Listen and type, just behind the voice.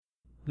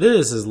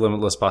This is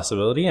Limitless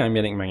Possibility. I'm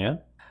Yannick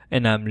Magnan.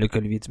 And I'm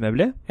Luc-Olivier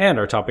Dumeuble. And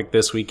our topic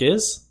this week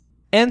is...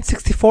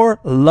 N64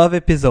 love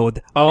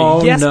episode.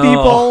 Oh, yes, no.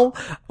 people!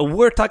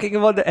 We're talking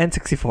about the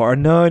N64.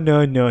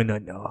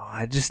 No.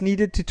 I just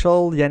needed to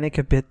troll Yannick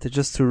a bit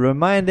just to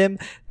remind him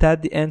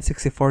that the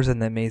N64 is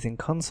an amazing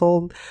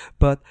console.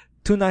 But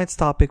tonight's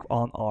topic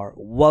on our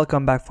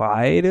Welcome Back for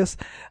hiatus,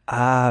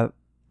 I've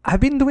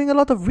been doing a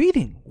lot of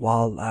reading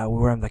while we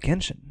were on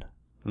vacation.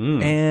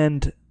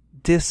 And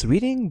this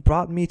reading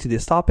brought me to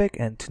this topic,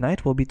 and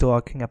tonight we'll be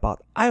talking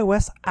about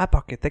iOS app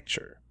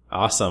architecture.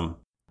 Awesome.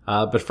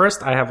 But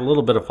first, I have a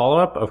little bit of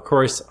follow-up. Of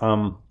course,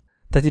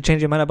 Did you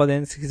change your mind about the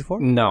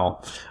N64?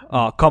 No.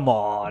 Oh, come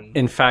on.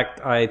 In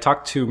fact, I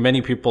talked to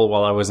many people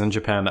while I was in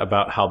Japan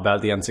about how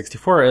bad the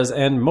N64 is,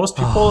 and most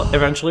people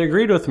eventually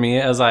agreed with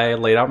me as I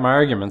laid out my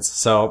arguments.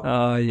 So,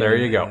 there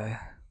you go. Yeah.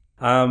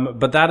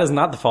 But that is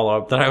not the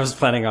follow-up that I was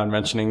planning on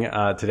mentioning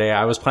today.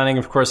 I was planning,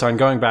 of course, on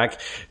going back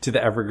to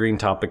the evergreen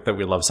topic that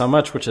we love so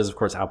much, which is, of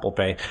course, Apple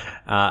Pay.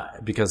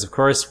 Because, of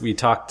course, we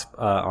talked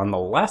on the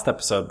last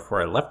episode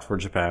before I left for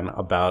Japan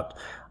about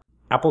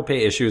Apple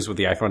Pay issues with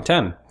the iPhone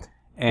X.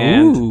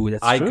 And Ooh,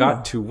 that's I true.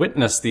 got to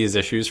witness these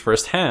issues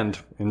firsthand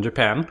in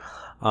Japan.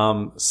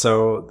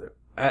 So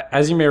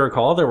as you may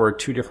recall, there were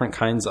two different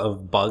kinds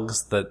of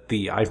bugs that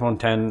the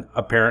iPhone X,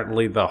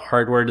 apparently the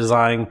hardware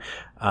design,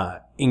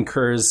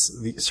 incurs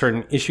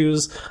certain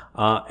issues.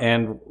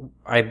 And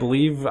I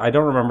believe, I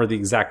don't remember the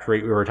exact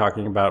rate we were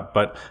talking about,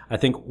 but I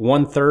think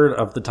 1/3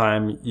 of the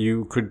time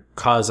you could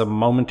cause a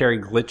momentary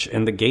glitch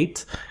in the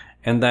gate.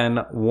 And then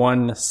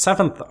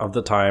 1/7 of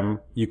the time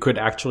you could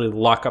actually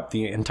lock up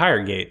the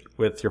entire gate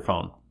with your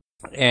phone.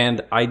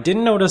 And I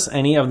didn't notice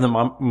any of the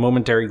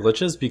momentary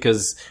glitches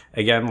because,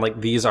 again, like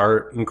these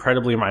are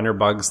incredibly minor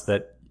bugs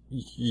that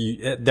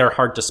they're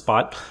hard to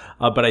spot.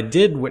 But I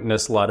did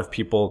witness a lot of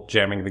people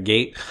jamming the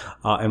gate.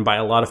 And by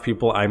a lot of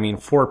people, I mean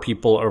 4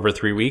 people over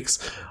 3 weeks.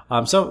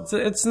 So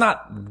it's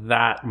not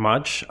that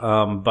much,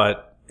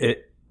 but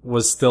it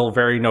was still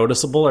very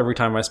noticeable every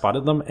time I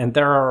spotted them. And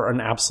there are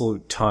an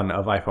absolute ton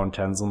of iPhone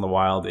Xs in the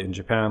wild in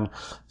Japan.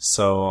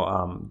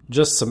 So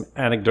just some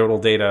anecdotal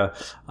data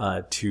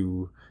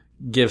to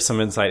give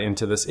some insight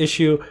into this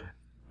issue.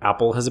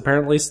 Apple has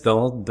apparently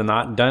still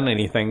not done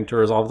anything to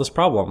resolve this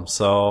problem.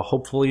 So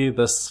hopefully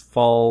this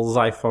fall's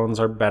iPhones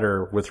are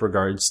better with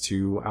regards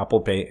to Apple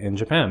Pay in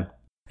Japan.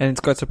 And it's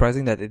quite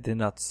surprising that it did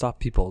not stop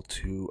people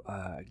to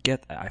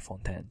get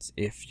iPhone Xs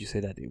if you say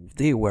that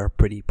they were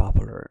pretty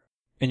popular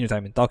in your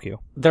time in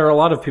Tokyo. There are a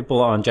lot of people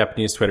on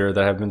Japanese Twitter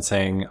that have been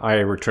saying, I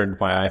returned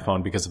my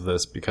iPhone because of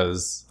this,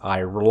 because I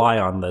rely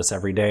on this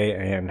every day,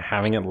 and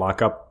having it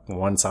lock up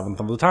 1/7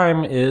 of the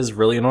time is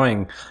really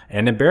annoying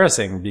and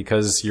embarrassing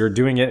because you're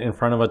doing it in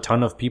front of a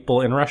ton of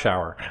people in rush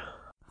hour.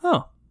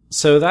 Oh.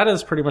 So that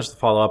is pretty much the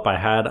follow-up I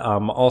had.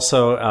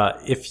 Also,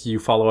 if you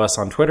follow us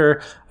on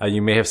Twitter,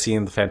 you may have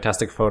seen the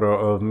fantastic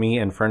photo of me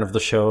in front of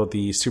the show,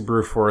 the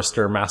Subaru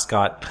Forester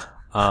mascot,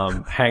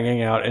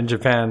 hanging out in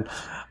Japan.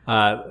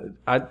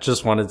 I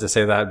just wanted to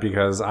say that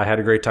because I had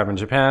a great time in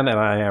Japan, and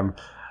I am...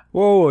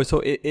 Whoa,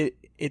 so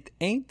it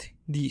ain't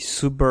the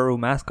Subaru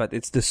mascot,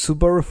 it's the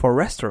Subaru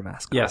Forester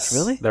mascot. Yes.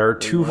 Really? There are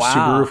 2 Wow.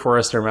 Subaru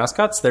Forester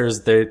mascots.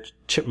 There's the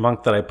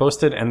chipmunk that I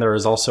posted, and there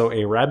is also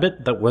a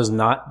rabbit that was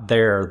not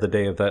there the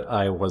day that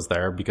I was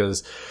there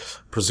because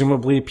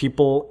presumably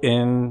people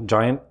in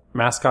giant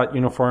mascot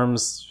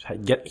uniforms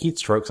get heat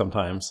stroke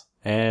sometimes.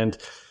 And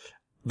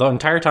the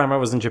entire time I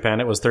was in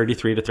Japan, it was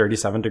 33 to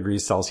 37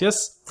 degrees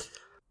Celsius.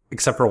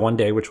 Except for one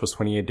day, which was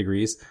 28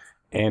 degrees.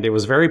 And it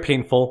was very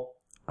painful.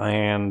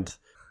 And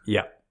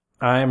yeah,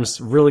 I'm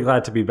really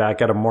glad to be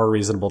back at a more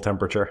reasonable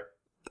temperature.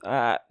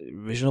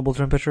 Reasonable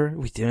temperature.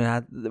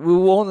 We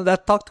won't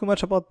talk too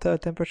much about the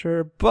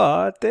temperature,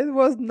 but it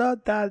was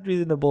not that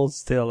reasonable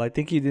still. I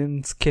think you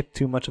didn't skip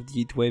too much of the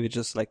heat wave. It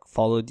just like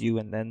followed you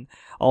and then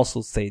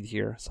also stayed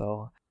here.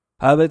 So,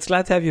 but it's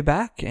glad to have you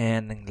back,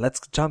 and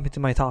let's jump into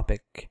my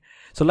topic.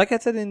 So like I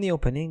said in the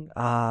opening,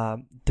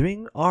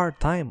 during our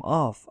time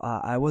off,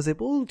 I was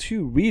able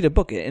to read a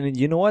book. And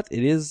you know what?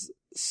 It is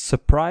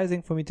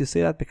surprising for me to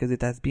say that because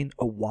it has been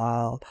a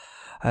while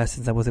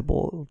since I was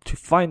able to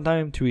find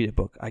time to read a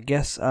book. I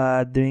guess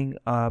during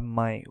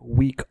my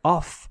week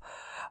off,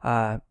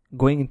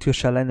 going into a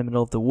chalet in the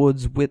middle of the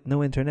woods with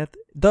no internet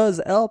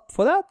does help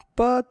for that.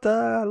 But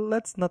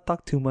let's not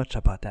talk too much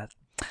about that.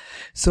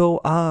 So,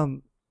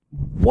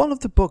 one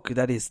of the book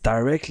that is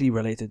directly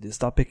related to this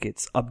topic,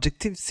 it's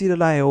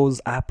Objective-C.io's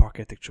app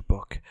architecture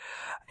book.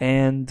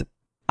 And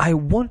I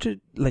wanted,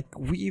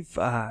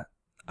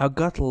 I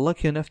got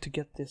lucky enough to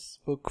get this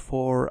book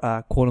for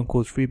quote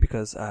unquote free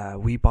because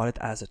we bought it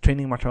as a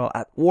training material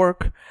at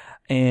work,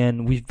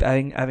 and we've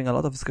been having a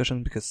lot of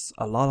discussion because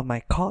a lot of my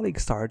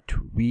colleagues started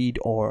to read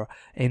or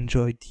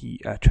enjoy the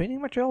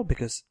training material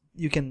because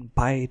you can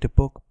buy the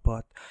book,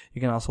 but you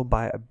can also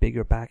buy a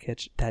bigger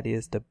package that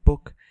is the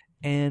book,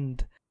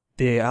 and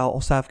they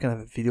also have kind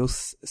of a video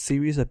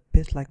series, a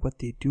bit like what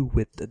they do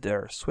with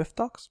their Swift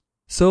Talks.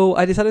 So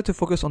I decided to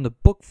focus on the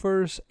book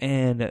first,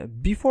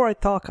 and before I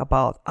talk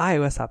about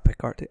iOS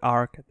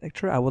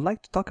architecture, I would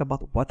like to talk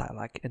about what I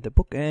like in the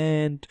book.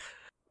 And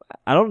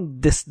I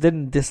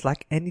didn't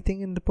dislike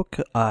anything in the book.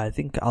 I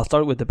think I'll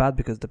start with the bad,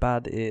 because the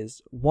bad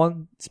is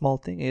one small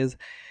thing is,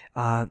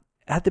 at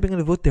the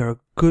beginning of the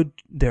book,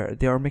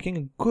 they are making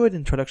a good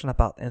introduction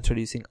about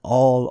introducing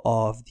all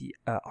of the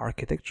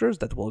architectures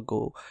that we'll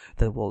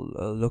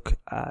look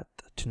at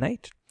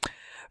tonight.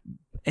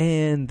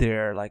 And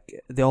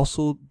they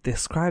also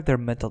describe their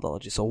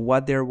methodology. So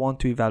what they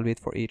want to evaluate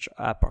for each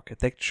app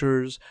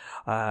architectures,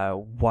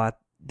 what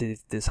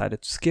they've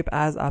decided to skip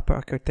as app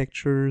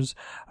architectures,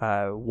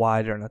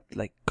 why they're not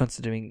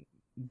considering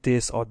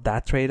this or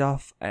that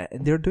trade-off.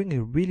 And they're doing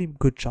a really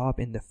good job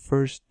in the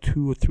first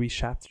 2 or 3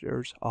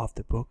 chapters of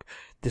the book,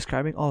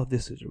 describing all of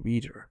this to the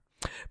reader.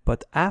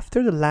 But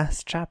after the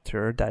last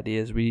chapter, that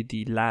is really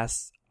the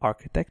last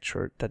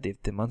architecture that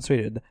they've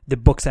demonstrated, the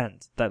book's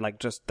ends. That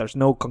there's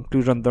no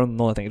conclusion, there's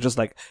nothing. It's just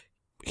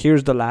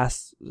here's the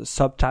last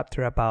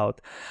sub-chapter about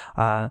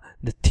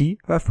the T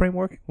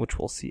framework, which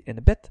we'll see in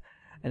a bit,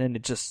 and then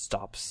it just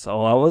stops.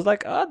 So I was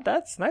like, oh,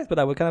 that's nice, but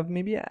I would kind of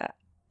maybe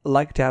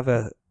like to have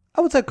a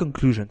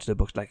conclusion to the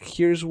book.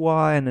 Here's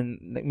why, and then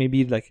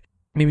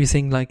maybe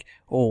saying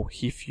oh,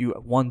 if you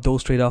want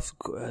those trade-offs,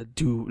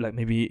 do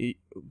maybe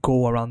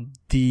go around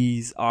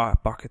these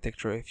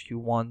architecture. If you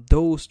want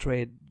those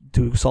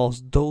to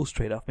solve those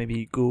trade-offs,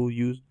 maybe go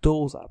use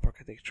those app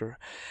architecture.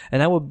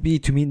 And that would be,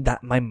 to me,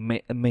 that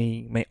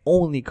my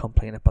only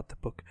complaint about the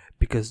book,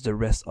 because the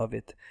rest of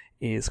it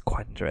is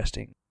quite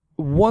interesting.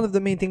 One of the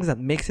main things that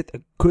makes it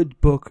a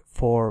good book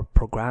for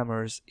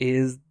programmers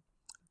is,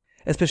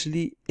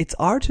 especially, it's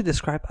hard to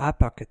describe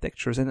app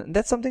architectures, and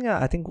that's something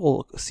I think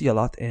we'll see a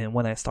lot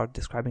when I start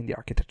describing the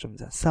architecture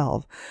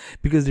themselves,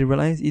 because they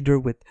rely either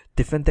with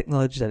different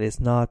technology that is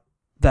not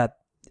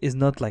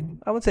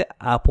I would say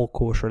Apple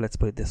kosher, let's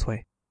put it this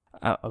way.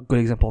 A good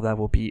example of that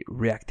would be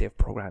reactive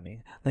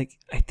programming. I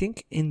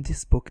think in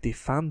this book they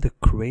found the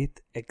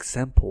great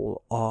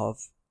example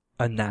of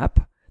an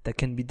app that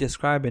can be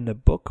described in a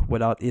book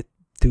without it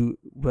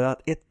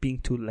being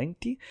too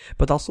lengthy,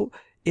 but also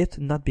it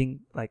not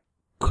being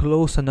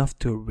close enough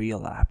to a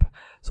real app.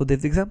 So the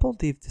example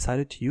they've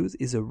decided to use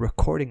is a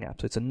recording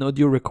app. So it's an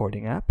audio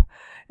recording app,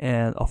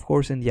 and of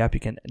course in the app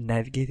you can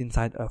navigate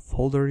inside a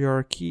folder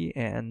hierarchy,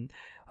 and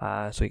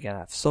so you can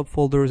have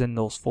subfolders, and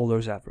those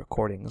folders have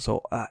recordings.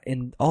 So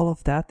in all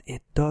of that,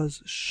 it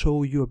does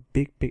show you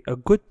a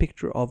good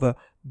picture of a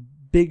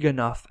big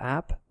enough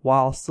app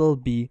while still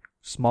be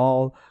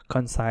small,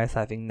 concise,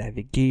 having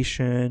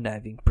navigation,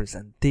 having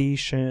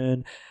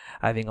presentation,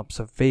 having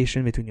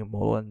observation between your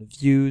model and the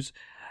views,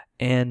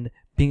 and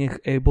being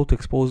able to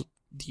expose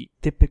the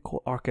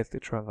typical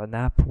architecture of an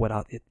app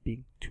without it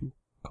being too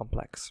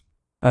complex.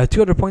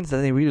 2 other points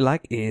that I really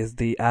like is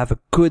they have a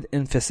good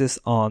emphasis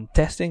on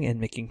testing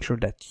and making sure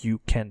that you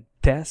can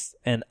test,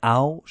 and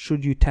how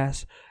should you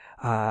test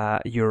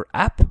your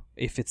app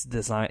if it's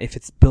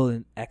built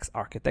in X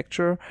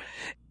architecture.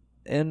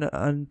 And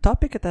a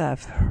topic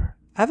that I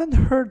haven't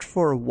heard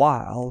for a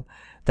while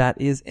that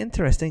is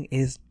interesting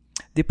is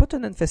they put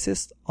an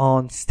emphasis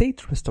on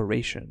state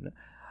restoration.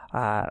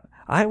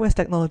 iOS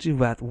technology,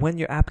 that when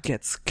your app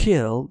gets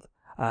killed,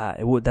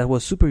 that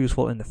was super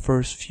useful in the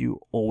first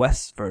few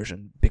OS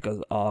version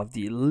because of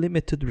the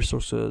limited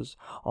resources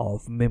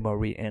of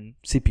memory and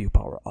CPU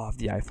power of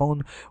the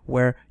iPhone,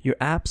 where your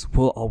apps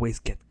will always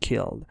get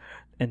killed.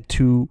 And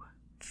to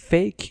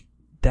fake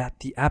that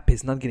the app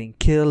is not getting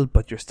killed,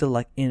 but you're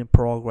still in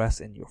progress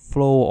in your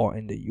flow or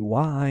in the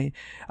UI,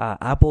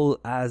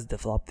 Apple has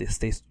developed this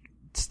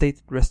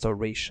state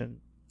restoration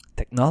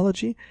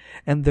technology,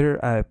 and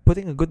they're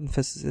putting a good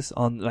emphasis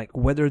on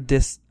whether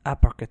this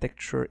app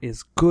architecture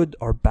is good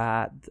or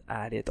bad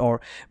at it.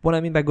 Or what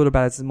I mean by good or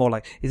bad is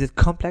more is it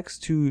complex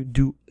to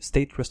do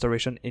state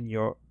restoration in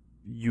your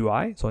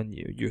UI, so in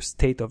your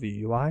state of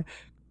your UI,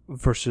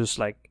 versus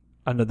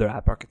another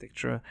app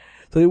architecture.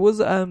 So it was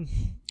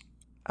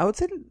I would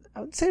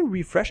say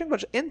refreshing,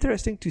 but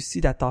interesting to see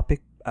that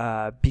topic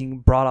being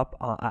brought up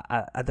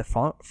at the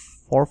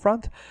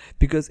forefront,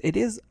 because it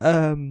is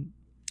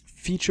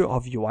feature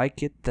of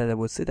UIKit that I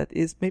would say that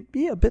is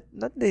maybe a bit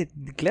not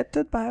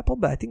neglected by Apple,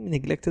 but I think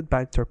neglected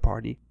by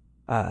third-party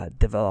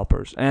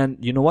developers.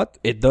 And you know what?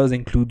 It does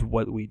include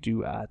what we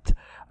do at,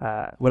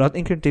 without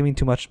incriminating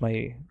too much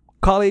my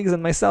colleagues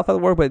and myself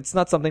at work, but it's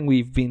not something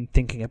we've been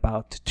thinking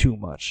about too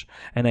much.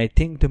 And I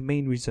think the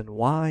main reason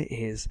why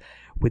is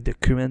with the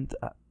current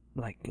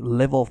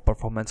level of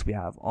performance we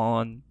have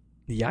on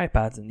the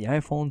iPads and the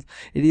iPhones,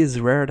 it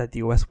is rare that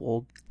the OS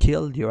will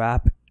kill your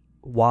app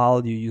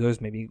while your users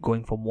may be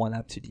going from one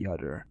app to the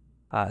other.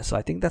 So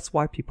I think that's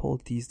why people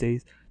these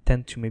days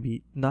tend to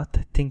maybe not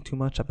think too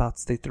much about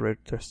state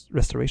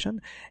restoration,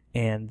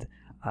 and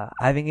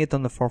having it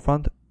on the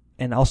forefront,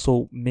 and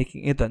also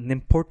making it an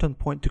important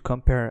point to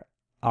compare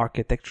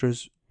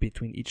architectures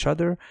between each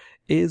other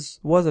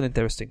was an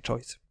interesting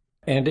choice.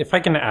 And if I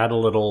can add a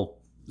little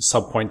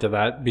sub point to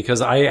that, because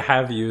I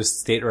have used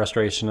state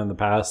restoration in the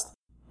past,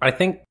 I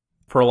think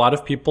For a lot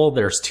of people,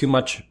 there's too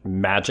much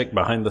magic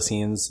behind the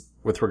scenes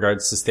with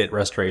regards to state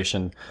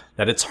restoration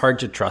that it's hard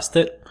to trust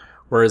it.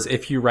 Whereas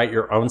if you write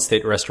your own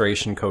state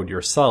restoration code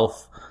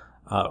yourself,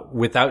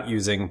 without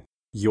using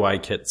UI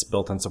kits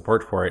built-in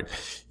support for it,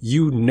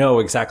 you know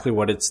exactly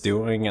what it's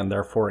doing, and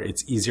therefore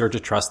it's easier to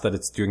trust that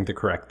it's doing the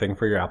correct thing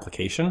for your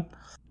application.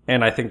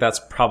 And I think that's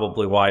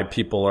probably why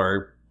people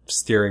are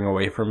steering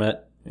away from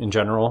it in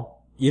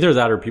general. Either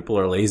that or people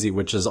are lazy,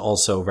 which is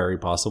also very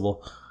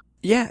possible.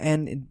 Yeah,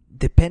 and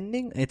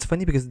it's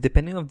funny because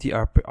depending on the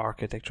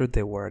architecture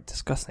they were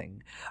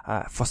discussing,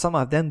 for some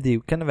of them, they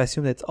kind of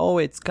assume that,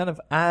 it's kind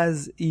of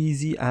as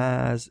easy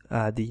as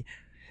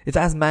it's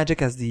as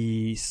magic as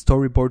the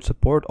storyboard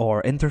support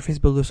or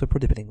interface builder support,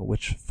 depending on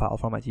which file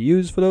format you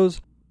use for those.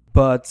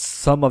 But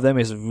some of them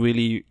is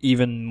really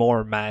even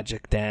more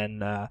magic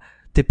than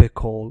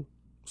typical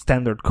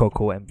standard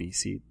Cocoa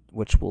MVC,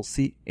 which we'll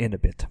see in a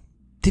bit.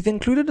 They've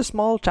included a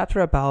small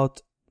chapter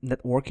about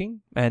networking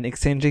and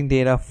exchanging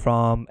data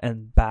from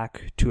and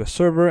back to a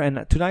server,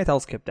 and tonight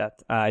I'll skip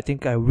that. I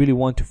think I really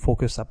want to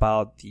focus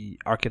about the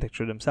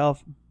architecture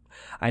themselves.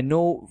 I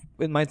know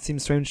it might seem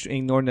strange to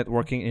ignore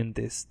networking in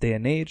this day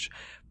and age,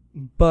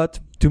 but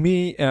to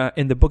me,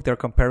 in the book, they're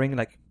comparing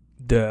like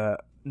the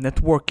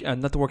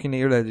networking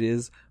layer that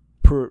is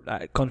per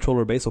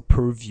controller based or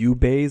per view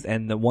based,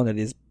 and the one that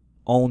is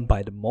owned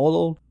by the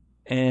model.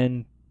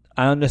 And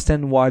I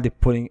understand why they're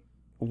putting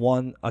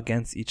one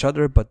against each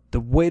other, but the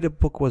way the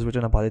book was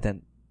written about it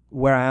and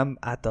where I am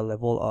at the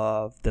level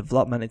of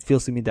development, it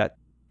feels to me that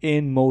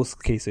in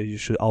most cases you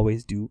should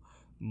always do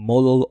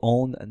model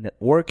owned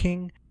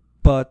networking.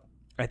 But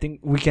I think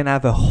we can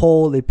have a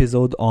whole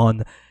episode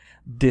on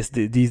these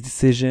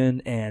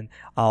decisions and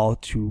how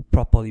to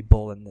properly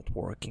build a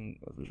networking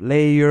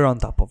layer on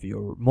top of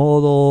your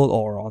model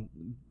or on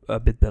a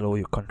bit below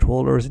your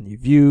controllers and your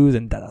views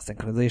and data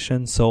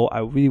synchronization. So I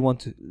really want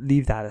to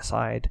leave that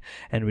aside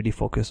and really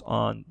focus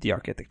on the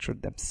architecture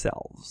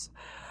themselves,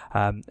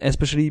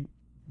 especially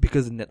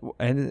because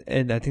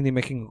and I think they're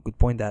making a good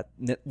point that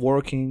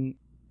networking,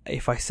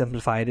 if I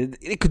simplified it,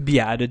 it could be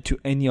added to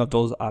any of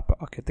those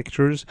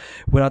architectures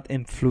without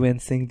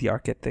influencing the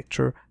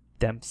architecture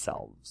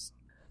themselves.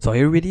 So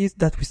here it is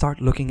that we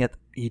start looking at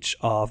each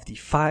of the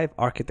 5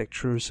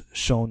 architectures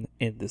shown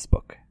in this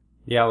book.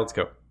 Yeah, let's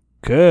go.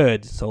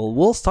 Good. So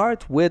we'll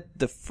start with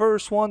the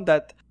first one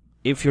that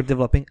if you're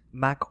developing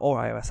Mac or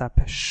iOS app,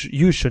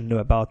 you should know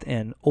about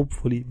and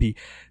hopefully be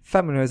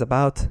familiar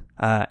about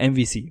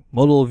MVC,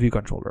 Model View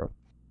Controller.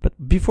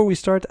 But before we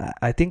start,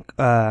 I think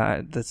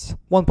that's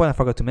one point I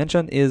forgot to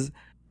mention is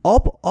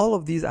all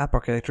of these app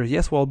architectures,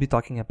 yes, we'll be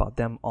talking about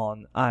them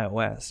on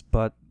iOS,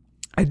 but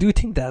I do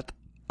think that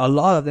a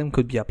lot of them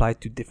could be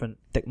applied to different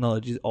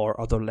technologies or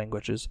other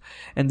languages.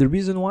 And the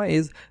reason why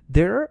is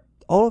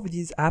all of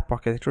these app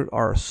architectures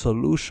are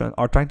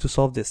trying to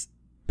solve this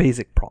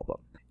basic problem.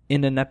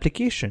 In an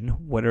application,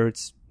 whether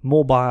it's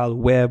mobile,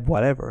 web,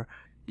 whatever,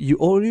 you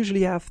all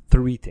usually have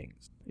 3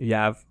 things. You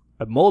have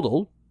a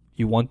model,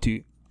 you want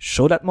to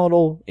show that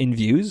model in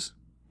views,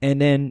 and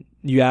then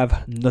you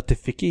have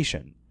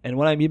notification. And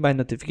what I mean by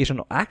notification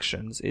or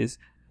actions is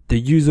the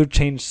user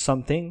changed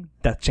something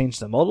that changed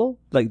the model.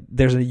 Like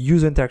there's a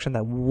user interaction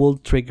that will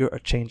trigger a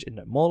change in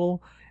the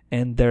model,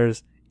 and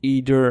there's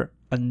either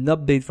an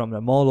update from the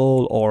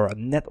model or a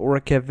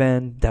network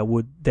event that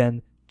would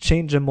then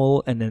change the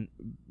model and then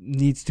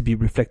needs to be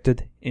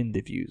reflected in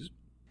the views.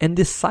 And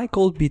this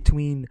cycle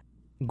between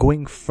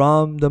going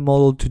from the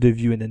model to the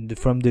view and then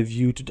from the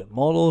view to the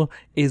model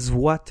is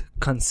what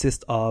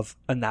consists of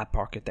an app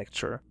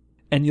architecture.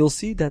 And you'll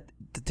see that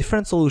the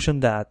different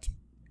solution that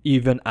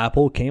even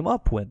Apple came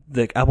up with,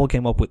 Apple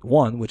came up with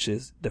one, which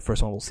is the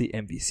first one we'll see,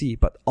 MVC,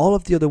 but all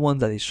of the other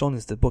ones that is shown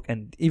in the book,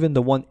 and even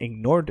the one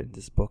ignored in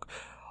this book,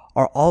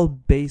 are all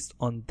based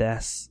on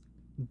this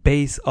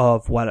base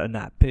of what an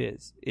app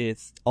is.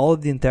 It's all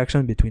of the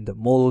interaction between the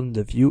model and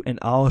the view, and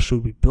how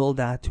should we build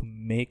that to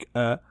make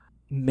a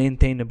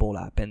maintainable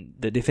app. And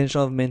the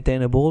definition of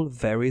maintainable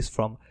varies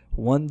from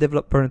one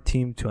developer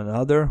team to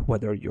another,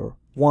 whether you're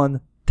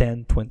 1,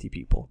 10, 20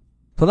 people.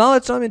 So now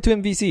let's jump into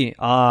MVC.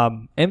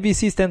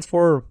 MVC stands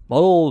for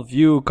Model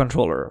View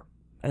Controller.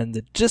 And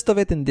the gist of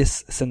it in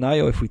this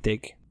scenario, if we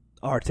take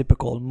our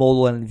typical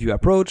model and view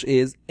approach,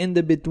 is in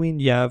the between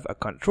you have a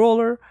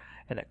controller,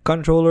 and a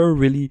controller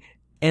really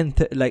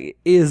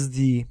is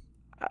the,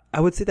 I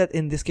would say that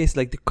in this case,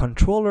 like the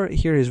controller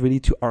here is really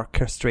to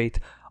orchestrate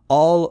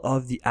all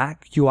of the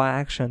UI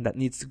action that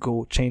needs to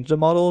go change the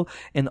model,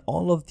 and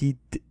all of the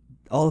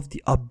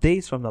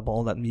updates from the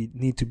model that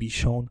need to be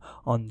shown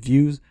on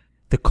views.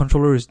 The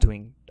controller is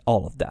doing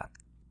all of that.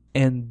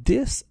 And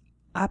this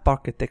app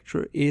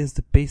architecture is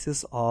the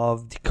basis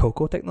of the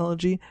Cocoa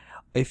technology.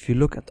 If you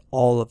look at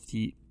all of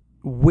the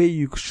way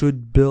you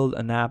should build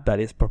an app that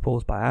is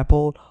proposed by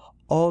Apple,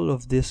 all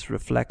of this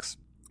reflects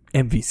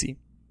MVC.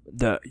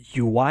 The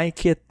UI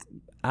kit,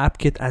 app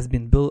kit has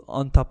been built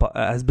on top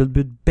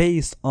of,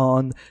 based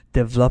on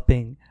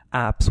developing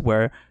apps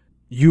where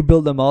you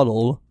build a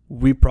model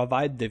we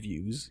provide the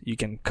views. You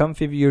can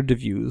configure the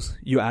views.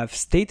 You have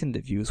state in the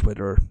views,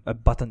 whether a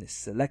button is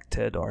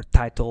selected or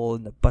title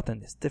in the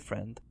button is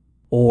different,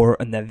 or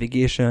a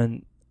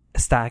navigation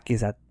stack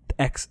is at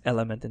X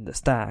element in the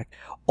stack.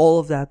 All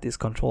of that is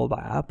controlled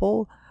by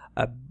Apple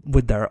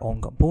with their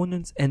own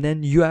components. And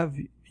then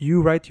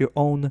you write your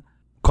own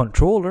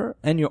controller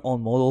and your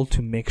own model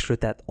to make sure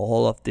that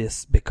all of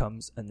this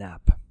becomes an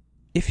app.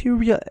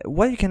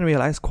 What you can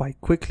realize quite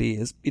quickly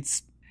is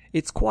it's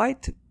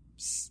quite,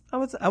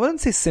 I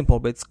wouldn't say simple,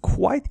 but it's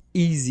quite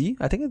easy.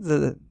 I think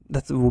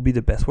that will be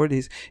the best word.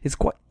 It's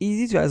quite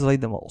easy to isolate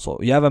the model. So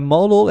you have a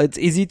model. It's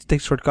easy to take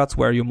shortcuts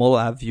where your model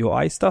have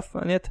UI stuff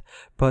on it,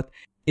 but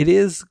it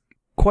is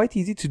quite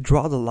easy to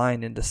draw the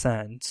line in the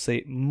sand.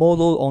 Say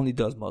model only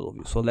does model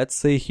view. So let's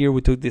say here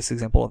we took this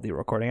example of the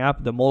recording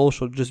app. The model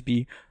should just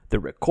be the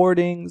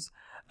recordings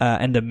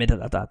and the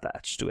metadata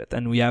attached to it,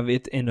 and we have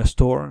it in a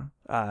store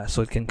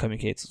so it can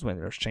communicate when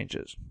there's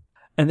changes.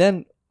 And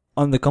then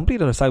on the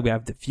complete other side, we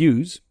have the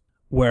views,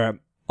 where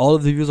all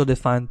of the views are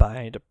defined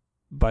by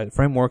the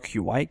framework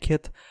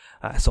UIKit.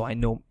 So I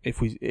know if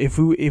we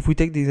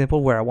take the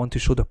example where I want to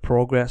show the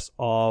progress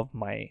of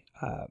my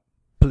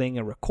playing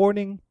a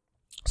recording,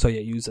 so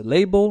you use a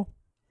label.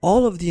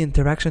 All of the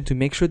interaction to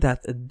make sure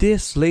that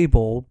this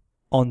label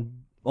on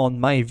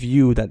my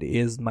view, that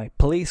is my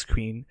play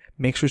screen,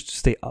 make sure to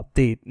stay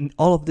updated.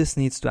 All of this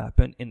needs to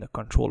happen in the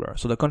controller.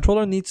 So the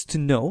controller needs to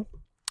know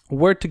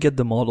where to get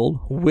the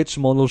model, which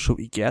model should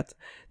we get.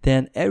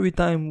 Then every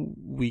time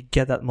we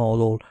get that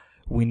model,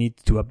 we need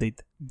to update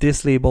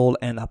this label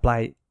and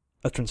apply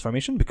a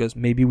transformation, because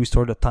maybe we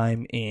store the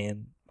time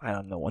in, I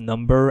don't know, a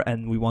number,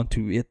 and we want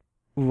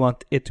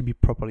it to be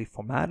properly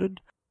formatted.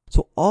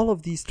 So all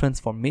of these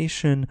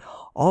transformation,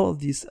 all of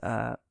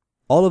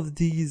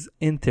these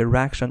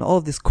interaction, all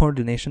of this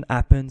coordination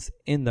happens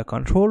in the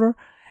controller.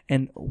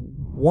 And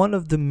one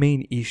of the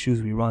main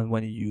issues we run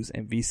when you use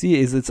MVC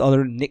is its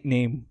other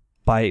nickname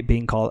by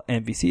being called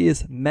MVC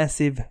is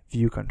massive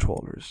view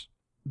controllers.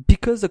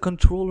 Because the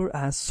controller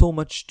has so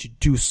much to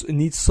do, it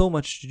needs so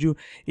much to do,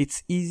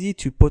 it's easy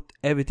to put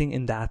everything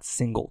in that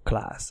single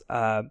class.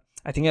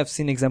 I think I've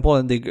seen example,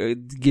 and they're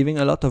giving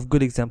a lot of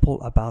good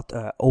example about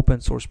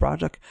open source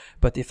project.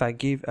 But if I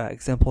give an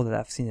example that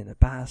I've seen in the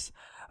past,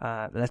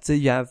 let's say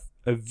you have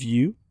a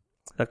view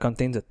that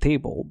contains a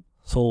table.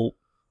 So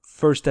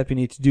first step you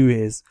need to do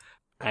is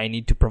I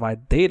need to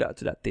provide data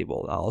to that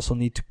table. I also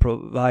need to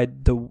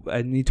provide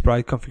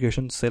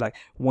configuration to say, like,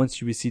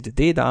 once you receive the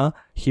data,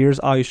 here's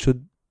how you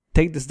should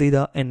take this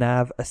data and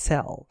have a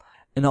cell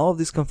and all of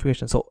this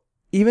configuration. So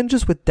even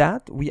just with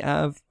that, we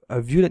have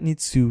a view that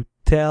needs to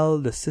tell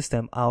the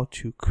system how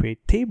to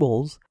create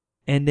tables,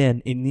 and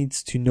then it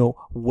needs to know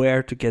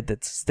where to get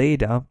this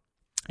data.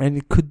 And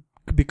it could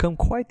become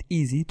quite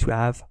easy to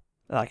have,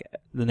 like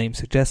the name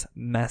suggests,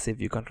 massive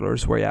view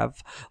controllers, where you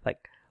have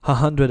like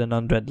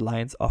 100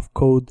 lines of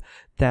code.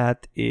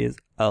 That is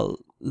a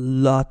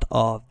lot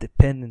of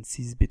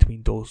dependencies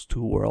between those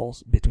two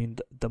worlds, between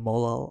the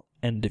model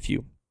and the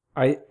view.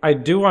 I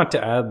do want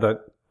to add that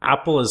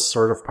Apple is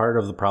sort of part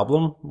of the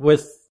problem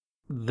with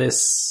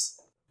this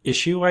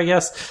issue, I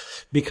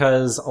guess,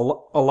 because a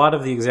lot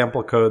of the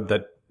example code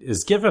that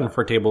is given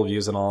for table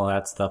views and all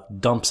that stuff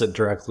dumps it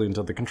directly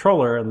into the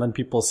controller, and then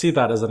people see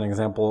that as an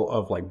example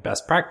of like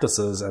best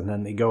practices, and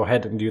then they go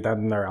ahead and do that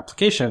in their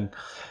application,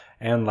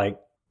 and like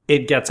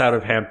it gets out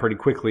of hand pretty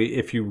quickly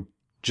if you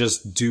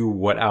just do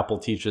what Apple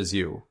teaches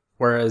you.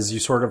 Whereas you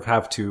sort of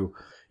have to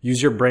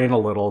use your brain a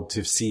little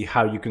to see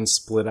how you can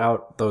split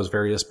out those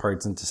various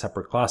parts into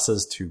separate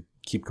classes to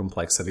keep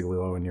complexity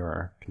low in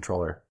your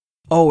controller.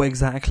 Oh,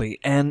 exactly.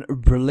 And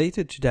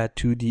related to that,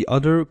 too, the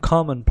other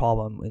common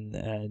problem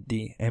in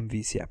the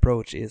MVC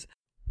approach is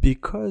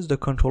because the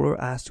controller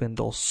has to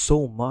handle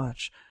so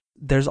much,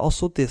 there's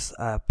also this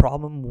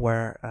problem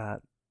where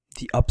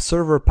the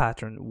observer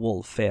pattern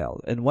will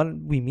fail. And what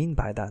we mean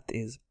by that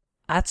is,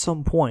 at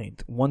some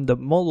point, when the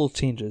model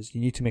changes,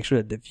 you need to make sure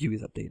that the view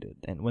is updated.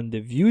 And when the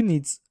view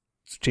needs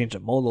to change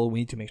the model, we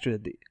need to make sure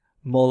that the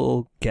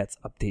model gets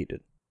updated.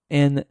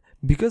 And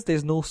because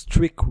there's no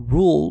strict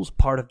rules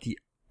part of the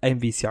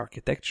MVC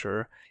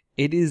architecture,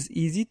 it is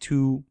easy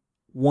to,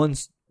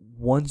 once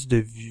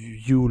the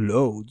view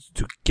loads,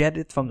 to get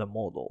it from the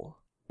model.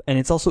 And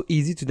it's also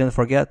easy to then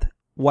forget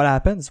what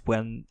happens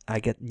when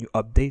I get new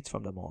updates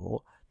from the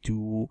model.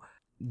 Do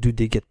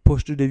they get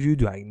pushed to the view?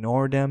 Do I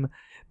ignore them?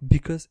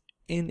 Because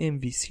in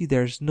MVC,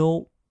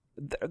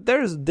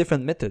 there's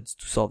different methods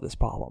to solve this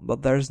problem,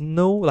 but there's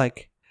no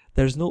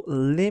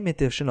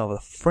limitation of a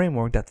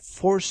framework that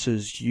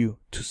forces you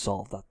to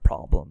solve that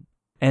problem.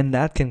 And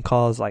that can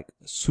cause like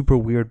super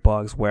weird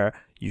bugs where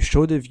you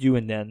show the view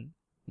and then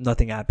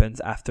nothing happens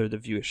after the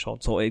view is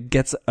shown. So it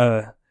gets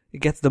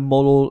the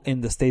model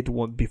in the state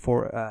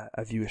before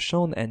a view is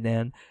shown, and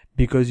then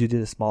because you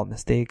did a small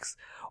mistakes,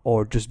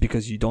 or just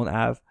because you don't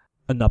have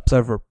an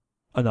observer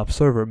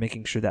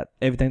making sure that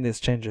everything that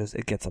changes,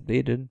 it gets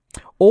updated,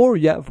 or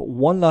you have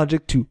one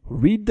logic to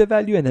read the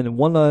value and then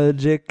one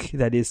logic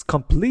that is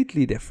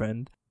completely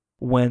different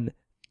when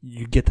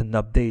you get an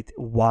update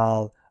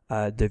while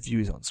the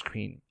views on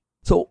screen.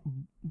 So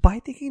by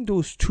taking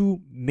those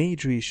two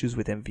major issues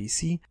with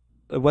MVC,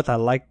 what I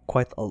like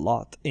quite a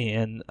lot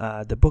in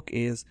the book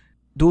is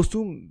those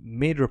two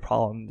major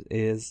problems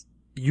is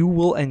you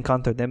will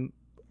encounter them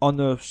on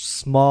a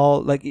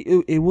small, like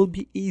it will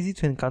be easy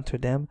to encounter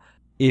them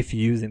if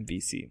you use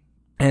MVC.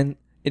 And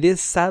it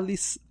is sadly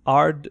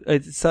hard,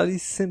 it's sadly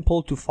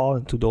simple to fall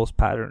into those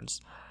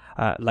patterns.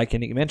 Like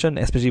Nick mentioned,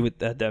 especially with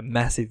the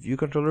massive view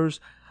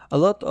controllers, a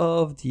lot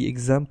of the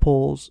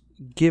examples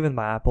given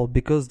by Apple,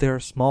 because they're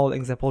small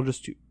examples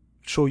just to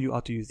show you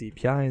how to use the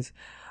APIs,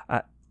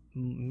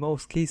 in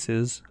most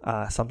cases,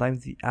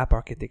 sometimes the app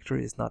architecture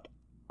is not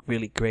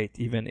really great.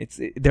 Even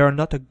they are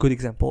not a good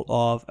example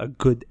of a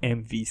good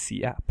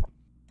MVC app.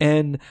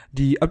 And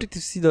the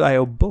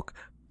Objective-C.io book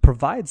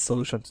provides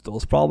solutions to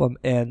those problems.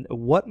 And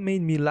what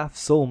made me laugh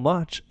so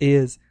much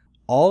is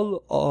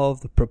all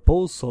of the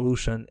proposed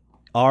solutions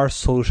are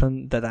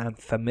solutions that I'm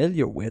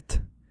familiar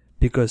with,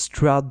 because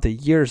throughout the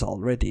years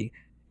already,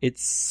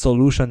 it's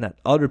solution that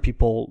other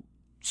people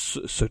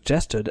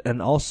suggested,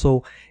 and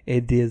also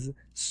it is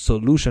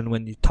solution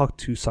when you talk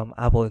to some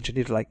Apple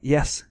engineers, like,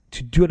 yes,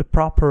 to do the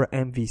proper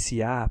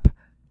MVC app,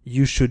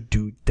 you should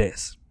do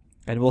this.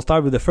 And we'll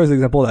start with the first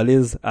example. That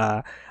is,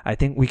 I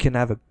think we can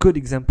have a good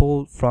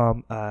example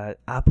from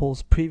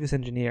Apple's previous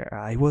engineer.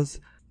 It was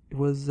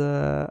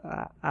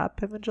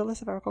App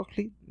Evangelist, if I recall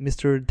correctly,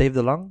 Mr. Dave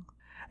DeLong.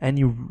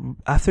 And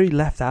after he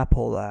left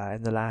Apple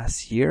in the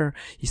last year,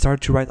 he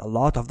started to write a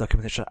lot of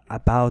documentation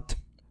about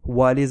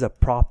what is a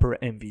proper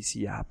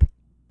MVC app.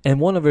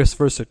 And one of his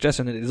first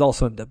suggestions is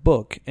also in the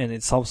book, and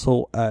it's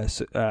also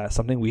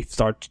something we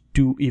start to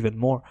do even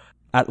more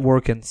at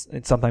work, and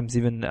sometimes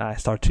even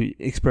start to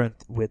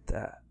experiment with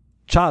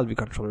child view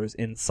controllers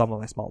in some of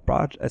my small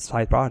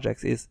side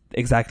projects, is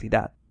exactly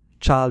that,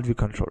 child view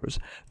controllers.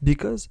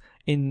 Because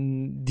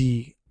in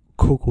the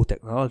Coco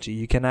technology,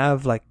 you can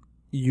have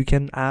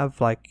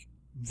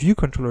view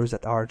controllers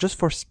that are just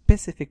for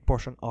specific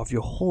portion of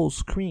your whole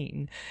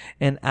screen,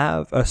 and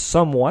have a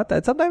somewhat,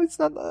 and sometimes it's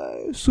not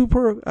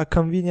super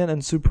convenient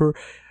and super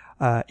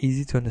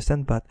easy to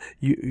understand, but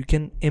you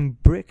can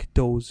imbrick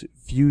those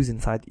views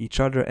inside each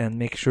other and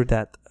make sure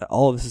that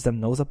all of the system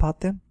knows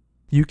about them.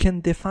 You can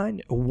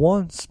define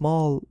one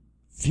small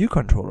view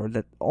controller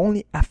that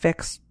only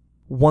affects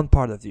one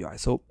part of the UI.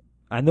 So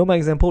I know my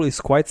example is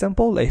quite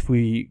simple. If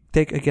we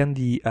take again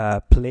the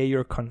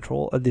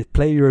the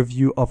player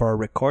view of our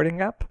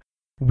recording app,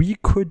 we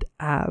could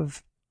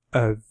have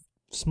a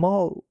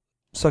small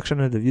section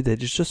of the view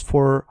that is just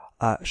for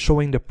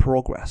showing the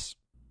progress,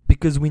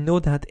 because we know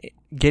that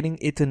getting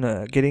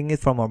it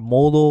from our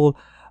model,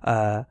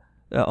 data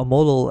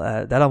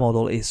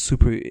model is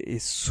super.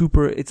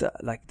 It's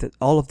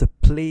all of the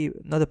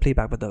not the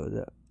playback, but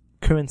the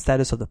current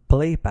status of the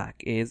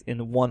playback is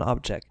in one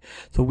object.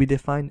 So we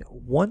define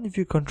one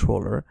view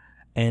controller,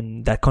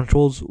 and that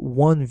controls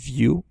one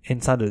view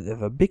inside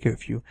of a bigger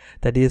view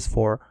that is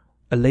for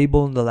a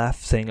label on the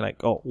left saying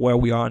like, oh, where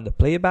we are in the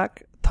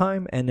playback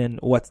time, and then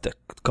what's the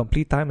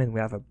complete time, and we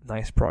have a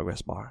nice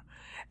progress bar.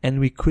 And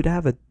we could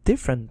have a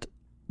different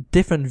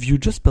view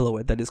just below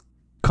it that is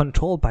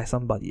controlled by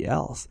somebody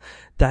else,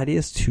 that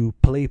is to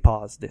play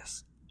pause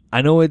this.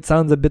 I know it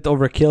sounds a bit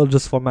overkill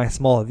just for my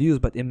small views,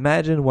 but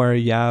imagine where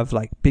you have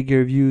like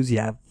bigger views, you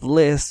have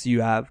lists, you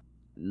have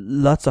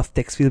lots of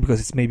text fields because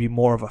it's maybe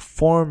more of a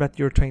form that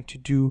you're trying to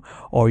do,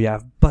 or you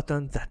have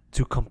buttons that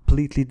do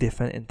completely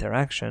different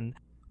interaction.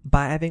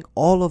 By having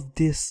all of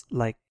this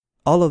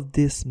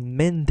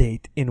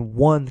mandate in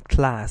one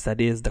class,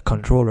 that is the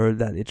controller,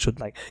 that it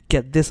should like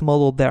get this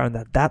model there and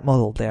that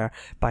model there,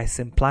 by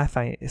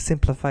simplifying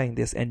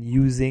this and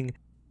using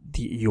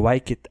the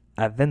UIKit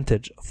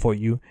advantage for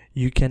you,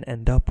 you can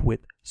end up with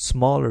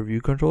smaller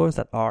view controllers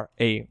that are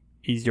A,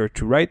 easier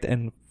to write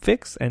and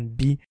fix, and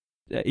B,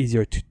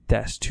 easier to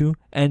test too,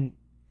 and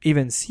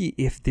even C,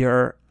 if they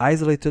are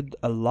isolated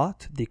a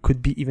lot, they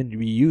could be even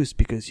reused,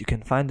 because you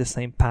can find the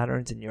same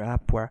patterns in your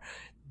app where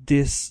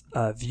this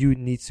view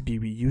needs to be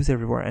reused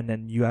everywhere, and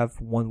then you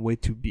have one way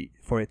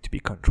for it to be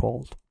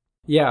controlled.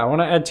 Yeah, I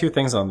want to add two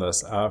things on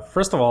this.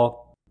 First of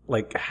all,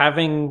 like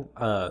having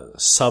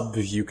sub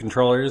view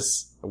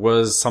controllers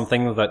was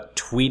something that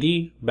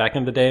Tweety back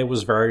in the day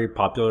was very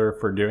popular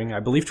for doing.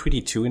 I believe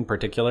Tweety 2 in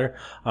particular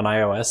on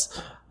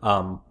iOS.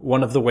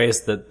 One of the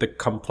ways that the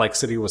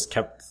complexity was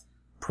kept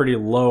pretty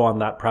low on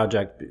that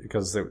project,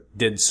 because it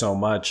did so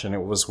much, and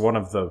it was one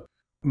of the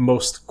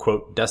most,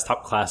 quote,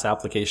 desktop class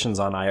applications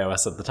on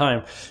iOS at the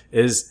time,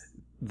 is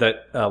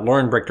that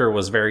Loren Brichter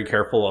was very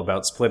careful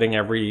about splitting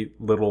every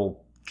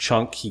little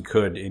chunk he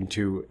could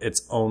into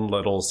its own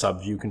little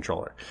sub-view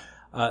controller.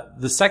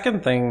 The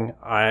second thing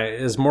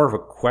is more of a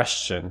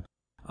question,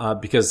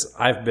 because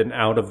I've been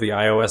out of the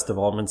iOS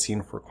development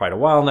scene for quite a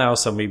while now,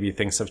 so maybe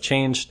things have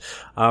changed.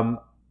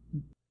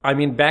 I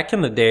mean, back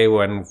in the day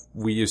when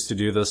we used to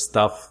do this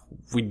stuff,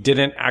 we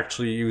didn't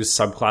actually use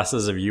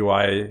subclasses of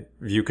UI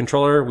view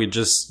controller. We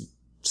just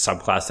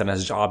subclassed it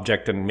as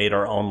object and made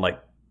our own like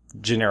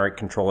generic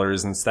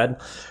controllers instead.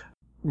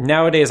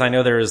 Nowadays, I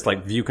know there is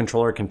like view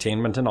controller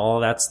containment and all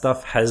of that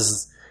stuff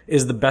has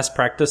is the best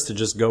practice to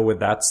just go with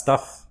that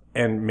stuff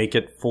and make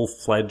it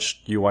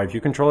full-fledged UI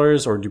view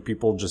controllers, or do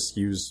people just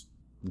use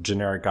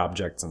generic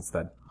objects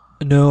instead?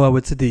 No, I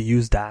would say they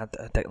use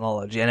that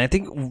technology, and I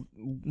think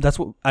that's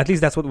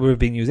what we've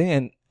been using.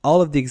 And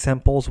all of the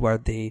examples where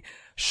they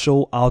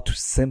show how to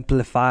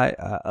simplify,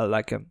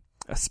 like a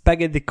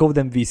spaghetti code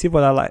MVC,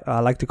 what I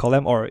like to call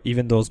them, or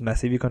even those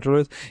massive view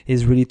controllers,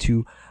 is really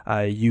to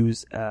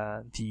use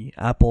the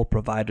Apple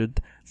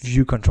provided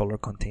view controller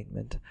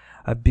containment.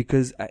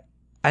 Because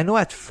I know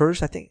at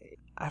first,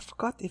 I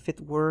forgot if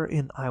it were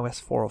in iOS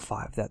 4 or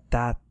 5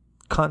 that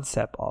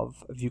concept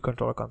of view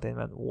controller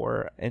containment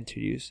were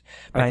introduced.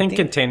 But I think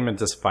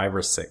containment is 5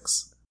 or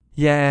 6.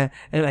 Yeah,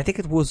 and I think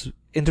it was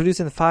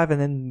introduced in 5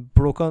 and then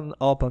broken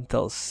up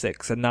until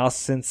 6. And now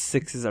since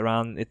 6 is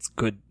around, it's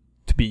good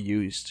to be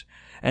used.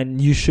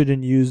 And you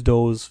shouldn't use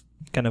those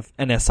kind of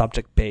NS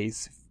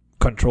object-based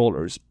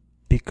controllers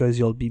because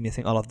you'll be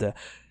missing all of the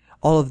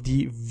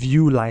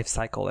view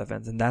lifecycle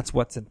events. And that's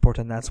what's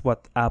important. That's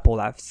what Apple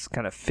has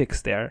kind of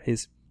fixed there,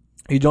 is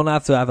you don't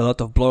have to have a lot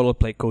of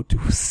boilerplate code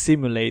to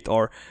simulate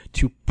or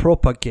to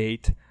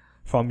propagate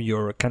from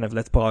your kind of,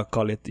 let's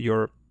call it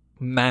your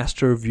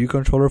master view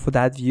controller for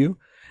that view,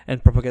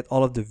 and propagate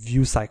all of the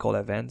view cycle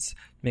events,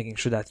 making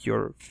sure that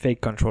your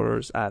fake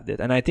controllers have it.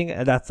 And I think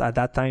that's at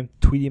that time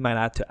Tweety might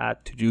have to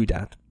add to do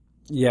that.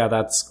 Yeah,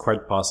 that's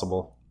quite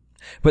possible.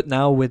 But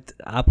now with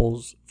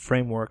Apple's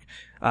framework,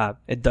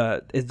 it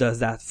does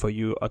that for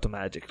you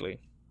automatically.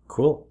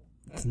 Cool.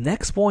 The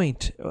next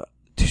point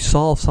to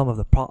solve some of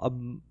the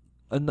problem.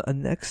 A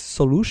next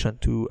solution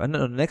to a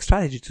next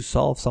strategy to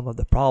solve some of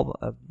the problem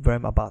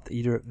about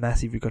either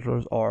massive view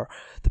controllers or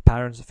the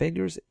patterns of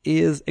failures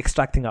is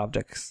extracting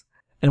objects.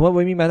 And what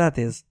we mean by that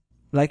is,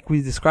 like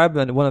we described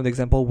in one of the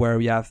examples where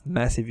we have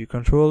massive view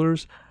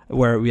controllers,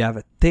 where we have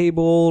a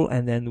table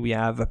and then we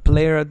have a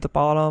player at the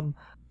bottom.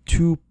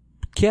 To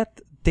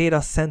get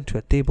data sent to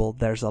a table,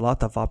 there's a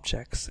lot of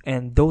objects,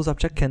 and those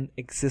objects can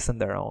exist on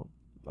their own.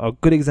 A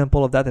good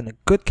example of that and a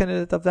good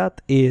candidate of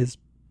that is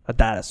a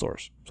data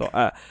source. So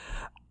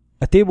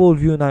a table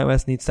view in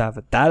iOS needs to have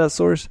a data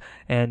source,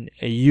 and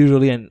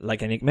usually, and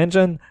like Nick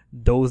mentioned,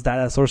 those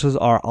data sources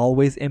are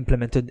always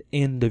implemented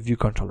in the view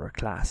controller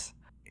class.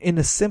 In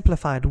a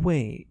simplified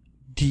way,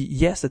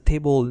 the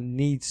table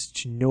needs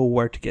to know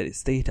where to get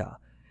its data,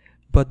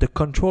 but the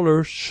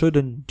controller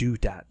shouldn't do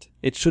that.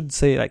 It should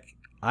say, like,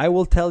 I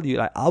will tell you,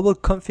 like, I will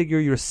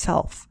configure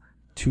yourself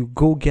to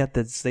go get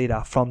this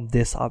data from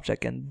this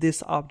object, and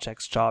this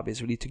object's job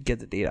is really to get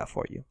the data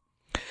for you.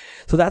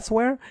 So that's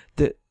where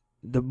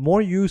the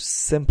more you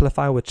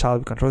simplify with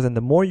child controllers, and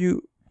the more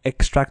you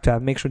extract to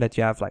make sure that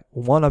you have like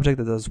one object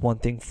that does one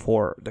thing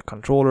for the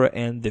controller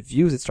and the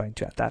views it's trying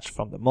to attach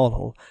from the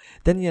model,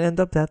 then you end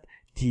up that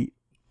the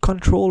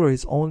controller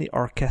is only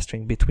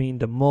orchestrating between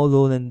the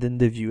model and then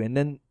the view. And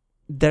then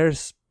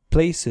there's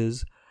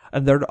places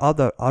and there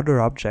are other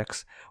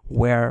objects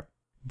where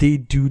they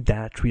do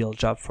that real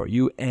job for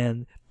you,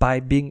 and by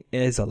being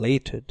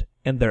isolated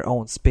in their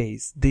own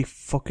space, they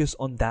focus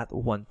on that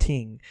one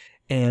thing,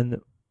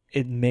 and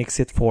it makes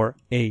it for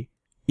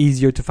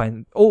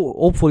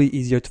hopefully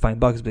easier to find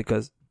bugs,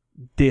 because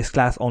this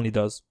class only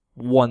does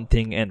one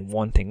thing and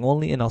one thing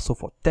only. And also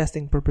for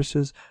testing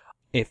purposes,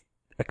 if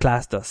a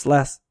class does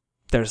less,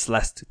 there's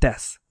less to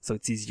test, so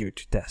it's easier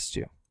to test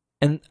you.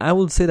 And I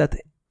would say that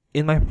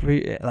in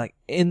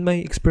my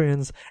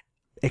experience,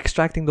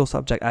 extracting those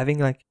objects,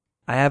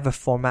 I have a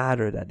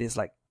formatter that is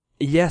like,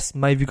 yes,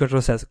 my view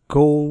controller says,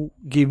 go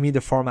give me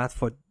the format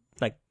for,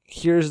 like,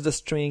 here's the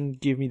string,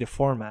 give me the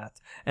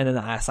format, and then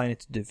I assign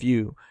it to the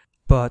view.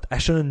 But I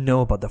shouldn't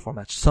know about the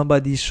format.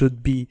 Somebody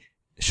should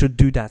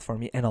do that for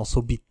me, and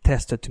also be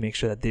tested to make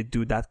sure that they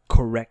do that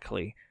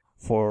correctly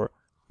for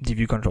the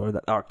view controller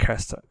that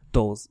orchestrates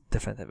those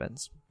different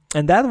events.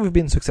 And that we've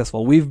been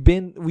successful. We've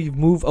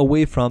moved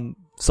away from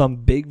some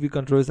big view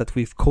controllers that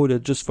we've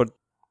coded just for,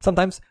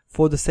 sometimes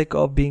for the sake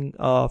of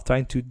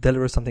trying to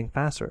deliver something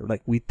faster.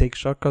 Like, we take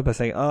shortcut by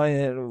saying, oh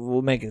yeah,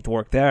 we'll make it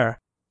work there.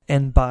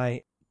 And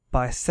by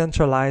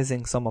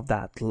centralizing some of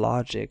that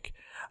logic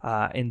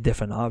in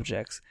different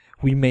objects,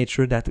 we made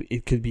sure that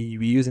it could be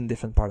reused in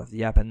different part of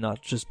the app and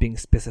not just being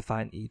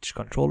specified in each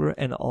controller,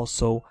 and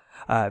also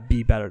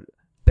be better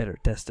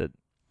tested.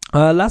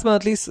 Last but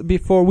not least,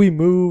 before we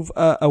move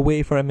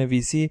away from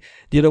MVC,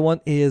 the other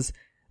one is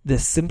the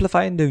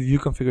simplifying the view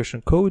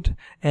configuration code.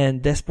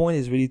 And this point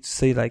is really to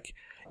say, like,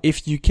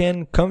 if you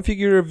can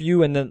configure a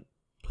view and then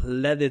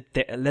let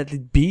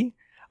it be,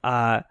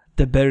 the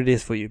better it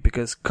is for you,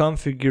 because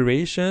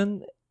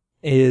configuration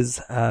is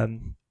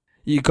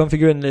you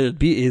configure and let it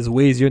be is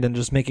way easier than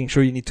just making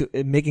sure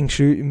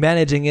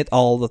managing it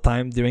all the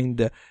time during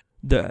the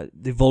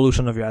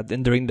evolution of your app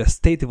and during the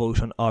state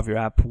evolution of your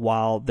app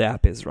while the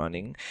app is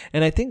running.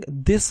 And I think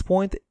this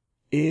point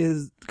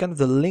is kind of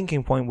the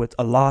linking point with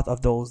a lot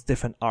of those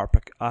different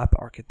app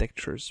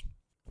architectures,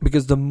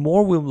 because the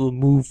more we will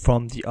move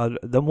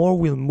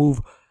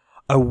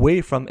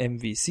away from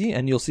MVC,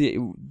 and you'll see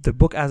the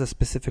book has a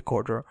specific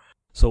order.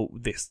 So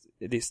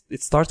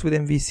it starts with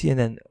MVC and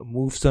then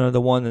moves to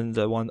another one and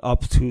the one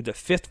up to the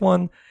fifth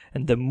one.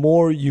 And the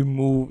more you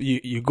move,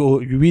 you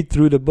read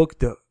through the book,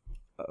 the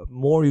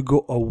more you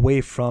go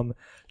away from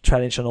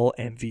traditional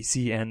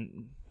MVC,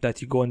 and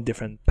that you go in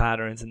different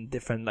patterns and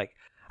different, like,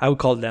 I would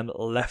call them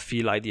left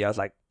field ideas,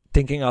 like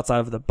thinking outside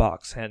of the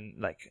box, and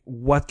like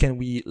what can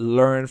we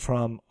learn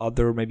from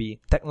other maybe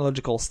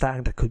technological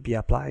stack that could be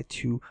applied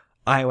to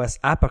iOS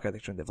app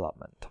architecture and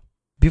development.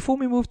 Before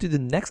we move to the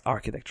next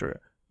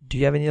architecture, do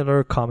you have any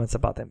other comments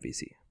about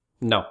MVC?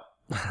 No.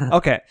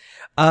 Okay.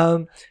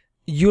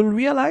 You'll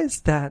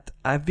realize that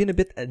I've been a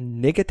bit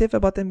negative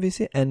about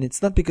MVC, and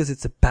it's not because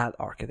it's a bad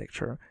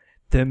architecture.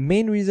 The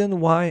main reason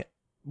why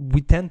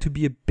we tend to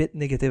be a bit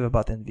negative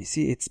about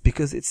MVC, it's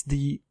because it's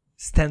the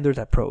standard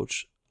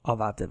approach of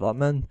app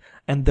development,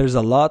 and there's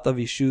a lot of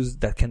issues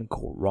that can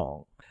go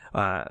wrong.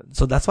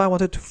 So that's why I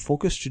wanted to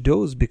focus to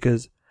those,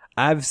 because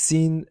I've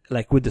seen,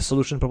 like with the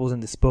solution proposed in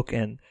this book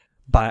and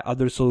by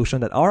other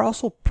solutions that are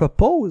also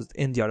proposed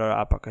in the other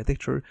app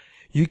architecture,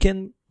 you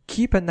can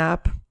keep an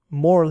app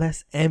more or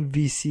less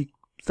MVC,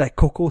 like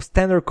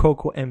standard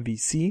Cocoa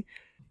MVC,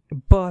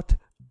 but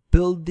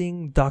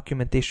building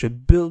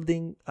documentation,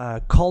 building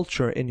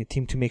culture in your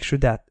team to make sure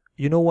that,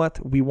 you know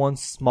what, we want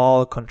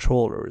small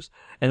controllers.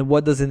 And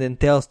what does it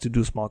entail to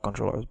do small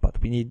controllers?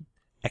 But we need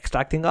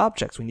extracting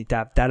objects. We need to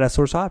have data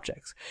source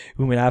objects.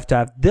 We might have to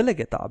have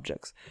delegate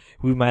objects.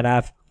 We might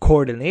have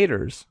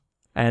coordinators.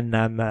 And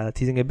I'm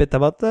teasing a bit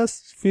about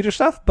this future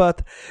stuff,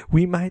 but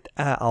we might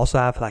also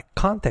have like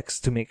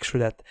context to make sure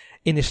that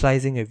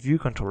initializing a view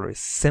controller is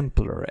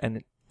simpler,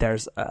 and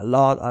there's a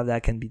lot of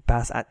that can be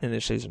passed at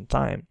initialization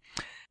time.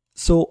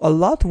 So a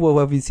lot of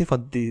what we see for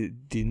the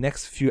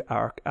next few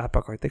app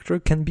architecture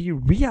can be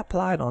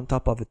reapplied on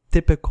top of a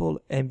typical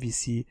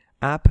MVC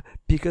app,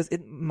 because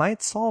it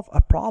might solve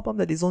a problem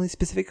that is only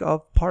specific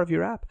of part of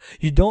your app.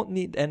 You don't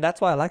need, and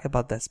that's what I like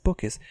about this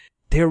book, is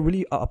they're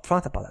really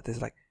upfront about that.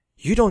 It's like,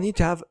 you don't need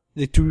to have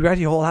to rewrite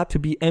your whole app to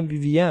be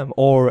MVVM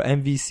or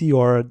MVC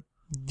or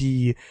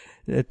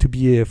to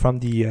be from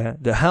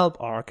the help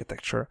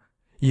architecture.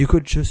 You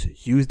could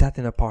just use that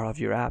in a part of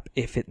your app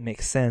if it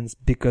makes sense,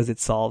 because it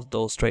solves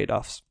those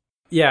trade-offs.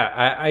 Yeah,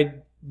 I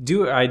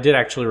did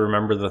actually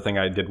remember the thing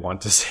I did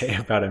want to say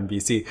about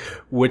MVC,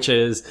 which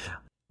is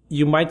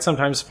you might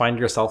sometimes find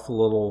yourself a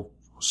little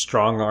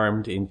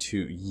strong-armed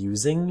into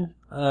using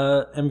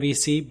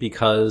MVC,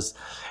 because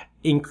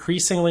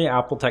increasingly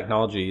Apple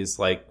technologies,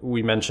 like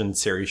we mentioned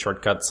Siri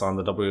shortcuts on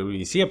the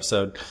WWDC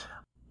episode,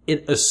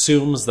 it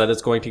assumes that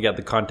it's going to get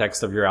the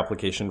context of your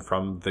application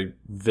from the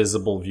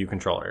visible view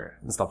controller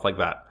and stuff like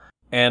that.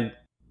 And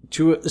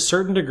to a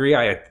certain degree,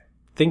 I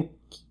think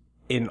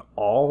in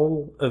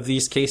all of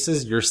these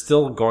cases, you're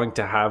still going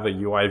to have a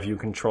UI view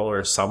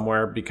controller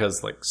somewhere,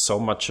 because like so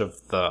much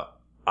of the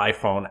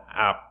iPhone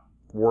app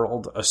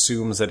world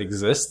assumes it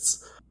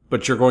exists,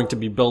 but you're going to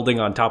be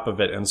building on top of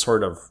it and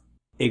sort of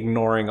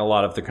ignoring a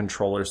lot of the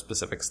controller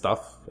specific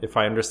stuff, if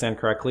I understand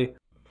correctly.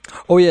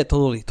 Oh yeah,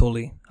 totally.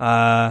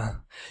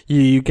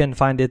 You can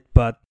find it,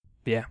 but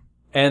yeah.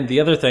 And the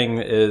other thing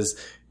is,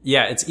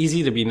 yeah, it's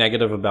easy to be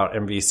negative about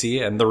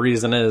MVC, and the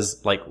reason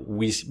is, like,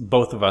 we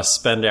both of us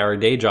spend our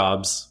day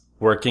jobs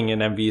working in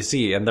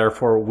MVC, and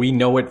therefore we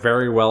know it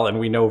very well, and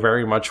we know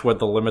very much what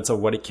the limits of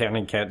what it can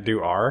and can't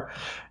do are.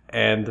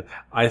 And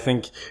I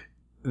think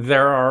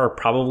there are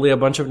probably a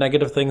bunch of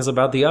negative things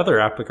about the other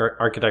app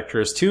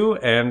architectures too,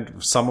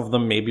 and some of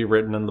them may be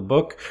written in the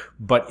book.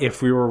 But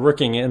if we were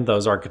working in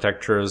those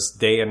architectures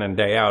day in and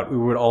day out, we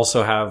would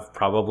also have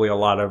probably a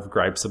lot of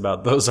gripes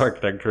about those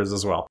architectures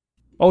as well.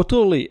 Oh,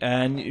 totally.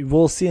 And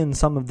we'll see in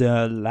some of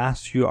the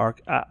last few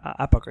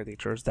app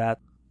architectures that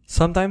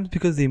sometimes,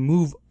 because they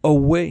move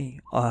away,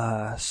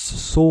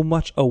 so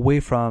much away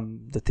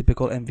from the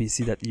typical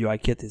MVC that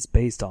UIKit is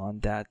based on,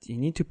 that you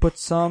need to put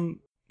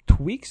some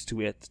tweaks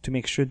to it to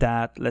make sure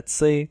that, let's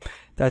say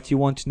that you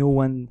want to know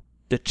when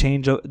the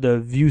change of the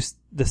views,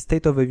 the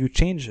state of a view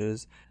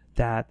changes,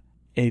 that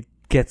it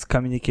gets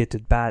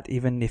communicated back,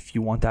 even if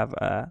you want to have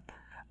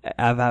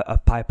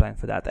a pipeline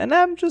for that. And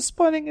I'm just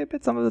spoiling a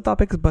bit some of the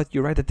topics, but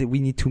you're right that we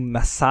need to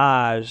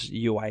massage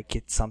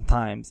UIKit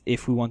sometimes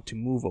if we want to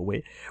move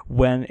away,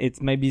 when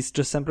it maybe it's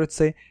just simpler to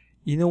say,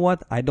 you know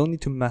what, I don't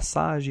need to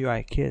massage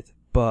UIKit,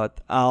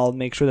 but I'll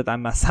make sure that I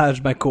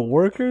massage my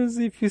coworkers,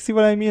 if you see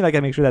what I mean. Like,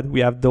 I make sure that we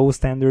have those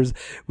standards.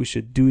 We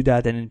should do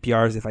that. And in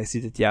PRs, if I see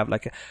that you have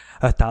like a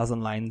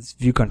 1,000 lines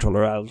view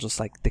controller, I'll just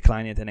like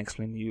decline it and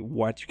explain to you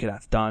what you could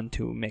have done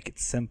to make it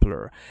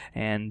simpler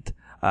and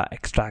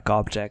extract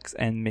objects,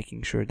 and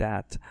making sure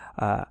that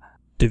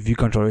the view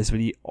controller is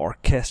really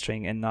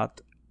orchestrating and not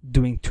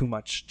doing too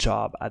much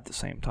job at the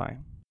same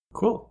time.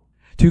 Cool.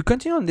 To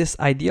continue on this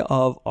idea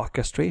of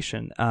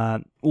orchestration,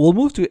 we'll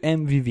move to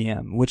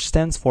MVVM, which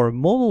stands for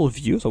modal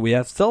view. So we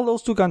have still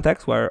those two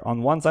contexts, where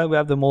on one side we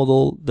have the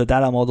model, the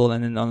data model,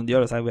 and then on the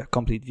other side we have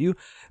complete view.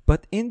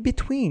 But in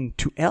between,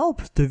 to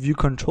help the view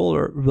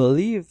controller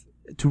relieve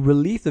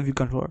the view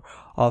controller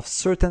of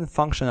certain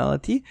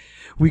functionality,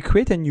 we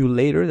create a new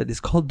layer that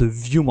is called the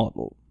view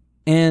model.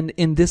 And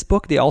in this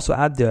book, they also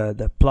add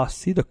the plus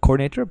C, the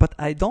coordinator, but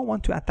I don't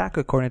want to attack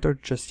a coordinator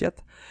just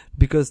yet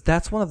because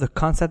that's one of the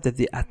concepts that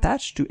they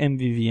attached to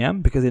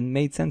MVVM because it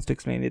made sense to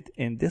explain it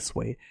in this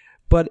way.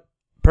 But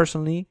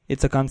personally,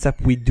 it's a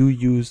concept we do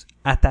use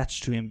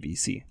attached to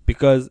MVC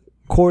because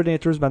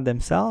coordinators by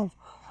themselves,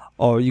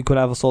 or you could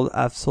have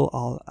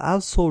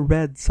also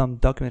read some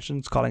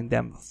documentations calling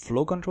them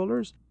flow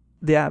controllers.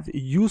 They have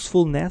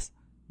usefulness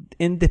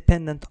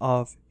independent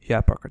of your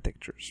app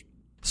architectures.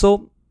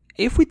 So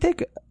if we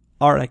take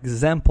our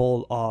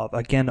example of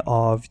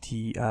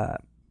the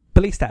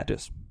play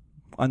status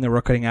on the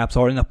recording apps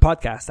or in a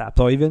podcast app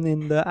or even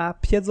in the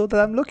app Piezo that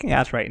I'm looking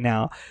at right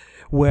now,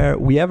 where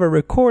we have a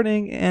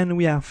recording and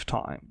we have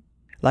time.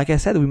 Like I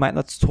said, we might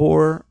not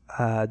store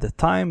the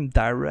time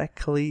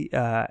directly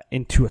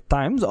into a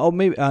times or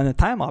maybe on a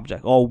time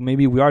object, or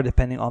maybe we are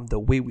depending on the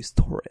way we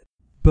store it.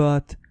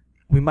 But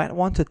we might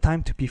want the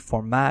time to be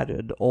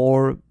formatted,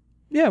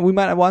 we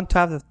might want to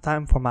have the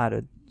time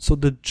formatted. So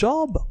the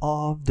job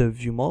of the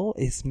view model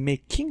is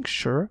making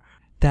sure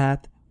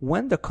that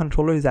when the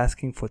controller is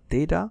asking for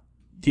data,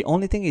 the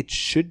only thing it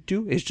should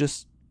do is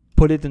just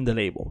put it in the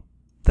label.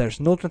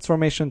 There's no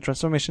transformation.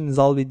 Transformation is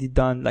already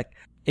done.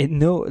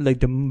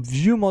 The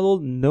view model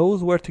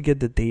knows where to get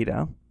the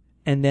data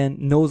and then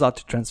knows how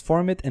to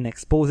transform it and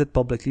expose it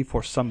publicly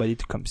for somebody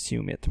to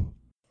consume it.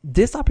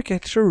 This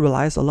architecture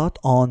relies a lot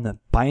on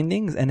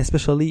bindings and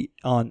especially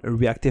on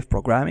reactive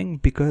programming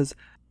because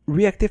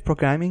reactive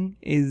programming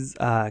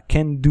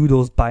can do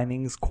those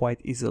bindings quite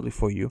easily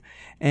for you.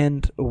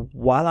 And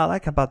what I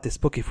like about this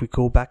book, if we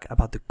go back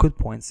about the good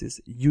points,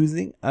 is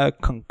using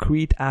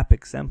concrete app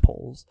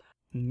examples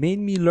made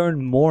me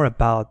learn more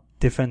about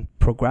different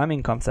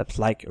programming concepts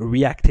like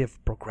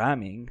reactive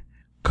programming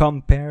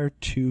compared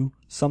to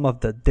some of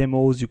the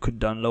demos you could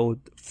download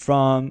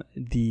from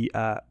the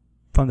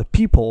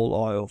people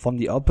or from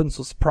the open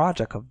source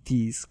project of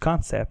these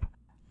concepts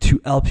to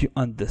help you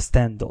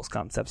understand those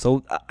concepts.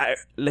 So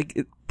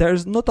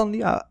there's not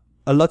only a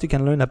lot you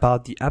can learn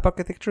about the app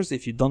architectures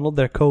if you download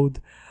their code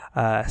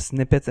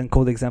snippets and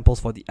code examples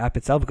for the app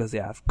itself because they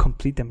have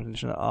complete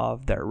implementation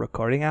of their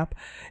recording app.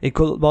 It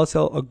could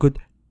also a good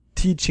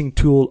teaching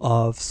tool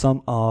of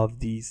some of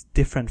these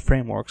different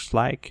frameworks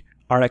like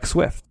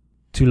RxSwift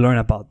to learn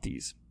about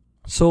these.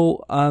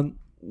 So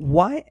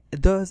why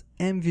does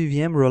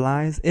MVVM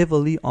relies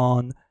heavily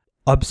on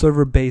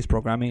observer-based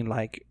programming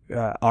like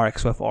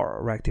RxSwift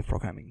or reactive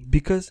programming?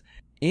 Because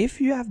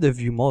if you have the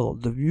view model,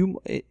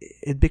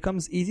 it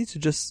becomes easy to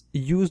just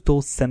use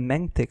those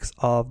semantics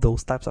of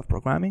those types of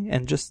programming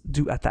and just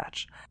do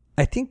attach.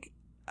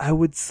 I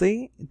would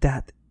say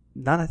that,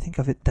 now that I think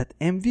of it, that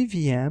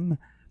MVVM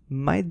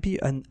might be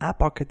an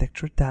app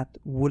architecture that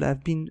would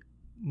have been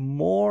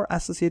more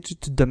associated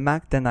to the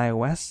Mac than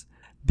iOS,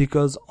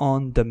 because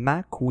on the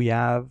Mac we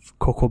have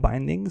Cocoa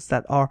bindings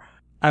that are,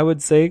 I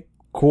would say,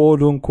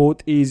 quote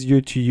unquote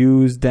easier to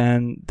use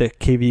than the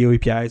KVO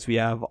APIs we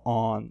have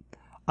on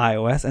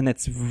iOS, and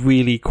it's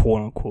really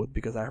quote unquote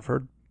because I've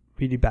heard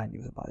really bad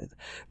news about it.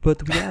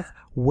 But we have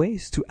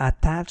ways to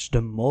attach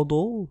the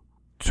model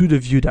to the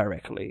view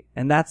directly,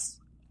 and that's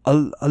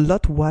a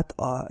lot what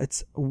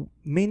it's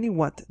mainly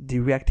what the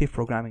reactive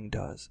programming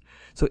does.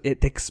 So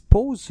it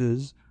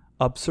exposes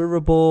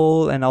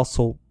observable and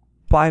also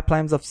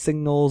pipelines of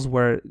signals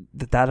where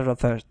the data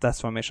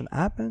transformation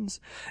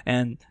happens.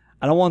 And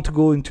I don't want to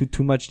go into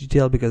too much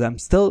detail because I'm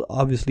still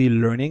obviously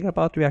learning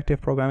about reactive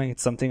programming.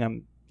 It's something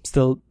I'm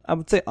still, I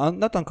would say,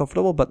 not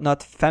uncomfortable, but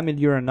not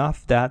familiar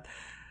enough that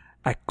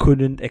I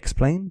couldn't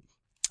explain.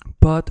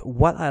 But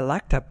what I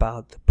liked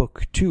about the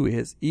book too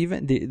is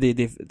even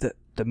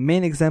the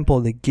main example,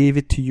 they gave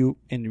it to you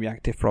in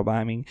reactive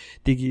programming.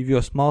 They give you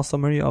a small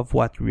summary of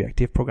what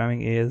reactive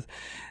programming is,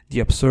 the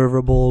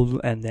observable,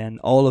 and then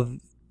all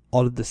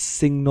of the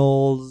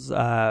signals,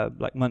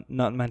 like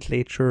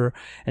nomenclature,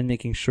 and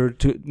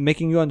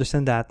making you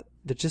understand that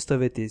the gist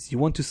of it is you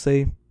want to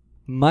say,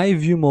 my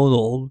view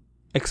model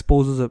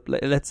exposes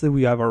let's say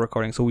we have a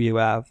recording. So we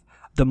have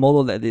the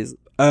model that is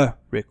a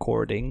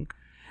recording,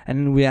 and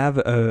then we have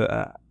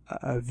a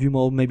view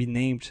model maybe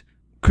named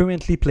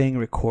currently playing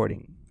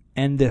recording.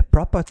 And the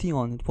property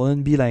on it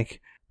wouldn't be like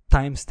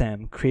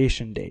timestamp,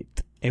 creation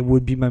date. It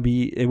would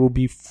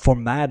be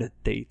formatted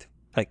date,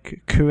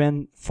 like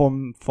current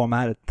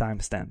formatted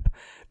timestamp.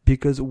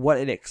 Because what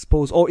it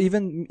exposed, or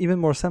even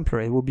more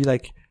simpler, it would be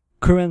like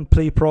current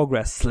play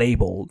progress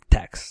labeled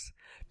text.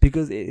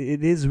 Because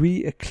it is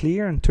really a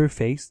clear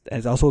interface.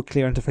 There's also a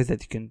clear interface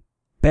that you can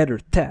better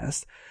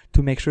test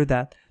to make sure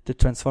that the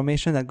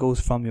transformation that goes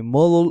from your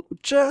model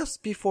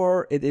just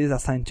before it is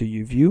assigned to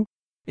your view,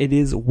 it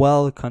is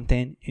well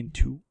contained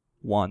into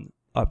one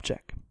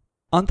object.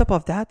 On top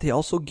of that, they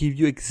also give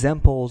you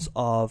examples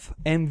of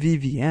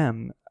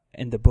MVVM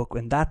in the book,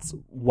 and that's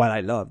what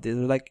I love. They're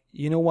like,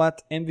 you know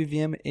what?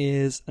 MVVM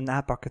is an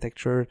app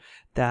architecture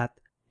that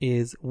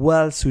is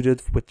well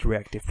suited with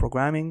reactive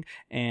programming,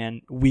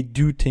 and we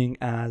do think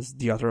as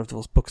the author of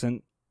those books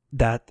and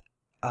that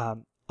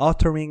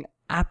authoring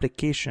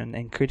application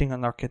and creating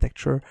an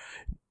architecture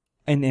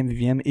in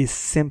MVVM is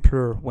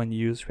simpler when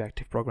you use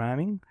reactive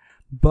programming,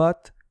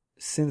 but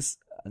since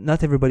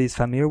not everybody is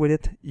familiar with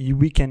it,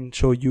 we can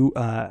show you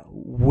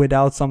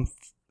without some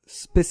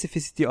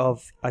specificity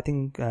of, I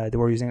think they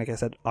were using, like I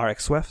said,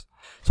 RxSwift.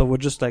 So we're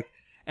just like,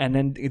 and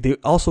then they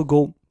also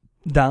go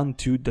down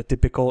to the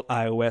typical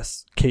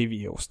iOS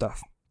KVO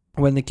stuff,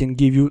 when they can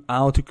give you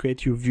how to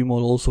create your view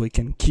model so it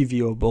can key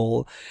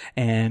viewable,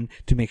 and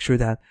to make sure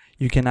that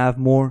you can have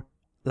more,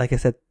 like I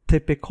said,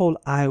 typical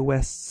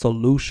iOS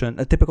solution,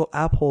 a typical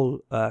Apple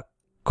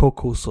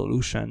Cocoa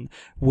solution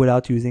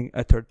without using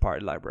a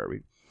third-party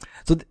library.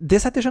 So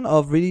this addition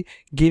of really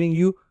giving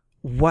you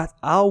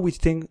how we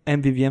think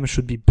MVVM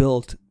should be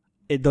built,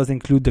 it does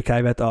include the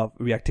caveat of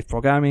reactive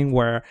programming,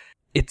 where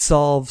it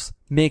solves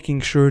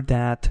making sure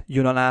that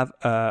you don't have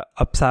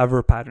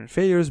observer pattern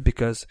failures,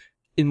 because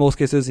in most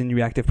cases in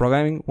reactive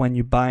programming, when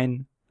you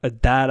bind a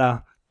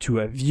data to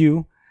a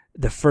view,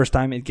 the first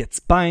time it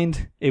gets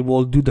bind, it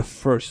will do the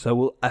first. So it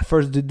will at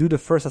first do the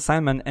first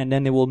assignment, and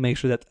then it will make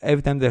sure that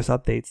every time there's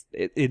updates,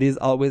 it is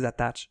always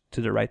attached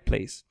to the right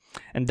place.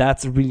 And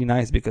that's really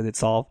nice because it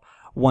solves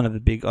one of the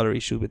big other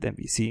issues with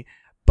MVC.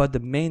 But the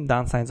main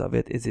downsides of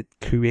it is it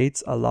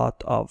creates a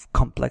lot of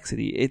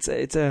complexity.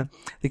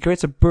 It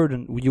creates a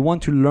burden. You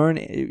want to learn,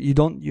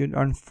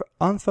 you're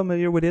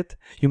unfamiliar with it.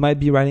 You might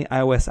be writing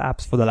iOS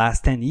apps for the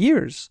last 10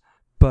 years,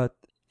 but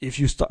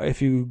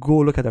if you go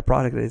look at a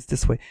project that is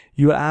this way,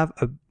 you have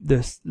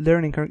the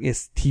learning curve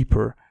is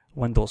steeper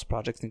when those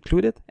projects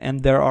include it,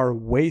 and there are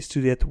ways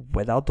to do it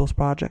without those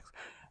projects,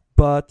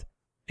 but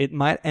it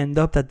might end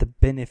up that the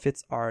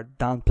benefits are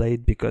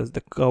downplayed because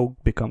the code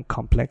become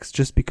complex,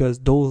 just because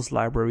those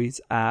libraries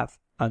have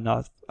a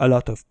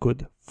lot of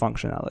good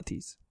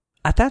functionalities.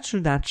 Attached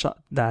to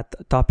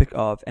that topic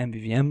of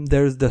MVVM,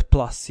 there's the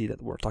plus C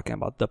that we're talking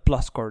about, the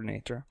plus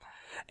coordinator.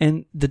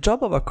 And the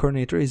job of a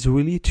coordinator is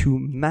really to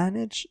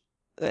manage,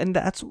 and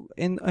that's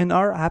in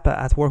our app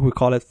at work we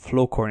call it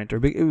flow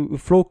coordinator.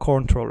 Flow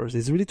controllers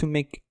is really to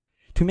make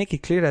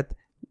it clear that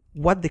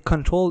what they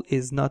control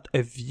is not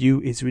a view,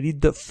 is really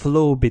the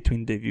flow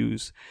between the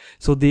views.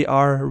 So they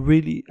are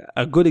really,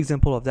 a good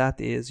example of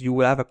that is you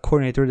will have a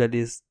coordinator that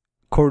is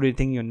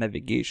coordinating your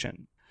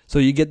navigation. So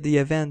you get the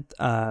event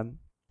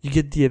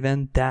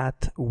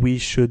that we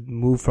should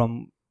move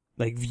from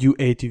like view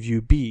A to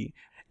view B.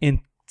 In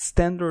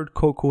standard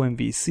Cocoa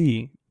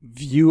MVC,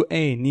 view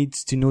A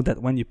needs to know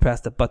that when you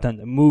press the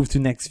button move to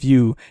next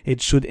view, it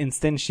should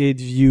instantiate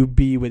view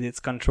B with its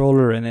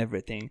controller and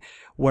everything,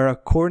 where a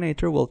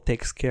coordinator will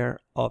take care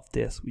of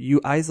this.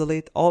 You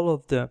isolate all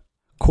of the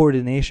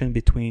coordination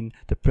between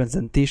the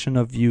presentation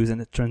of views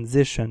and the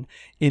transition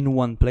in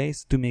one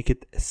place to make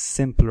it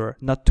simpler,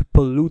 not to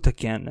pollute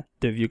again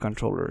the view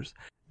controllers.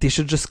 They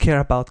should just care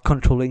about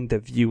controlling the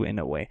view in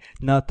a way,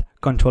 not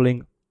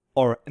controlling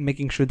or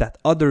making sure that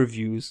other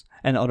views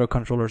and other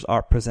controllers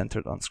are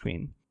presented on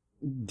screen.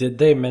 Did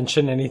they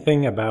mention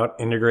anything about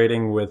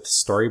integrating with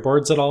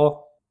storyboards at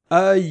all?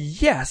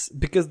 Yes,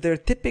 because their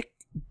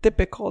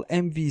typical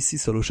MVC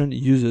solution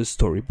uses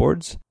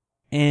storyboards.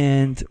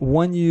 And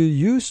when you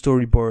use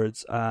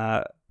storyboards,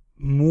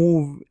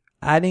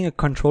 adding a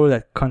controller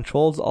that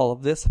controls all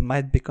of this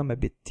might become a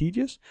bit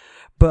tedious,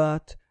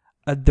 but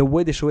the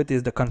way they show it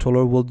is the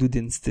controller will do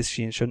the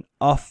instantiation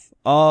of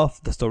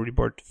the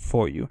storyboard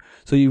for you.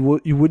 So you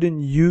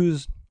wouldn't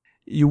use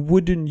the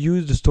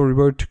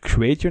storyboard to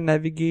create your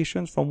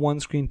navigations from one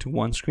screen to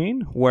one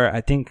screen, where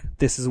I think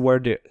this is where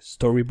the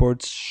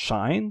storyboards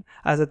shine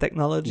as a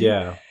technology.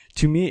 Yeah.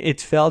 To me,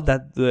 it felt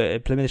that the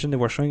implementation they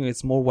were showing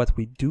is more what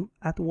we do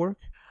at work.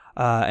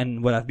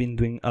 And what I've been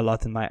doing a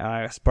lot in my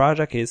iOS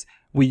project is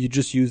we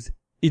just use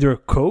either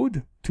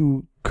code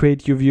to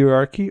create your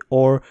hierarchy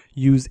or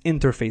use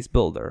interface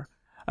builder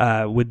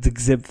with the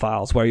zip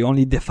files where you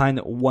only define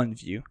one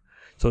view.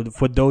 So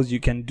for those, you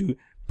can do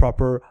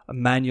proper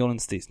manual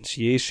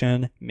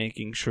instantiation,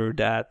 making sure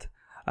that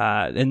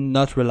and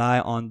not rely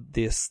on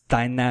this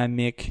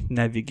dynamic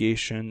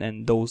navigation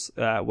and those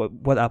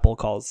what Apple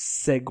calls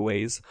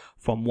segues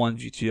from one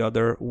view to the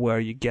other, where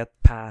you get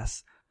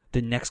past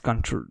the next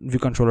view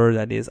controller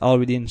that is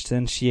already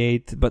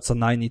instantiated, but so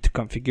now you need to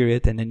configure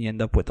it, and then you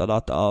end up with a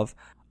lot of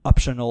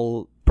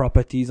optional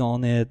properties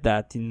on it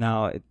that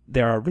now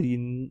they are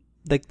really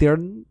like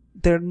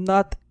they're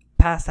not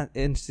past that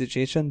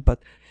instantiation,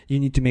 but you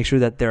need to make sure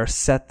that they're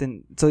set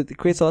in. So it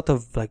creates a lot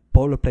of like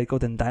boilerplate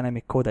code and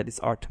dynamic code that is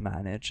hard to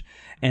manage.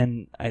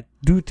 And I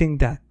do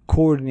think that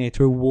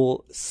coordinator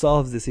will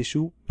solve this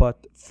issue,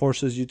 but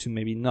forces you to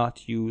maybe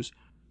not use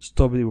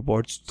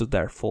storyboards to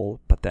their full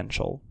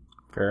potential.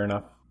 Fair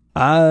enough.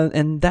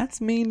 And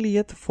that's mainly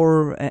it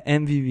for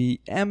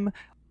MVVM.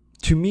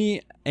 To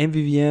me,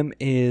 MVVM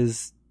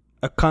is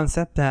a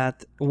concept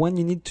that when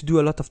you need to do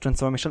a lot of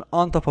transformation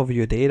on top of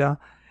your data,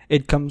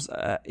 it comes,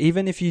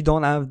 even if you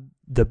don't have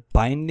the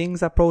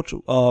bindings approach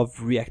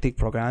of reactive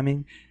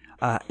programming,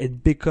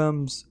 it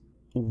becomes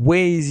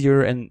way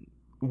easier and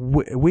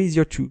way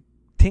easier to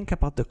think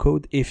about the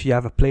code if you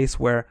have a place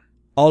where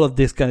all of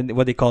this kind of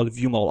what they call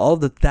view model, all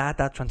of the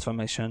data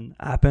transformation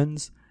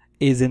happens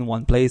is in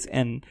one place,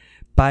 and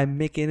by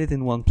making it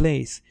in one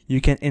place,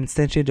 you can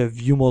instantiate a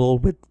view model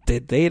with the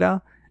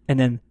data and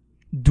then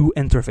do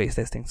interface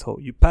testing. So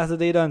you pass the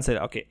data and say,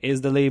 okay,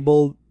 is the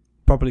label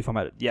properly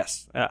formatted?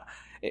 Yes.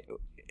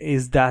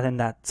 Is that and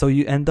that? So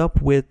you end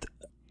up with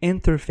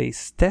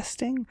interface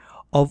testing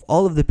of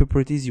all of the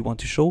properties you want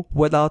to show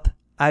without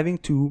having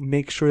to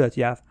make sure that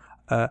you have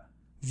a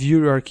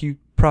view hierarchy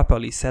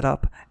properly set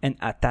up and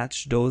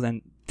attach those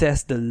and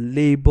test the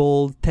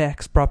label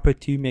text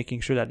property,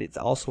 making sure that it's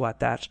also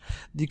attached.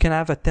 You can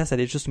have a test that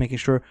is just making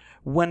sure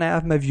when I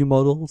have my view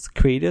models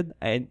created,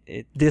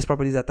 this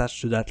property is attached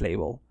to that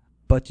label.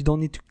 But you don't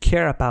need to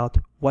care about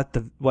what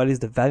is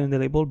the value in the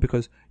label,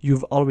 because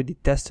you've already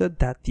tested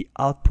that the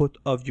output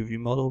of your view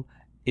model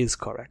is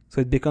correct.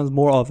 So it becomes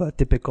more of a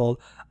typical,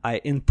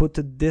 I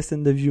inputted this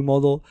in the view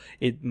model,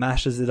 it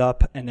mashes it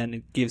up, and then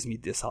it gives me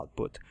this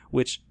output,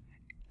 which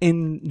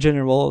in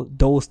general,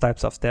 those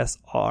types of tests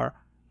are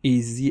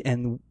easy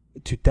and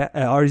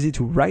are easy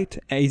to write,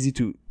 easy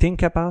to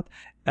think about,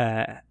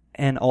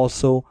 and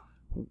also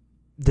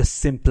the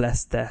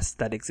simplest test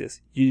that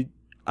exists.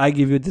 I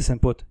give you this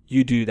input,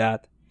 you do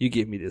that, you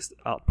give me this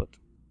output.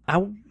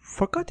 I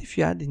forgot if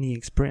you had any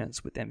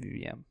experience with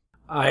MVVM.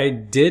 I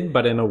did,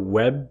 but in a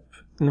web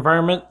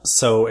environment,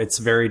 so it's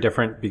very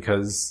different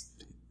because,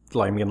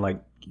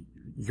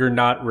 you're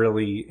not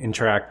really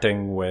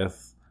interacting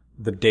with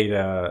the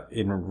data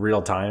in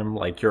real time.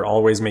 Like, you're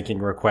always making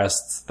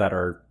requests that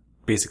are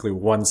basically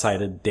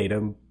one-sided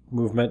data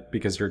movement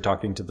because you're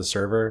talking to the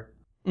server.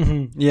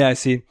 Mm-hmm. Yeah, I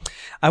see.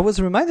 I was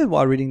reminded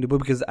while reading the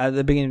book, because at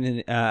the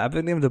beginning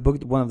of the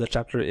book, one of the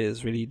chapters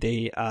is really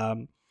they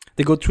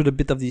go through the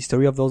bit of the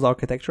history of those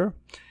architecture,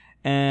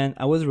 and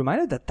I was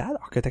reminded that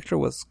architecture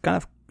was kind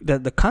of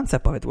the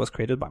concept of it was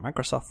created by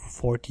Microsoft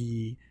for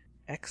the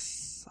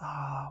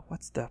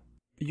what's the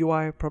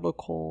UI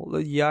protocol,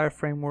 the UI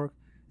framework?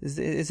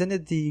 Isn't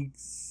it the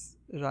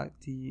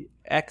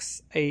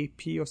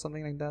XAP or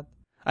something like that?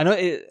 I know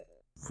it.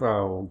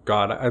 Oh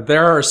God,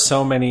 there are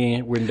so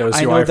many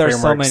Windows UI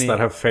frameworks that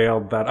have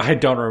failed that I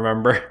don't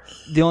remember.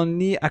 The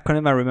only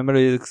acronym I remember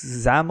is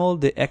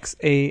XAML, the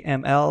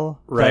XAML,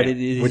 right?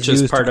 Which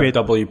is part of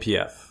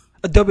WPF.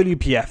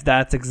 WPF,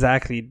 that's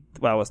exactly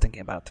what I was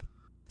thinking about.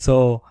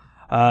 So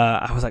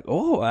I was like,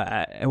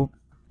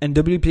 and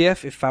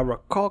WPF, if I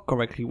recall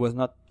correctly, was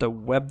not the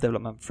web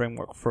development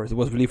framework first. It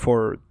was really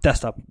for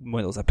desktop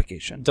Windows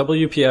application.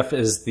 WPF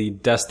is the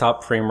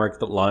desktop framework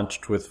that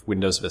launched with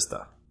Windows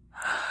Vista.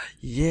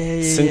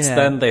 Since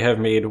then, they have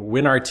made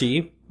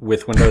WinRT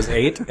with Windows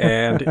 8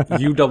 and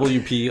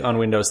UWP on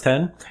Windows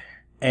 10.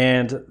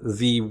 And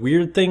the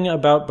weird thing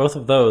about both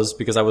of those,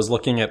 because I was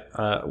looking at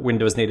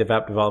Windows native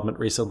app development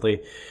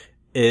recently,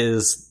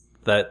 is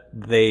that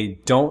they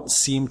don't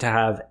seem to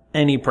have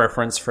any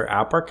preference for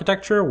app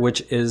architecture, which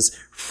is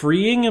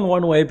freeing in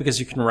one way because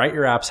you can write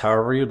your apps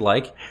however you'd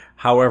like.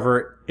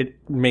 However,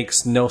 it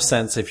makes no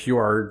sense if you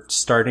are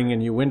starting a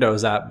new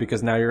Windows app,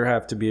 because now you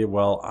have to be,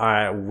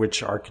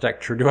 which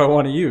architecture do I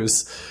want to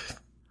use?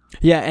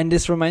 Yeah, and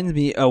this reminds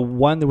me,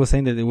 one that was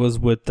saying that it was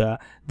with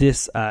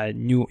this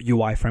new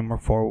UI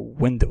framework for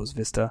Windows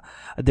Vista.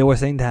 They were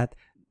saying that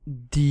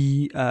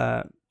the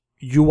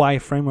UI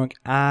framework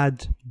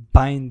had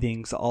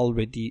bindings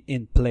already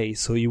in place.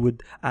 So you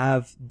would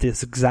have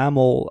this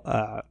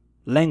XAML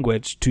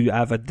language to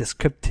have a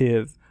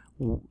descriptive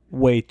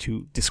way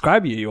to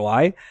describe your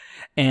UI,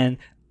 and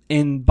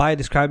by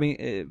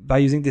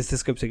using this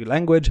descriptive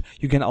language,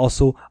 you can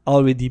also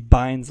already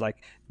bind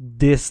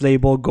this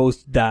label goes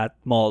to that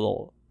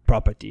model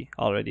property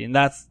already, and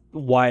that's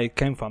why it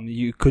came from.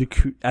 You could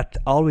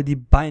already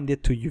bind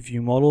it to your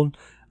view model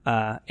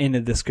in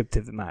a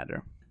descriptive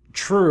manner.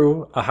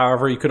 True.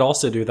 However, you could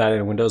also do that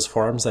in Windows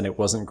Forms, and it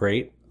wasn't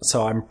great.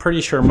 So I'm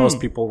pretty sure most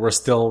people were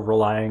still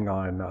relying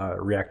on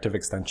reactive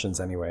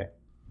extensions anyway.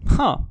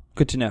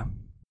 Good to know.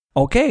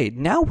 Okay,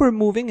 now we're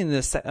moving in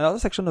another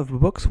section of the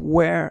books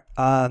where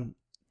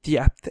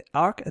the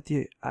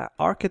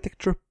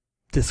architecture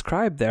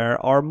described there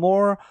are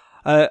more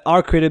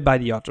are created by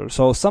the author.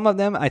 So some of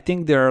them, I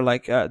think they're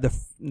the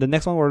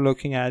next one we're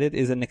looking at it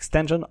is an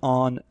extension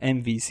on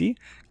MVC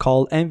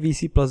called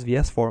MVC plus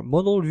VS for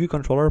Model View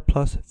Controller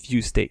plus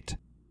View State.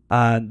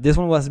 This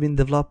one was being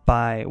developed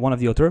by one of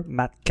the authors,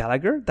 Matt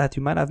Gallagher, that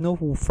you might have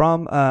known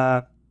from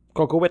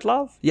Cocoa with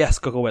Love. Yes,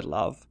 Cocoa with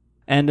Love.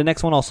 And the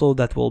next one also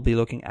that we'll be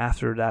looking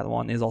after that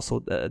one is also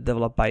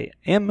developed by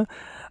him.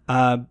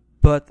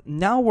 But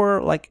now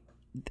we're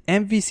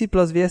MVC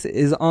plus VS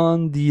is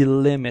on the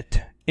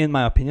limit, in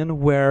my opinion,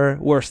 where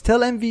we're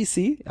still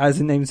MVC, as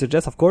the name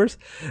suggests, of course,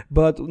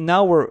 but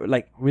now we're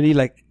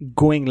really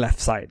going left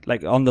side,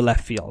 on the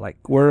left field.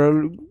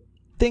 We're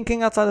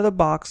thinking outside of the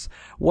box,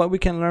 what we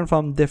can learn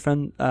from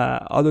different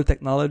other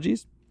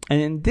technologies.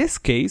 And in this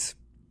case,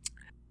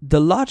 the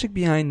logic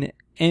behind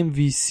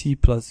MVC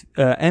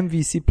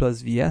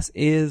plus VS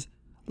is,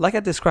 like I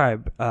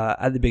described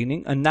at the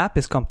beginning, an app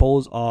is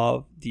composed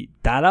of the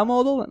data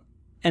model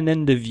and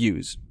then the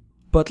views.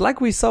 But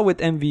like we saw with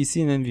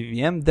MVC and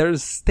MVVM,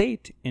 there's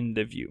state in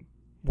the view.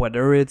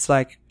 Whether it's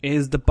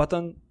is the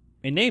button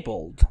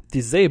enabled,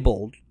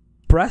 disabled,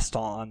 pressed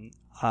on,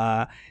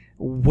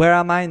 where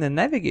am I in the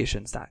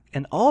navigation stack?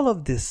 And all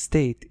of this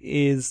state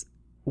is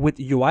with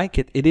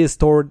UIKit, it is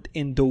stored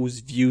in those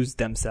views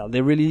themselves.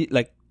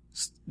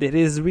 It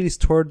is really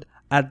stored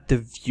at the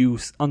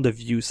views, on the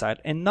view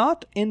side and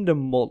not in the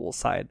model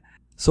side.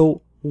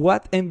 So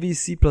what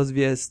MVC plus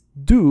VS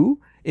do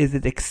is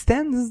it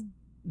extends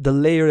the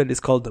layer that is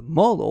called the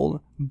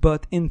model,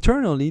 but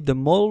internally the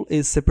model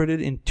is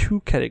separated in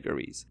two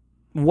categories.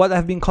 What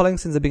I've been calling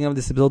since the beginning of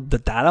this episode the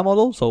data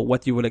model, so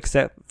what you would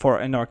accept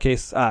for, in our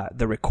case,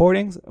 the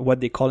recordings,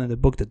 what they call in the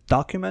book the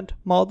document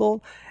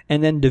model,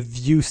 and then the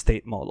view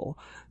state model.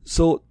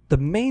 So the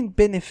main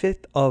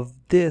benefit of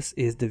this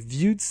is the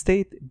viewed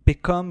state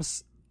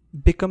becomes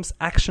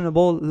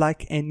actionable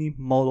like any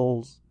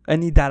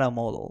data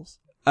models.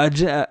 A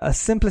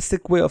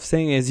simplistic way of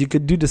saying is you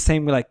could do the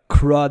same like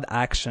CRUD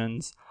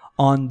actions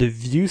on the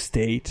view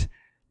state,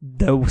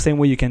 the same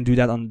way you can do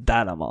that on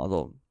data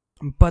model.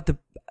 But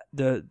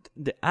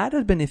the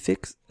added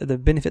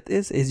benefit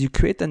is you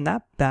create an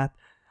app that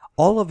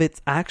all of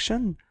its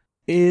action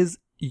is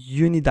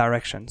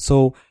unidirection.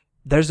 So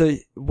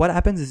what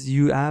happens is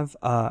you have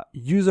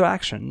user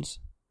actions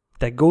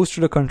that goes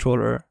through the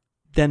controller,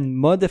 then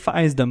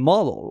modifies the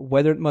model,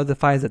 whether it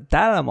modifies the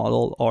data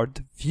model or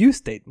the view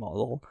state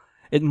model,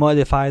 it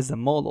modifies the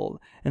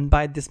model. And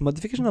by this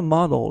modification of the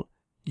model,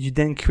 you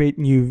then create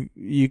new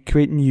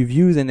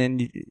views, and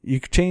then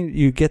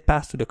you get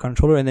passed to the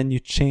controller, and then you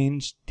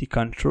change the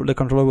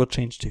controller will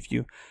change the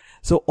view.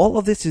 So all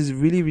of this is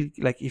really, really,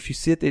 like, if you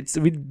see it, it's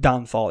really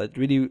downfall. It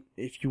really,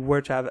 if you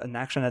were to have an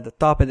action at the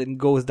top and then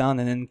goes down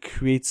and then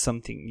creates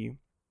something new.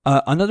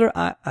 Another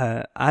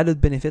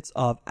added benefits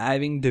of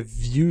having the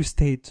view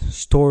state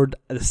stored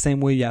the same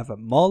way you have a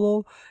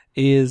model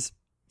is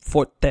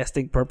for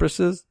testing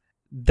purposes.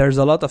 There's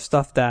a lot of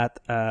stuff that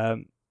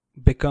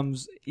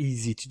becomes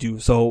easy to do.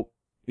 So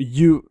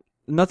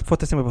not for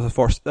testing purposes,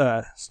 for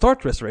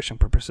start restoration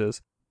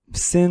purposes,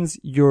 since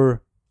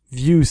your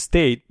view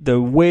state,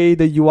 the way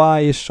the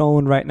UI is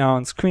shown right now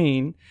on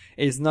screen,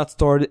 is not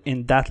stored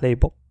in that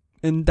label,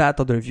 in that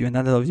other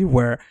view,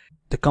 where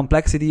the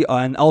complexity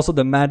and also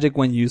the magic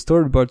when you use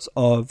storyboards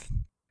of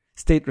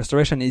state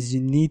restoration is you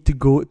need to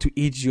go to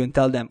each view and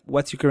tell them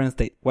what's your current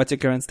state, what's your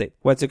current state,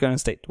 what's your current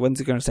state, what's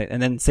your current state,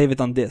 and then save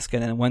it on disk.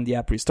 And then when the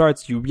app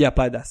restarts, you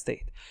reapply that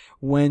state.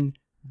 When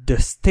the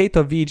state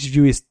of each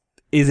view is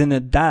in a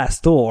data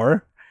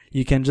store,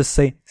 you can just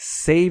say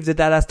save the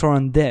data store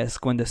on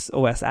disk when the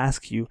OS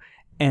asks you,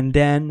 and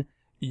then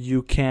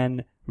you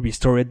can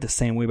restore it the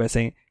same way by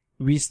saying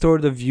restore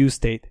the view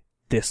state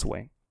this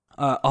way.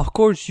 Of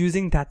course,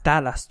 using that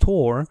data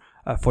store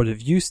for the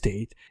view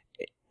state,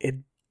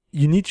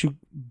 you need to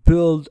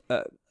build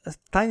a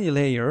tiny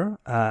layer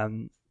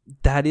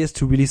that is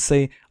to really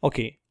say,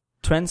 okay,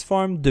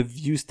 transform the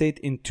view state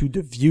into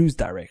the views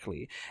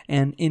directly.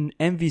 And in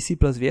MVC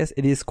plus VS,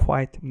 it is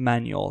quite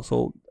manual.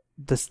 So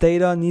this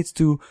data needs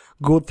to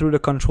go through the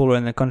controller,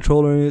 and the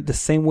controller, the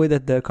same way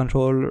that the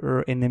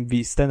controller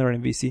in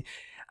standard MVC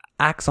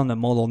acts on the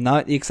model. Now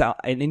it needs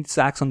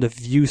to act on the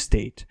view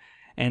state,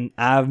 and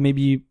have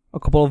maybe a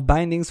couple of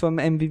bindings from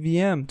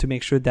MVVM to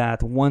make sure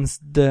that once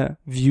the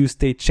view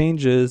state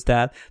changes,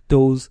 that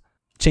those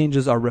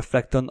changes are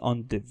reflected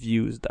on the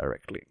views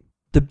directly.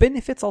 The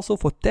benefits also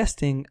for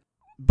testing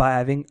by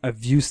having a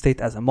view state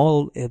as a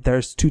model,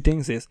 there's two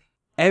things. Is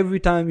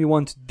every time you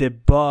want to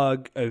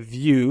debug a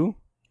view,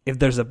 if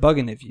there's a bug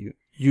in a view,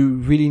 you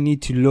really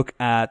need to look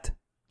at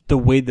the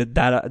way the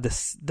data,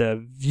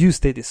 the view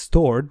state is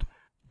stored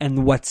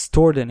and what's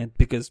stored in it,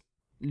 because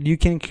you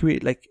can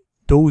create, like,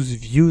 those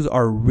views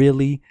are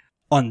really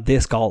on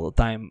disk all the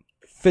time,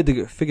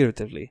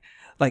 figuratively.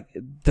 Like,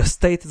 the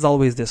state is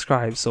always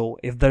described. So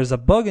if there's a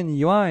bug in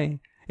the UI,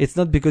 it's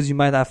not because you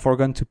might have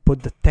forgotten to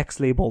put the text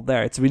label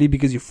there. It's really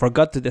because you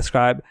forgot to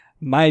describe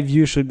my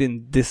view should be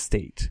in this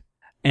state.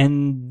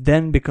 And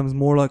then becomes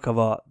more like of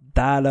a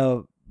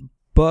data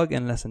bug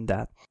and less than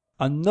that.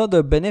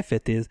 Another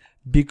benefit is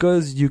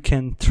because you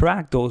can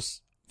track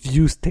those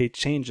view state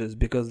changes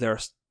because they're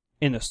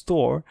in a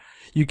store,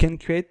 you can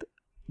create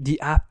the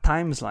app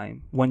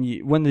timeline when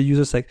the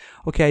user's like,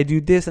 okay, I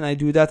do this and I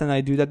do that and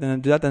I do that and I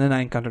do that, and then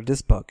I encounter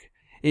this bug.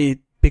 It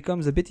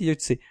becomes a bit easier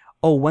to say,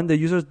 oh, when the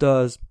user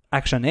does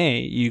action A,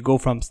 you go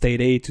from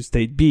state A to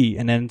state B,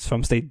 and then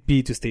from state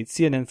B to state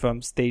C, and then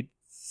from state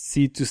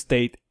C to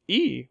state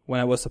E,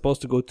 when I was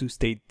supposed to go to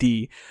state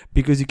D,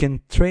 because you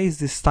can trace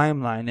this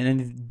timeline and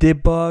then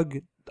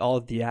debug all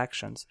of the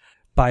actions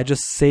by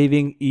just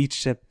saving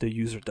each step the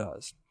user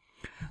does.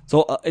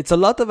 So it's a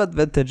lot of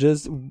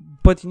advantages,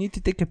 but you need to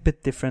think a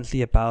bit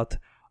differently about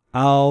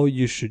how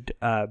you should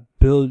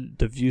build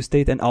the view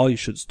state and how you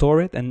should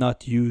store it, and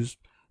not use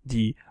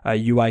the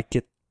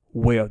UIKit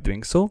way of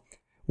doing so.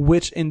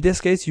 Which in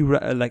this case,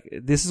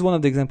 this is one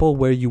of the examples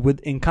where you would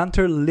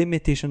encounter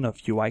limitation of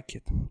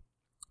UIKit,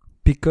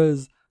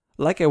 because,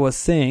 like I was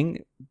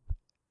saying,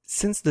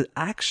 since the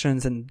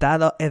actions and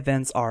data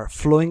events are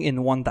flowing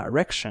in one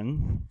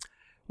direction,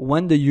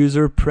 when the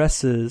user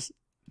presses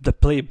the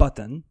play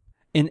button,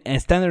 in a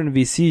standard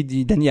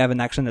MVC, then you have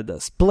an action that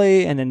does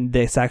play, and then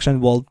this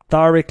action will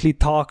directly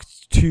talk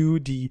to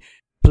the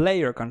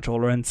player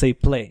controller and say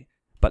play.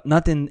 But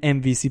not in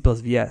MVC plus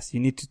VS. You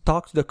need to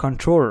talk to the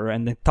controller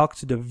and then talk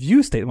to the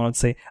view state and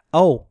say,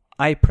 oh,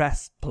 I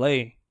press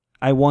play.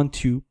 I want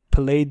to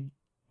play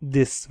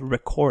this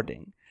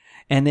recording.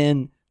 And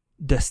then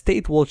the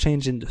state will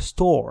change in the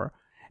store.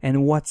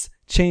 And what's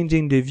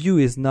changing the view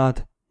is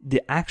not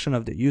the action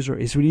of the user.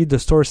 It's really the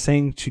store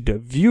saying to the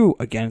view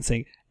again,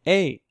 saying,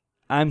 hey,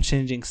 I'm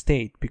changing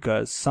state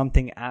because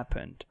something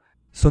happened.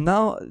 So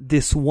now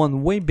this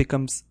one way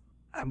becomes,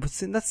 I would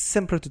say, not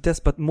simpler to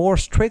test, but more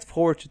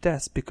straightforward to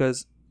test,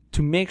 because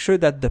to make sure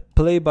that the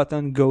play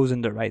button goes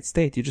in the right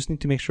state, you just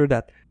need to make sure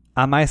that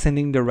am I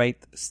sending the right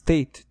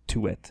state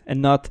to it,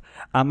 and not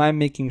am I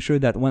making sure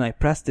that when I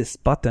press this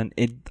button,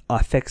 it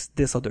affects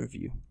this other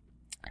view.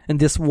 And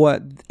this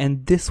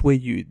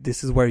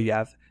is where you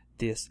have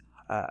this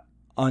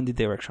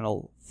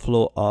omnidirectional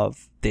flow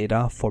of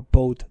data for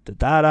both the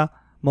data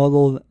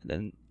model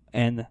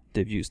and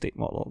the view state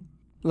model.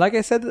 Like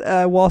I said,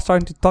 while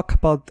starting to talk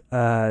about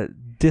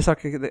this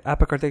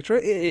app architecture,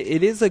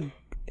 it is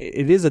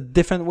a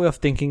different way of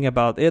thinking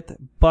about it,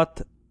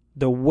 but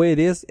the way it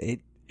is,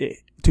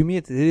 to me,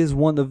 it is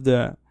one of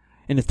the,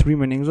 in the three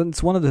main ones,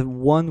 it's one of the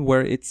one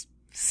where it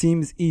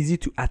seems easy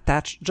to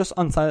attach just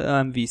on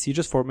MVC,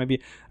 just for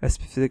maybe a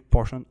specific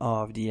portion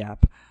of the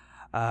app,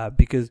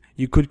 because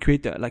you could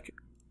create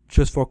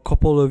just for a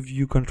couple of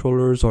view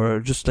controllers, or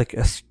just like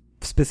a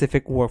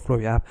specific workflow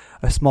you have,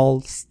 a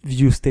small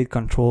view state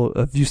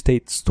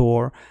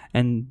store,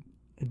 and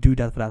do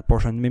that for that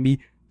portion. Maybe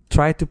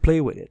try to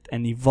play with it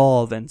and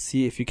evolve and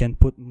see if you can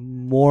put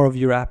more of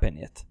your app in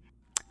it.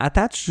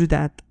 Attached to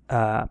that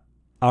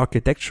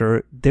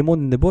architecture demoed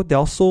in the book, they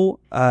also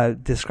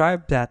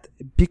describe that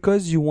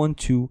because you want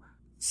to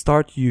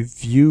start your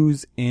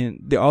views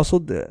they're also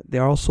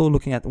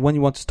looking at when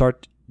you want to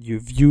start your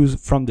views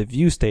from the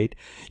view state,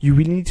 you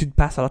really need to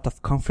pass a lot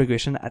of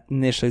configuration at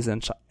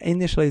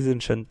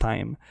initialization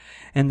time.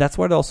 And that's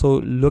where they also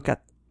look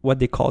at what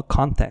they call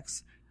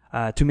context,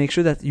 to make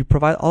sure that you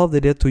provide all of the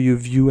data to your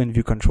view and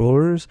view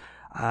controllers.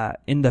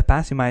 In the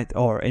past,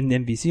 or in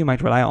MVC, you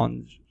might rely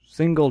on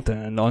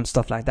Singleton, on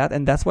stuff like that.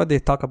 And that's what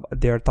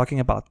they're talking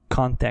about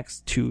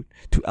context to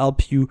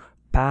help you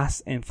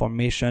pass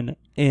information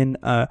in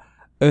a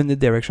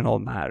unidirectional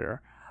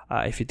manner.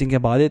 If you think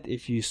about it,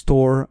 if you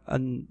store a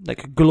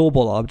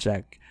global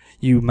object,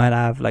 you might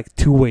have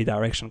two-way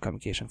direction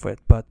communication for it.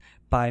 But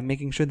by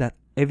making sure that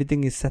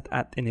everything is set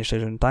at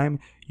initialization time,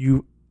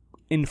 you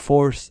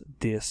enforce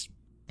this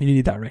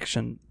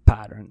unidirection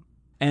pattern.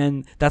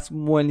 And that's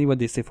mainly what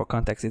they say for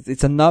context.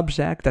 It's an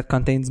object that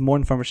contains more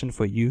information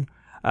for you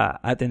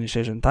at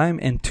initialization time.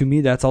 And to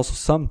me, that's also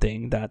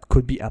something that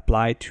could be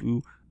applied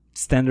to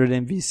standard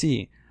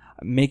MVC.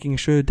 Making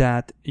sure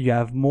that you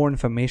have more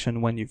information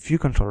when your view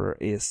controller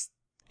is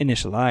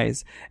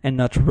initialized, and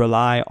not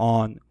rely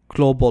on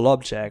global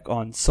object,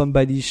 on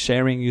somebody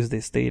sharing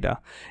this data.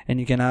 And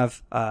you can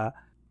have,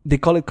 they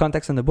call it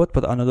context in the book,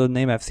 but another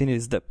name I've seen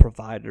is the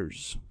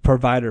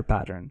provider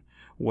pattern,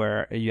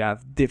 where you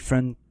have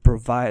different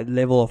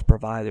level of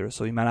providers.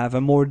 So you might have a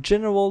more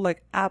general,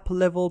 app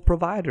level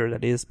provider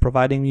that is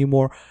providing you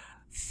more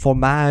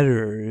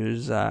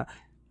formatters,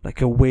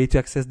 a way to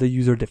access the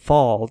user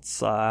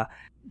defaults,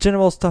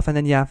 general stuff. And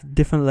then you have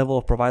different level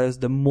of providers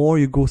the more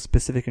you go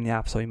specific in the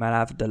app. So you might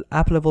have the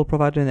app level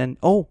provider, and then,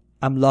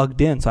 I'm logged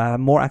in, so I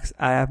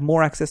have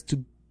more access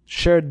to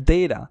shared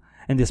data,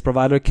 and this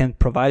provider can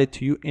provide it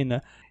to you in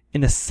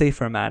a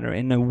safer manner,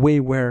 in a way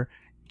where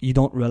you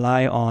don't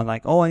rely on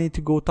I need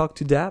to go talk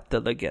to the app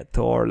delegate,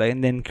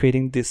 and then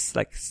creating this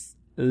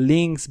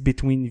links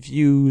between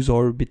views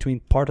or between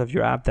part of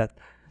your app that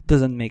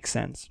doesn't make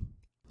sense.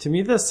 To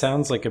me, this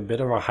sounds like a bit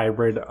of a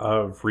hybrid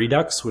of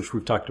Redux, which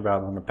we've talked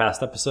about on a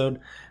past episode,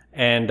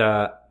 and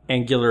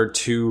Angular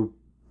 2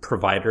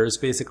 providers,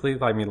 basically.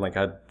 I mean,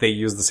 they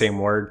use the same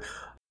word,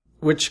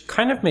 which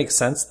kind of makes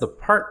sense. The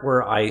part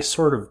where I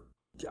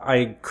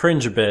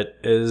cringe a bit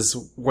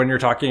is when you're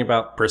talking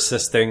about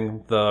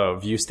persisting the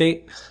view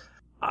state.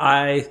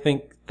 I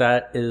think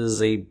that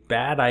is a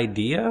bad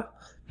idea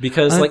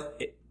because,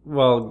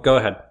 go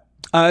ahead.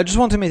 I just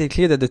want to make it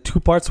clear that the two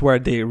parts where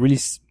they really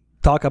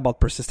talk about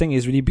persisting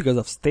is really because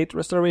of state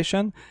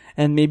restoration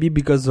and maybe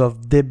because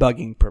of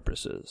debugging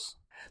purposes.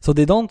 So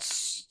they don't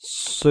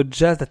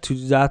suggest that to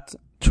do that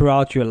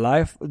throughout the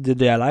life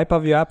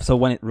of your app, so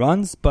when it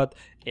runs, but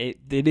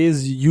it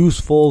is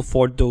useful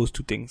for those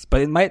two things.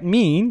 But it might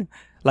mean,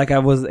 like I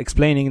was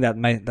explaining,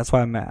 that's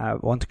why I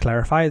want to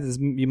clarify it, is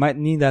you might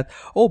mean that,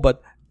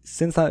 but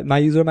since my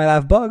user might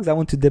have bugs, I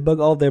want to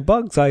debug all their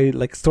bugs, so I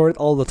store it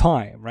all the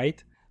time,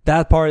 right?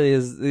 That part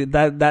is,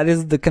 that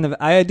is the kind of,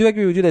 I do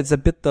agree with you that it's a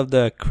bit of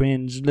the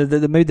cringe,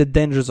 maybe the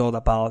danger zone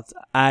about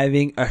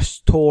having a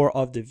store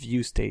of the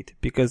view state,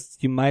 because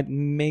you might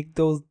make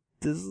those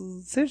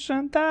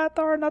decisions that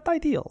are not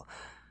ideal.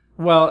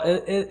 Well,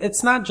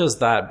 it's not just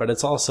that, but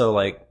it's also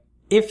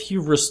if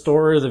you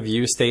restore the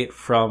view state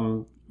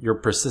from your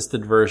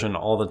persisted version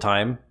all the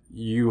time,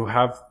 you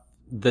have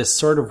this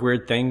sort of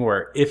weird thing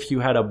where if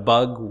you had a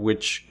bug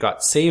which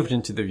got saved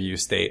into the view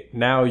state,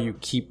 now you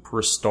keep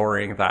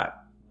restoring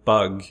that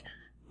bug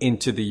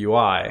into the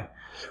UI.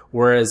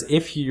 Whereas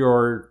if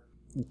you're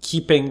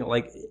keeping,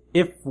 like,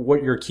 if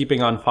what you're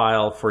keeping on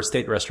file for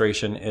state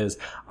restoration is,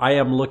 I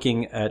am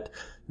looking at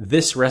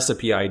this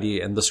recipe ID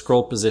and the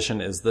scroll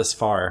position is this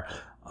far,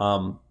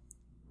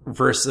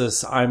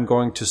 versus I'm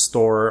going to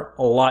store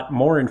a lot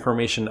more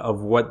information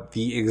of what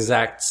the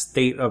exact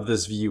state of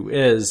this view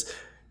is,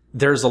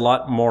 there's a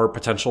lot more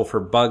potential for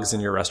bugs in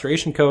your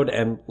restoration code.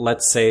 And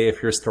let's say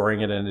if you're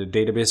storing it in a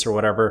database or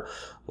whatever,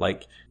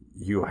 like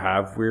you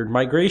have weird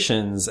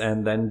migrations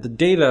and then the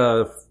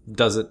data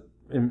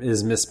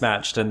is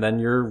mismatched and then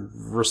your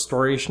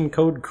restoration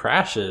code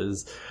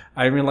crashes.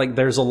 I mean, like,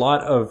 there's a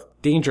lot of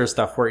danger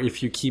stuff where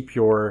if you keep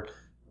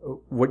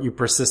what you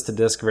persist to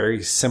disk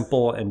very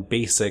simple and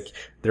basic,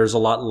 there's a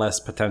lot less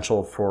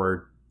potential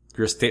for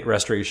your state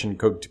restoration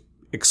code to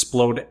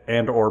explode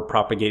and or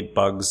propagate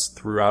bugs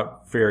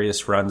throughout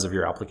various runs of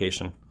your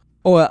application.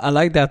 Oh, I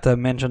like that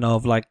mention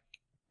of like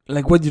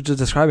what you just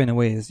described in a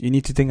way is you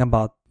need to think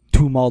about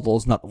two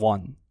models, not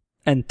one.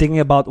 And thinking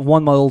about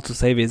one model to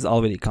save is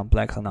already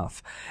complex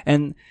enough.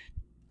 And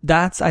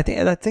that's, I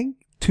think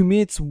to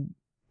me,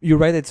 you're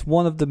right. It's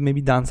one of the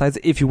maybe downsides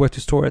if you were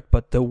to store it,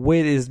 but the way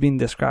it is being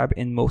described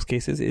in most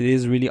cases, it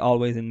is really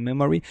always in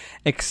memory,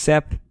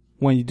 except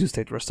when you do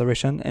state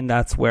restoration. And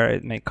that's where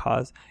it may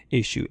cause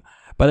issue.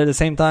 But at the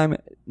same time,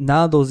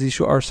 now those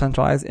issues are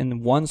centralized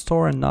in one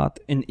store and not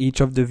in each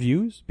of the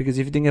views. Because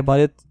if you think about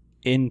it,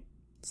 in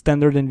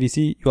standard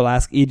MVC, you'll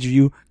ask each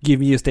view,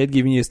 give me a state,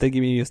 give me a state,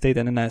 give me a state,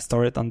 and then I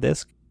store it on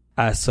disk.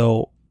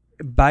 So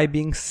by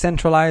being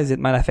centralized, it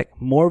might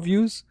affect more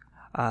views.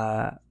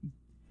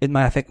 It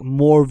might affect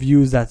more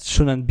views that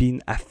shouldn't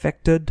be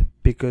affected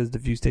because the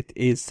view state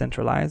is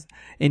centralized.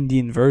 In the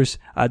inverse,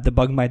 the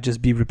bug might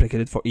just be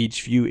replicated for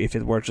each view if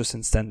it were just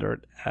in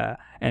standard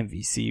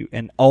MVC.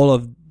 And all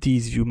of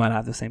these views might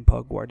have the same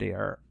bug where they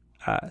are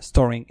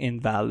storing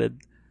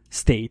invalid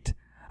state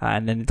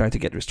and then they try to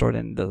get restored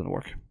and it doesn't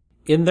work.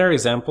 In their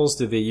examples,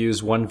 do they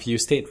use one view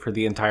state for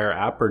the entire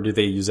app or do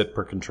they use it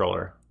per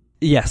controller?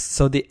 Yes,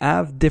 so they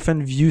have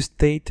different view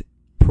state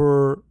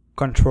per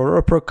controller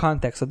or per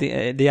context. So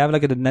they have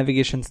like the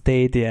navigation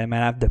state, they might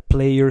have the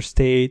player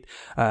state,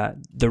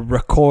 the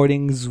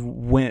recordings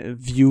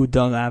view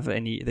don't have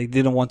any, they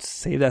didn't want to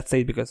save that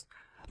state because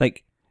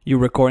like you're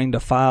recording the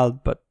file,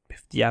 but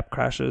if the app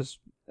crashes,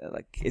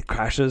 like it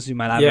crashes, you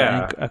might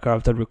have a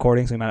corrupted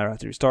recording, so you might have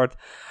to restart.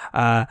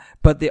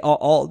 But they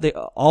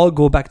all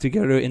go back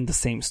together in the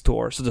same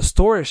store. So the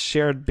store is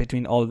shared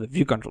between all of the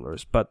view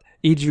controllers, but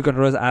each view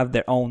controllers have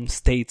their own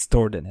state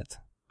stored in it.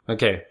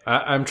 Okay,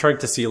 I'm trying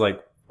to see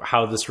like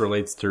how this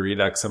relates to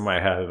Redux in my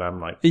head, and I'm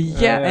like,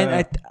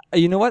 and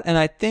you know what? And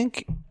I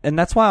think, and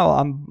that's why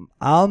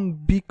I'll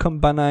be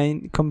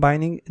combining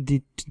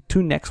the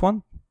two next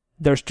one.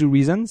 There's two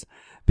reasons.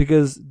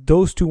 Because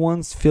those two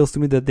ones feels to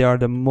me that they are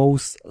the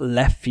most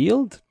left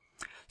field.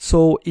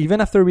 So even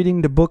after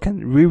reading the book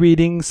and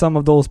rereading some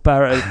of those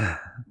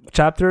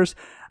chapters,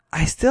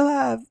 I still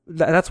have,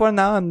 that's why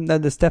now I'm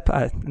at the step,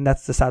 and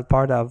that's the sad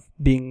part of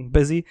being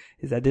busy,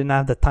 is I didn't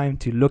have the time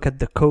to look at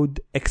the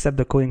code, except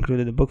the code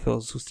included in the book for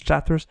those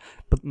chapters.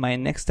 But my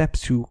next step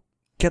to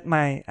get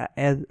my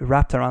head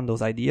wrapped around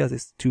those ideas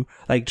is to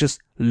like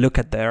just look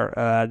at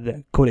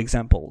the code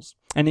examples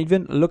and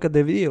even look at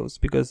the videos,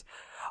 because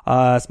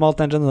small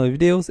tangent on the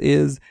videos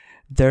is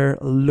they're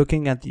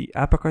looking at the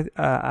app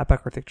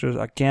architectures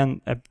again,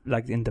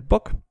 like in the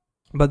book,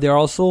 but they're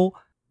also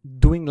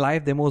doing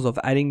live demos of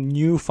adding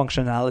new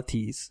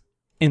functionalities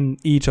in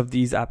each of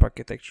these app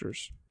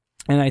architectures.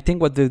 And I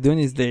think what they're doing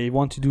is they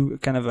want to do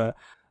kind of a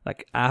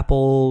like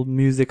Apple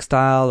Music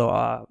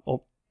style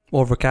or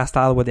Overcast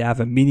style, where they have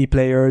a mini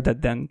player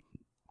that then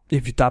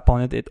if you tap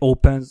on it, it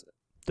opens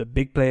the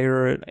big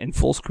player in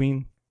full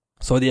screen.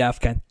 So they have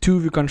kind of two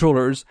view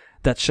controllers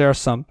that share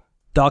some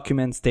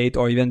document state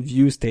or even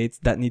view states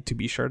that need to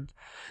be shared.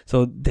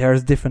 So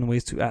there's different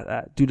ways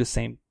to do the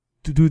same,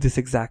 to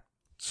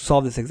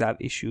solve this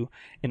exact issue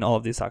in all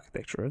of this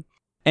architecture.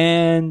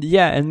 And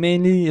yeah, and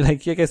mainly,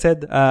 like I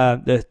said,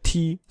 so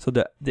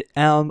the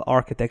Elm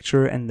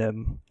architecture and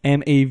the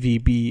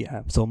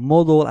MAVB, so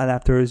modal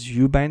adapters,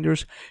 view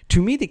binders,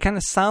 to me, they kind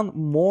of sound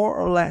more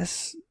or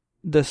less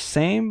the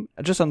same,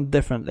 just on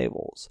different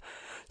levels.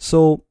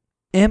 So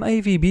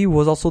MAVB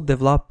was also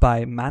developed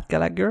by Matt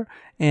Gallagher,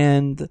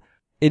 and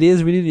it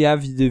is really, you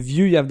have the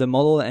view, you have the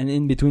model, and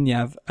in between you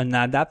have an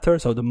adapter,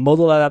 so the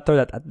modal adapter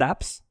that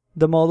adapts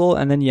the model,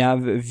 and then you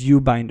have view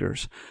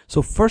binders.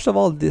 So first of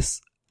all, this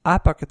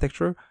app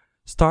architecture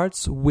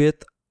starts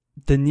with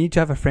the need to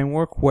have a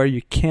framework where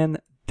you can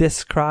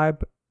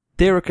describe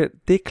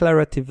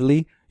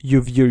declaratively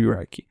your view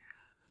hierarchy.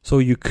 So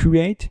you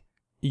create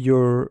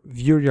your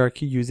view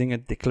hierarchy using a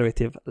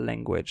declarative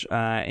language.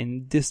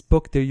 In this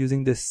book, they're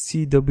using the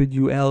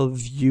CWL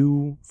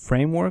view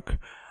framework.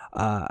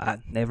 I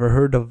never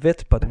heard of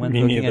it, but when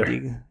Me looking neither. at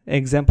the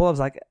example, I was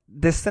like,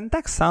 this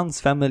syntax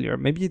sounds familiar.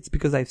 Maybe it's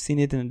because I've seen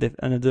it in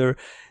another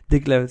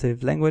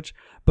declarative language,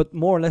 but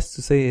more or less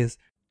to say is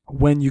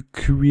when you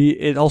create,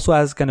 it also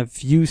has kind of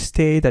view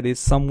state that is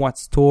somewhat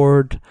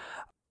stored,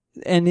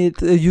 and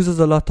it uses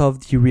a lot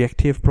of the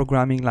reactive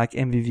programming like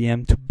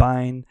MVVM to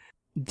bind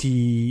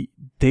the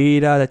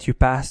data that you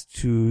pass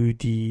to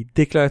the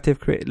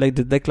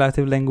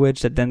declarative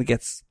language that then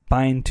gets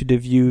bind to the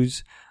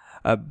views.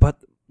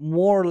 But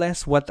more or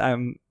less what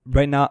I'm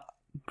right now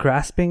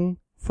grasping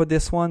for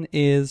this one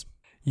is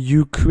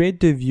you create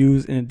the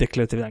views in a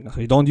declarative language.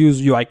 So you don't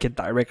use UIKit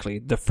directly.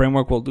 The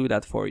framework will do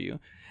that for you.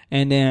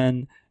 And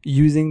then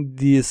using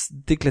this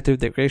declarative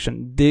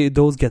declaration,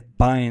 those get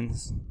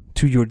binds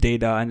to your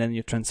data, and then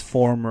your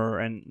transformer,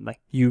 and like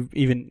you,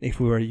 even if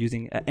we were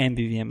using an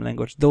MVVM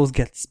language, those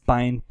gets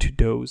bind to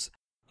those,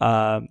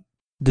 to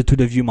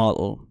the view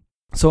model.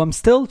 So I'm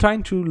still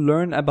trying to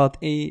learn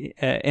about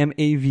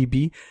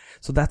MAVB.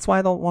 So that's why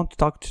I don't want to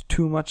talk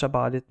too much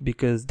about it,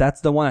 because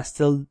that's the one I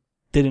still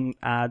didn't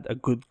add a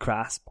good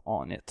grasp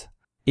on it.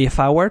 If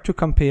I were to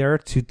compare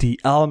to the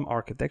Elm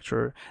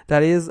architecture,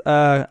 that is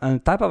a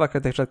type of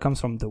architecture that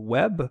comes from the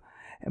web.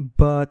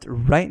 But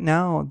right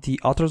now, the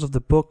authors of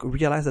the book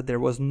realized that there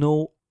was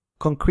no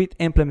concrete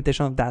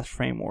implementation of that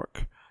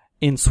framework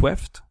in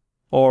Swift,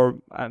 or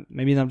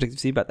maybe in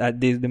Objective-C, but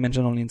they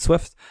mentioned only in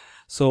Swift.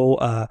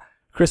 So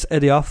Chris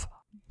Edioff,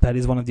 that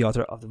is one of the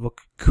authors of the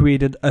book,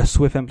 created a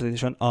Swift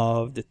implementation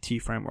of the T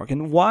framework.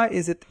 And why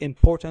is it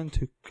important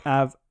to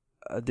have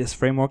this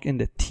framework in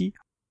the T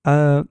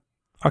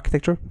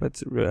architecture?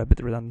 That's a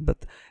bit redundant,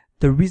 but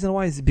the reason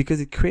why is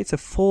because it creates a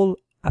full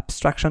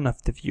abstraction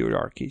of the view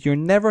hierarchy. You're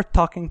never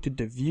talking to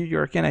the view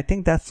hierarchy, and I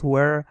think that's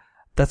why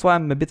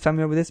I'm a bit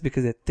familiar with this,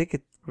 because I think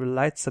it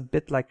relates a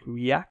bit like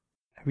React.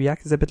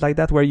 React is a bit like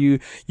that, where you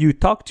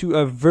talk to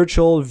a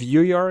virtual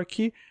view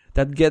hierarchy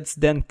that gets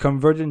then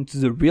converted into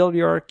the real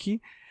hierarchy.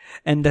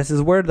 And this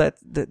is where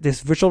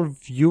this virtual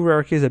view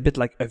hierarchy is a bit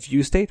like a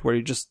view state, where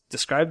you just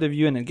describe the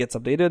view and it gets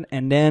updated,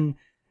 and then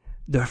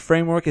the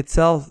framework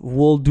itself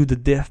will do the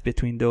diff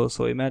between those.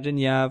 So imagine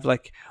you have I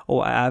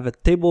have a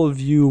table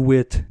view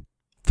with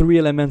 3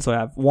 elements, so I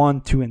have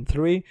 1, 2, and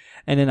 3,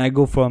 and then I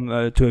go from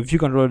to a view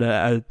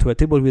controller to a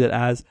table view that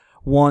has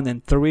 1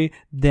 and 3.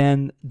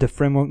 Then the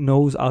framework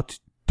knows how to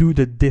do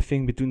the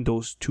diffing between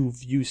those two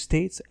view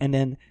states, and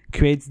then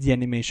creates the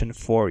animation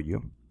for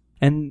you.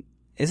 And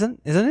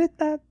isn't it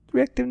that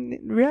React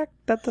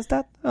that does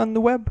that on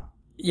the web?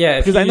 Yeah,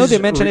 because I know they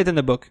mention it in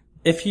the book.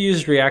 If you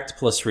use React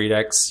plus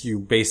Redux, you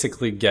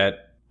basically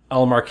get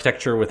Elm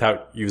architecture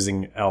without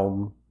using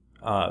Elm.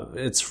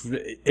 It's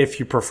if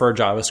you prefer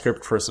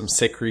JavaScript for some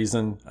sick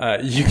reason,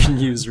 you can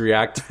use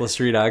React plus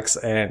Redux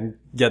and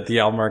get the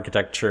Elm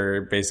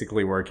architecture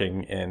basically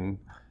working in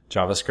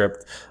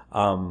JavaScript.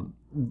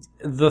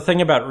 The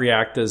thing about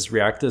React is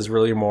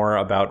really more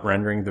about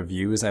rendering the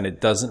views, and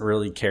it doesn't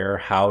really care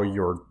how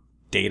your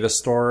data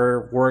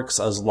store works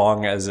as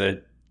long as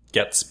it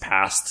gets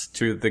passed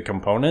to the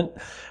component,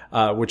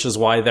 which is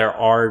why there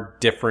are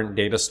different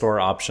data store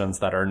options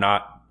that are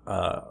not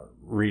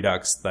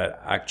Redux that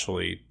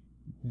actually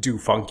do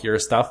funkier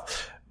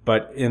stuff.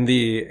 But in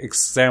the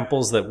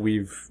examples that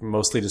we've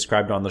mostly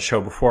described on the show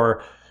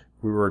before,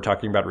 we were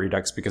talking about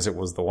Redux because it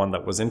was the one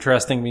that was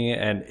interesting me,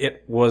 and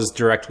it was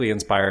directly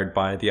inspired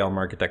by the Elm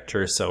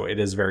architecture, so it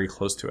is very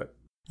close to it.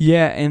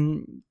 Yeah,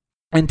 and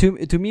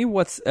to me,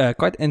 what's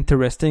quite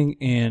interesting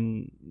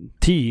in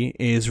T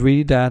is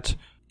really that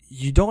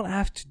you don't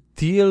have to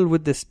deal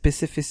with the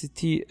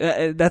specificity.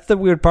 That's the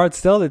weird part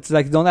still. It's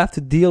like you don't have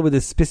to deal with the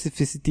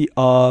specificity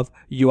of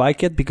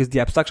UIKit, because the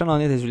abstraction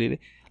on it is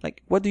really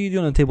like, what do you do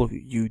on a table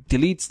view? You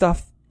delete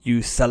stuff,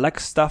 you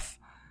select stuff.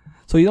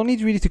 So you don't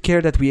need really to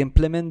care that we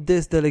implement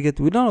this delegate.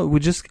 We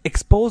just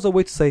expose a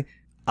way to say,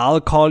 I'll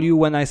call you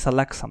when I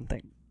select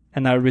something,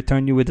 and I'll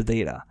return you with the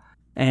data.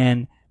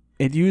 And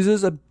it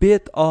uses a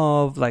bit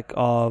of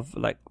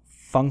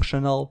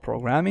functional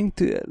programming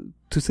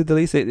to say the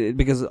least,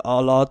 because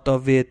a lot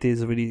of it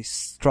is really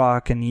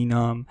struct and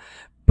enum,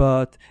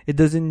 but it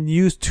doesn't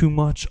use too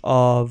much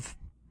of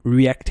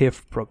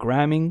reactive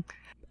programming,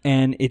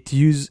 and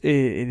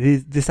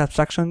this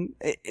abstraction.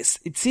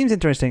 It seems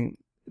interesting.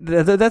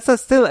 I'm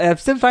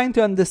still trying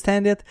to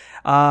understand it.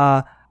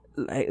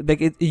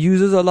 Like it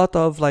uses a lot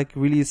of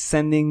really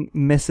sending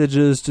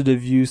messages to the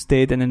view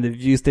state, and then the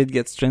view state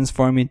gets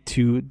transformed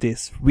into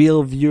this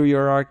real view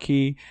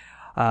hierarchy.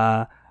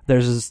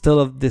 There's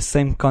still this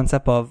same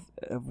concept of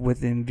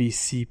within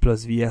VC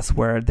plus VS,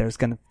 where there's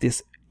kind of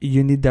this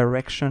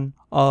unidirection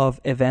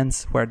of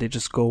events where they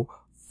just go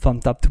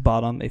from top to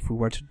bottom if we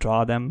were to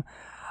draw them.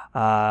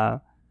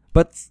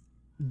 But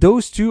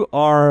those two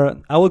are,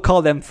 I would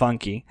call them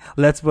funky.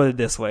 Let's put it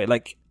this way.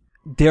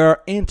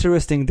 They're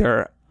interesting.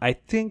 I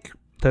think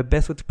the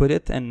best way to put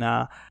it,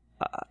 and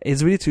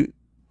is really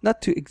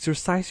not to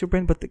exercise your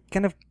brain, but to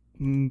kind of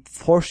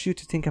force you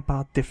to think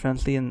about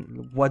differently,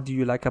 and what do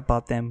you like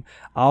about them?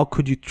 How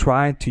could you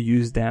try to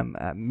use them?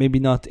 Maybe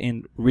not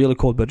in real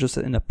code, but just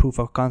in a proof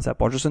of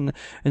concept, or just in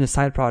a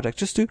side project,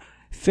 just to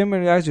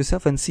familiarize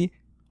yourself and see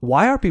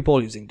why are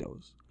people using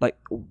those? Like,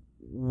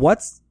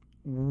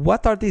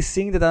 what are they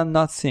seeing that I'm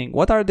not seeing?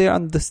 What are they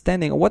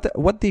understanding?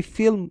 What they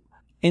feel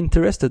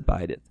interested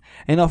by it?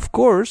 And of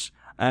course,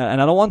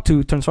 and I don't want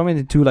to transform it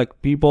into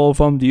like people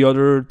from the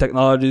other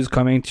technologies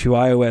coming to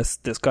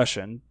iOS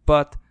discussion,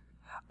 but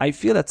I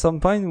feel at some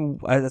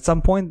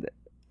point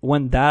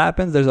when that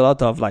happens, there's a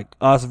lot of like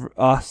us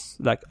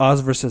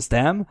versus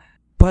them.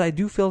 But I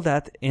do feel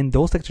that in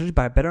those technologies,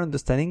 by better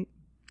understanding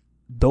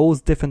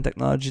those different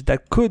technologies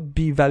that could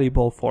be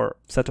valuable for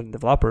certain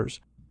developers,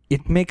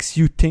 it makes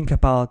you think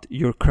about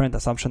your current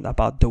assumption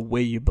about the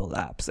way you build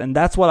apps. And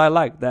that's what I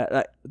like.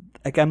 That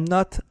like I'm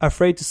not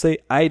afraid to say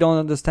I don't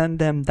understand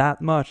them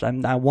that much.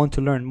 I want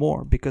to learn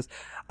more because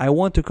I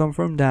want to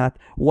confirm that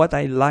what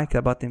I like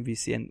about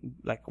MVC and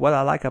like what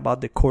I like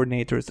about the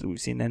coordinators that we've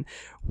seen and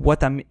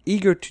what I'm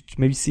eager to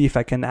maybe see if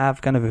I can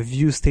have kind of a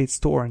view state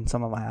store in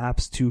some of my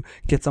apps to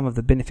get some of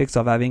the benefits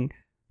of having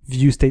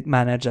view state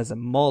managed as a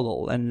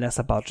model and less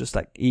about just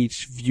like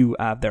each view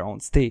have their own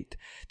state,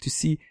 to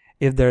see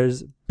if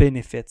there's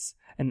benefits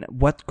and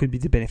what could be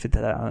the benefit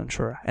that I'm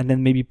unsure, and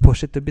then maybe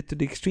push it a bit to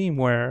the extreme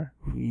where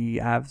we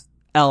have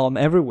Elm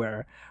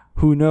everywhere.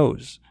 Who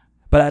knows?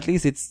 But at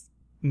least it's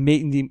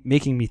making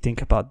me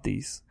think about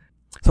these.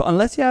 So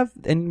unless you have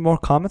any more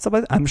comments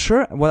about it, I'm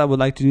sure what I would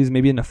like to do is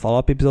maybe in a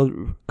follow-up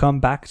episode come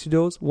back to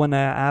those when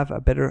I have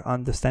a better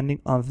understanding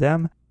of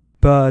them.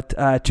 But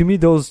to me,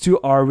 those two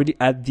are really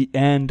at the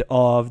end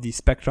of the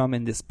spectrum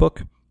in this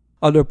book.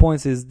 Other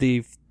points is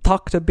they've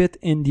talked a bit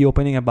in the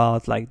opening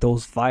about like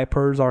those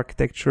Vipers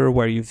architecture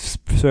where you've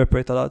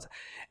separate a lot,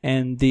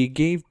 and they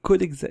gave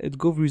good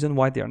reason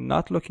why they are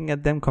not looking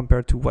at them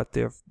compared to what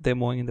they're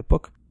demoing in the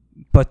book.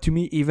 But to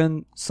me,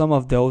 even some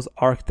of those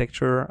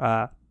architecture,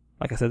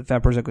 like I said,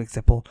 Vipers are a good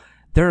example.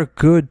 They're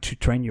good to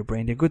train your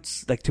brain. They're good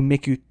like to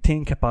make you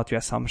think about your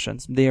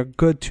assumptions. They are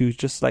good to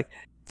just like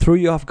throw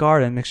you off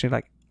guard and make sure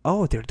like,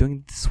 oh, they're doing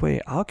it this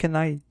way. How can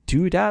I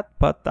do that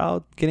but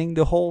without getting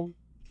the whole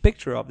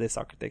picture of this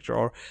architecture?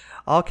 Or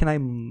how can I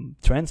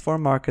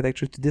transform my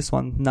architecture to this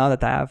one now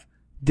that I have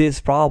this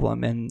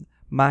problem and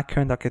my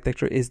current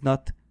architecture is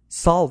not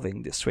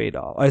solving this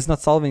trade-off, or is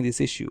not solving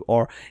this issue,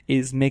 or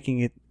is making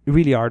it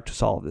really hard to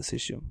solve this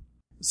issue?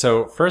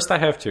 So first I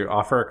have to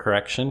offer a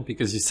correction,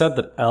 because you said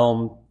that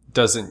Elm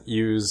doesn't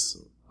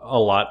use a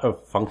lot of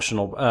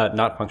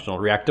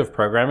reactive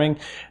programming,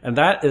 and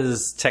that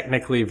is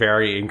technically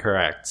very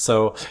incorrect.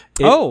 So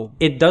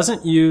it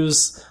doesn't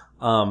use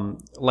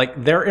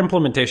like their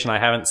implementation. I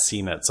haven't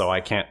seen it, so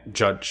I can't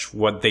judge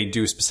what they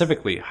do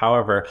specifically.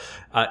 However,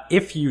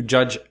 if you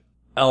judge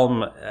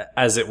Elm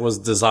as it was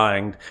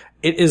designed,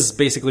 it is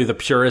basically the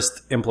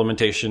purest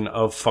implementation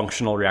of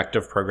functional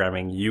reactive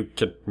programming you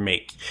could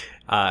make.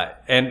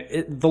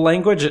 The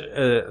language,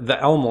 the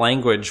Elm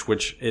language,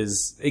 which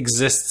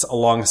exists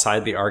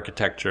alongside the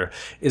architecture,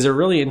 is a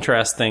really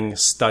interesting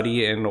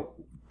study in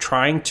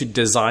trying to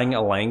design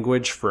a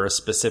language for a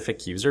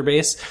specific user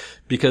base,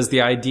 because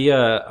the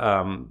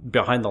idea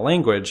behind the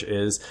language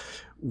is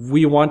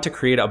we want to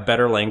create a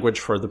better language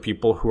for the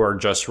people who are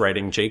just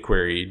writing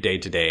jQuery day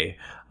to day.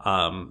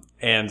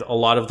 And a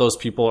lot of those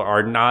people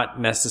are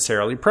not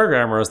necessarily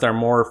programmers. They're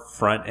more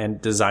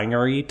front-end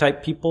designer-y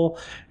type people.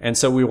 And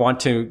so we want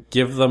to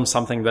give them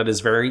something that is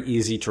very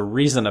easy to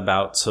reason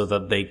about so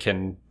that they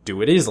can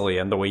do it easily.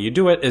 And the way you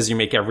do it is you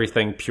make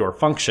everything pure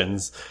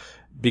functions,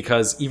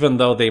 because even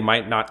though they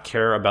might not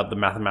care about the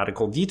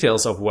mathematical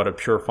details of what a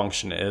pure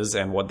function is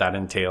and what that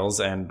entails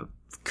and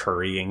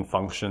currying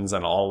functions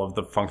and all of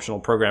the functional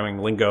programming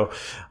lingo,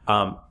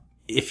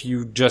 if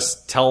you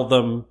just tell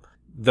them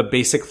the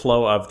basic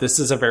flow of this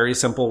is a very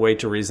simple way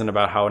to reason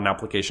about how an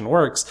application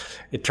works,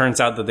 it turns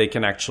out that they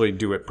can actually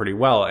do it pretty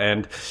well.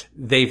 And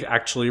they've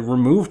actually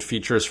removed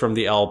features from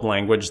the Elm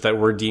language that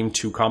were deemed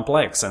too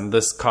complex. And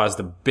this caused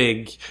a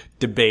big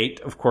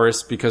debate, of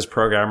course, because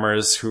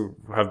programmers who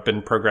have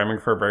been programming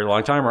for a very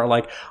long time are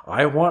like,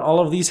 I want all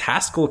of these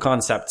Haskell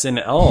concepts in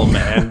Elm.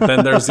 And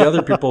then there's the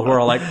other people who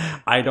are like,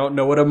 I don't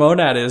know what a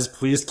monad is.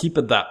 Please keep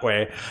it that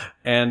way.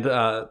 And,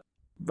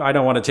 I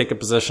don't want to take a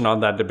position on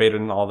that debate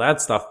and all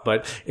that stuff,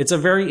 but it's a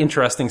very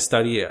interesting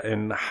study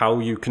in how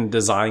you can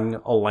design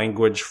a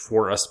language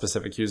for a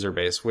specific user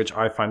base, which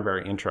I find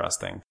very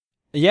interesting.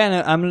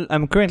 Yeah, and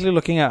I'm currently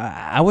looking at.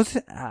 I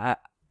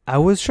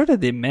was sure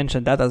that they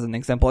mentioned that as an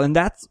example, and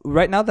that's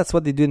right now that's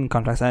what they do in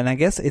contracts, and I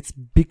guess it's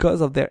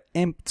because of their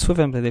swift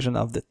implementation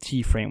of the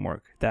T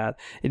framework that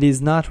it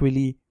is not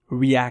really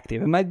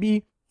reactive. It might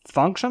be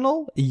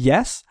functional,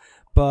 yes,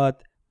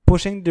 but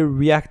pushing the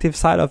reactive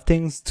side of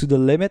things to the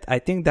limit, I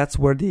think that's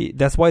why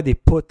they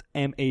put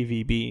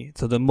MAVB,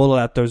 so the model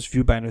adapters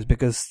view binders,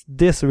 because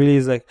this really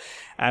is like,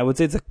 I would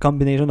say it's a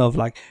combination of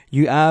like,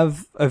 you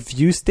have a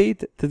view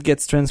state that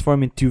gets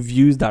transformed into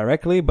views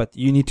directly, but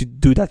you need to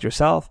do that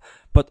yourself.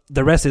 But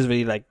the rest is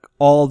really like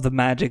all the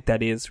magic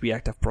that is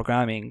reactive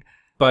programming.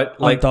 But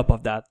on top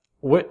of that.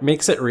 what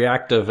makes it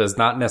reactive is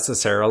not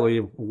necessarily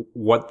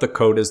what the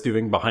code is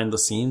doing behind the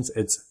scenes.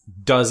 It's,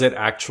 does it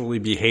actually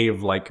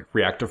behave like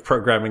reactive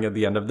programming at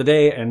the end of the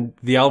day? And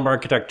the Elm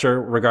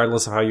architecture,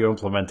 regardless of how you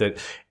implement it,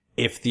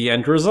 if the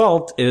end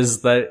result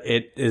is that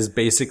it is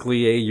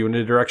basically a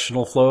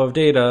unidirectional flow of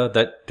data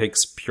that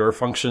takes pure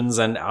functions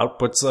and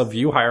outputs a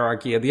view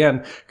hierarchy at the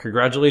end,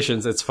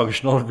 congratulations, it's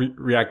functional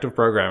reactive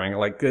programming.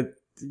 Like,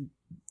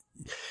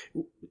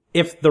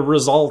 if the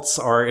results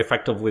are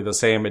effectively the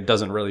same, it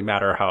doesn't really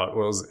matter how it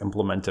was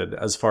implemented,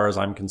 as far as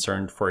I'm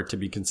concerned, for it to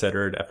be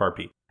considered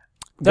FRP.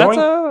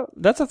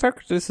 That's a fair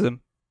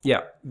criticism.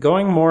 Yeah.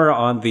 Going more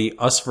on the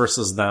us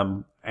versus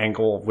them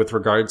angle with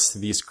regards to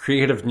these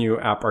creative new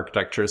app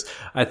architectures,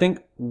 I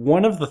think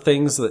one of the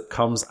things that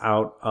comes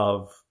out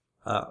of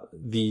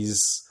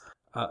these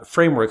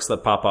frameworks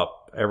that pop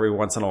up every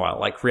once in a while,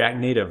 like React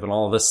Native and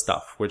all of this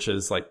stuff, which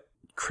is like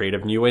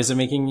creative new ways of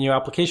making new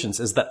applications,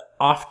 is that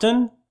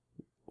often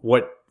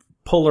what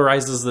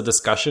polarizes the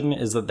discussion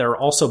is that they're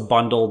also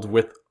bundled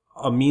with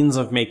a means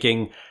of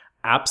making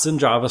apps in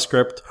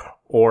JavaScript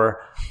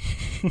or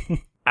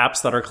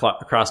apps that are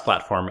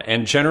cross-platform.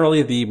 And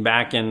generally the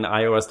Mac and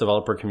iOS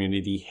developer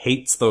community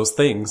hates those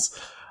things.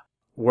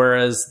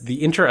 Whereas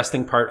the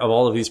interesting part of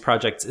all of these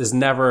projects is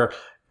never,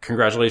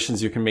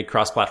 congratulations, you can make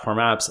cross-platform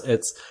apps.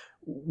 It's,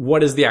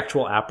 what is the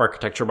actual app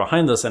architecture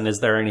behind this? And is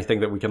there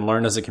anything that we can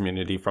learn as a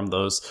community from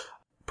those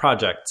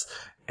projects?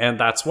 And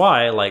that's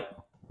why, like,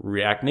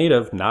 React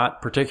Native,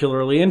 not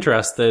particularly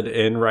interested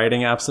in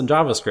writing apps in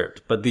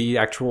JavaScript, but the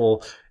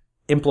actual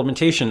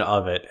implementation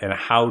of it and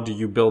how do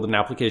you build an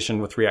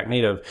application with React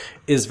Native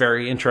is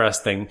very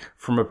interesting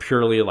from a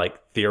purely like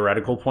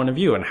theoretical point of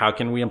view. And how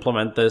can we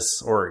implement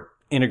this or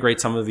integrate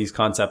some of these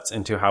concepts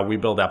into how we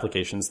build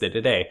applications day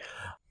to day?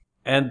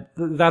 And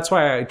that's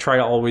why I try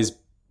to always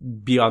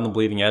be on the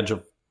bleeding edge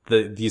of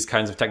these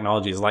kinds of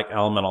technologies like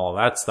Elm and all of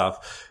that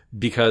stuff,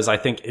 because I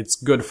think it's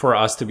good for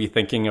us to be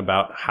thinking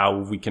about how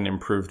we can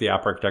improve the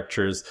app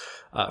architectures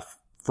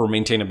for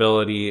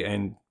maintainability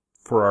and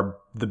for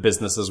the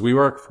businesses we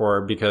work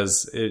for,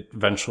 because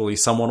eventually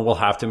someone will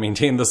have to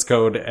maintain this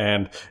code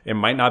and it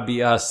might not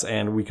be us,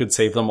 and we could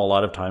save them a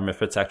lot of time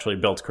if it's actually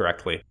built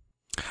correctly.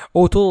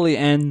 Oh, totally.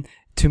 And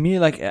to me,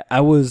 like,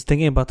 I was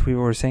thinking about what we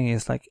were saying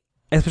is like,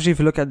 especially if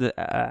you look at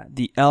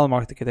the Elm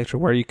architecture,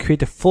 where you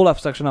create a full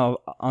abstraction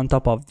on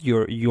top of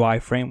your UI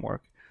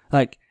framework.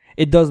 Like,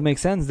 it does make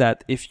sense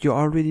that if you're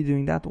already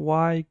doing that,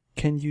 why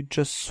can you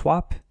just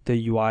swap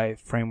the UI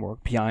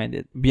framework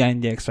behind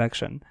the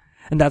extraction?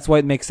 And that's why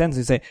it makes sense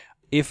to say,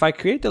 if I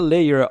create a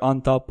layer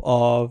on top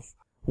of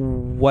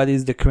what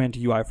is the current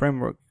UI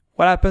framework,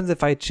 what happens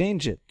if I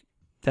change it?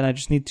 Then I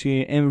just need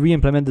to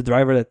re-implement the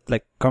driver that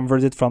like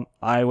converts it from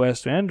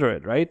iOS to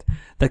Android, right?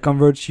 That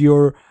converts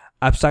your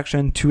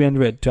abstraction to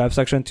Android to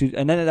abstraction to,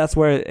 and then that's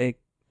where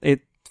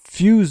it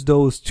fused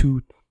those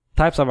two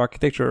types of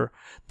architecture,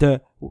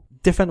 the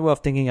different way of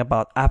thinking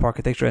about app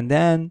architecture, and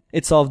then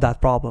it solved that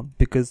problem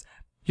because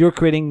you're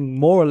creating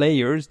more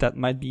layers that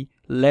might be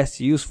less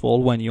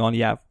useful when you only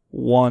have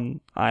one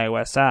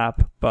iOS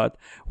app, but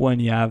when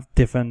you have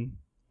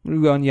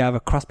a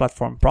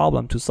cross-platform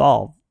problem to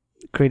solve,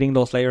 creating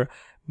those layers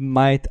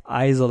might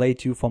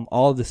isolate you from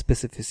all the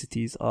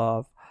specificities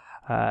of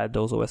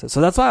those OSs.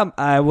 So that's why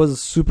I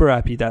was super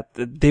happy that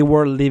they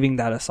were leaving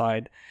that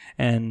aside.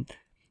 And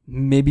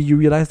maybe you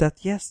realize that,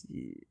 yes,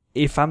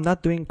 if I'm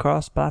not doing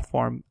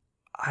cross-platform,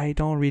 I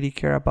don't really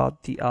care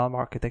about the Elm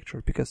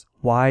architecture, because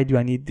why do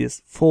I need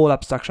this full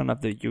abstraction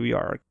of the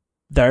UI?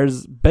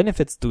 There's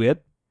benefits to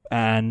it,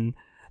 and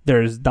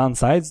there's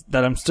downsides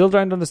that I'm still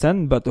trying to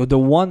understand, but the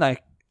one I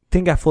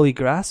think I fully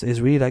grasp is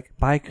really like,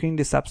 by creating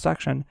this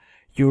abstraction,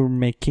 you're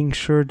making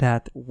sure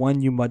that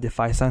when you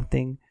modify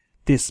something,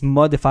 this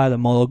modifier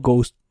model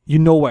goes, you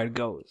know where it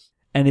goes.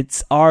 And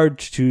it's hard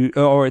to,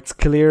 or it's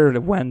clear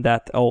when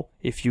that,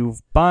 if you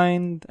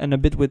bind, and a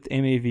bit with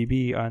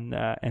MAVB on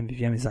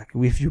MVVM is like,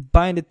 if you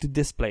bind it to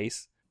this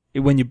place,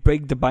 when you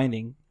break the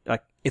binding,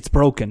 like, it's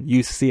broken.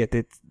 You see it.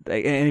 It's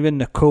like, and even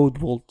the code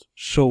will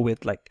show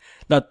it, like,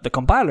 not the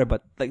compiler,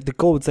 but like the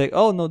code would say,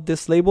 oh no,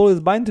 this label is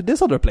bind to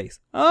this other place.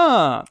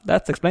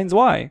 That explains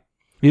why.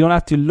 You don't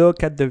have to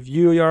look at the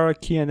view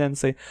hierarchy and then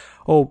say,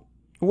 oh,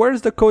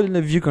 where's the code in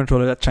the view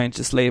controller that changed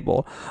this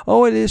label?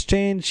 Oh, it is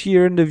changed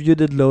here in the view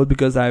did load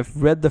because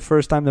I've read the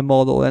first time the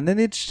model, and then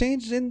it's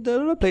changed in the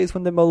other place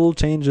when the model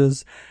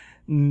changes.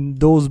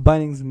 Those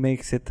bindings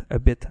makes it a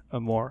bit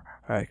more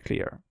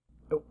clear.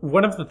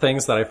 One of the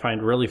things that I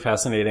find really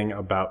fascinating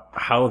about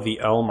how the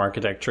Elm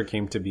architecture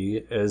came to be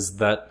is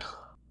that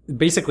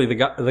basically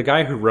the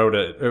guy who wrote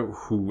it,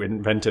 who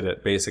invented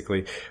it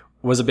basically,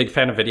 was a big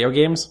fan of video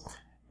games.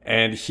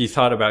 And he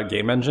thought about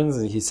game engines,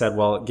 and he said,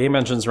 well, game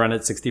engines run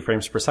at 60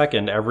 frames per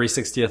second. Every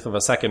 60th of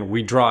a second,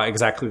 we draw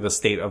exactly the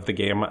state of the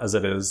game as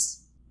it is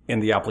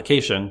in the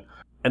application.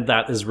 And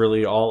that is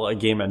really all a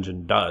game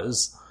engine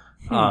does.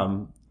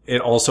 It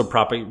also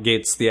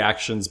propagates the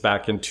actions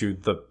back into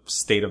the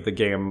state of the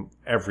game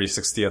every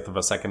 60th of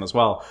a second as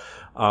well.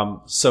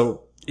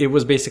 So it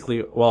was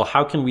basically, well,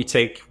 how can we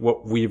take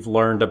what we've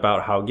learned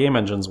about how game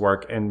engines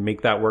work and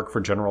make that work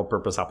for general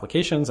purpose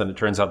applications? And it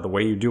turns out the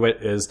way you do it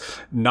is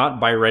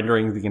not by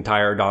rendering the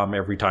entire DOM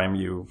every time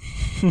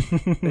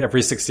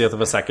every 60th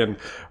of a second,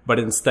 but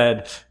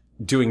instead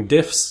doing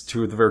diffs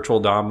to the virtual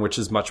DOM, which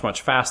is much,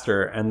 much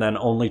faster, and then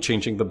only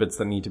changing the bits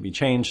that need to be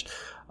changed.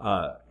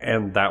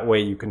 And that way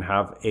you can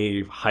have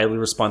a highly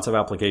responsive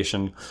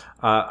application.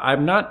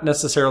 I'm not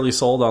necessarily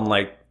sold on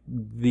like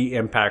the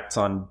impacts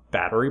on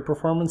battery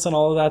performance and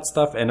all of that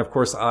stuff. And of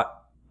course,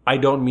 I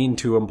don't mean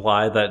to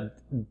imply that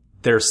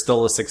there's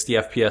still a 60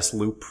 FPS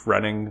loop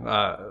running.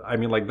 I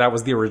mean, like, that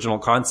was the original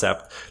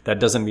concept. That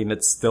doesn't mean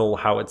it's still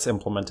how it's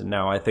implemented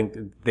now. I think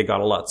they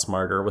got a lot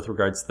smarter with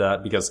regards to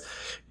that, because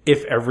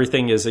if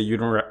everything is a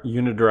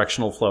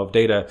unidirectional flow of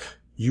data,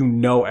 you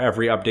know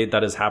every update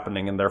that is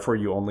happening, and therefore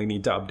you only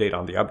need to update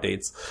on the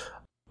updates.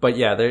 But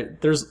yeah,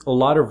 there's a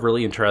lot of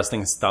really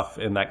interesting stuff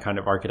in that kind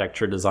of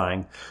architecture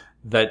design,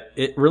 that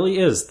it really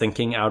is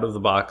thinking out of the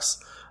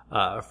box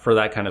for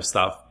that kind of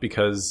stuff,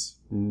 because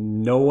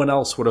no one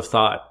else would have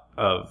thought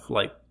of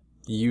like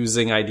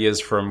using ideas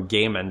from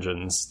game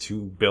engines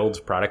to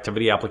build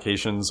productivity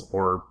applications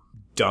or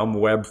dumb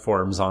web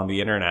forms on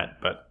the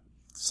internet. But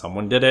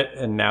someone did it,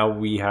 and now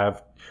we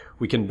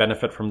can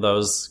benefit from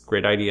those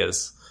great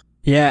ideas.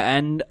 Yeah,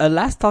 and a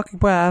last talking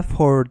point I have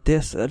for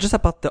this, just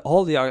about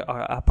all the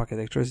app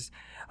architectures.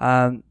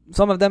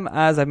 Some of them,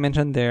 as I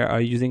mentioned, they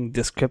are using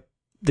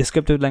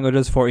descriptive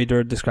languages for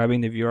either describing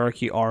the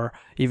hierarchy or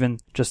even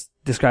just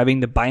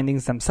describing the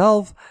bindings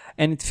themselves.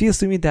 And it feels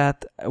to me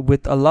that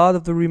with a lot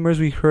of the rumors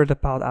we heard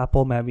about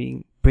Apple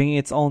maybe bringing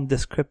its own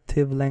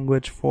descriptive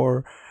language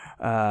for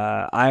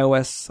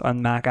iOS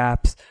on Mac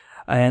apps,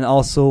 and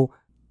also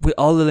with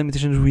all the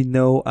limitations we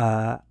know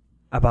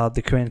about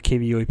the current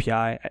KVO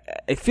API,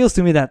 it feels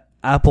to me that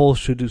Apple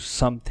should do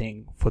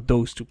something for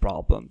those two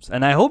problems.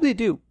 And I hope they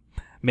do.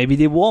 Maybe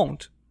they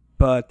won't,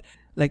 but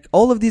like,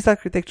 all of these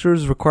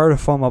architectures require a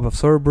form of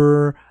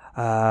absorber,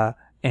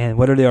 and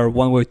whether they are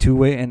one-way or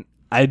two-way, and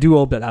I do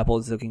hope that Apple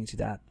is looking into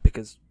that,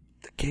 because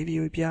the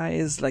KVO API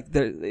is like,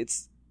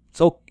 it's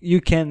so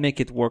you can make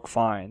it work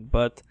fine,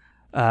 but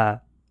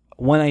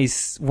when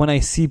I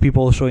see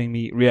people showing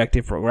me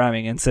reactive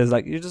programming and says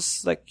like, you're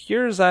just like,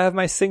 I have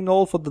my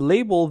signal for the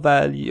label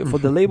value, for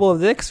the label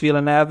of the X field,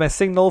 and I have my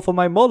signal for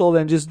my model,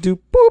 and just do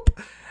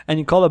boop, and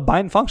you call a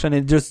bind function,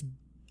 and just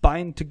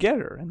bind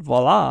together, and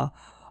voila.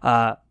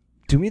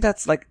 To me, that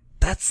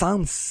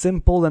sounds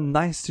simple and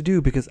nice to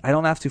do, because I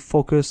don't have to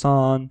focus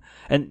on,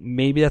 and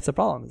maybe that's a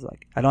problem. It's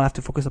like, I don't have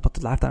to focus about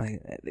the lifetime.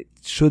 It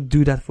should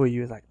do that for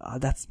you. It's like,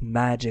 that's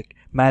magic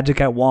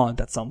I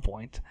want at some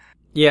point.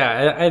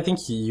 Yeah, I think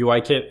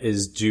UIKit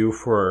is due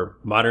for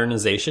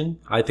modernization.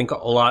 I think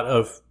a lot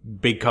of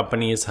big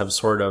companies have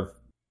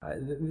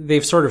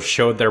they've sort of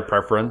showed their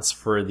preference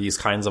for these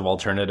kinds of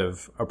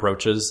alternative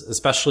approaches,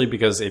 especially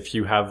because if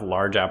you have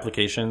large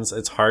applications,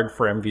 it's hard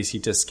for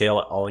MVC to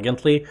scale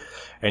elegantly,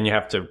 and you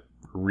have to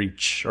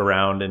reach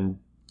around and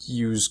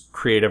use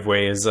creative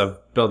ways of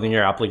building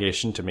your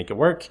application to make it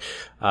work.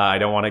 I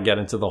don't want to get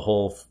into the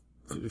whole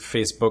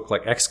Facebook,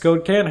 like,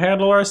 Xcode can't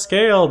handle our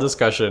scale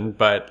discussion,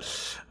 but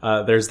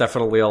there's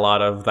definitely a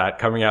lot of that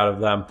coming out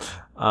of them.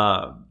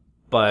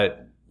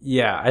 But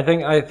yeah, I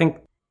think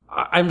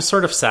I'm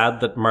sort of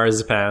sad that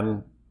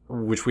Marzipan,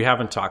 which we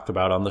haven't talked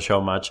about on the show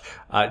much,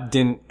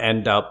 didn't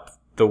end up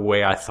the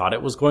way I thought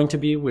it was going to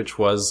be, which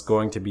was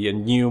going to be a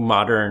new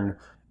modern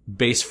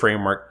base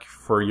framework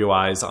for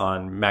UIs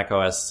on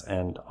macOS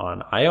and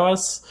on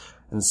iOS.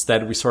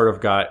 Instead, we sort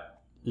of got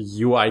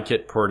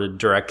UIKit ported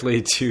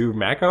directly to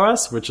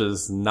macOS, which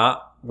is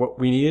not what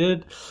we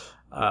needed.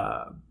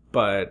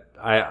 But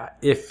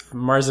if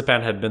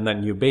Marzipan had been that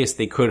new base,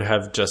 they could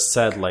have just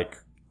said, like,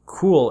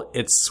 cool,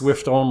 it's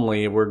Swift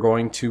only, we're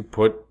going to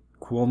put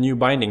cool new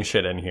binding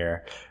shit in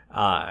here.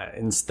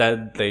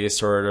 Instead, they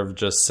sort of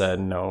just said,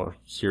 no,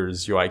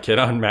 here's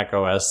UIKit on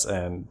macOS,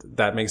 and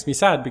that makes me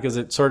sad, because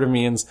it sort of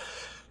means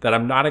that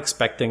I'm not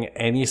expecting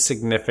any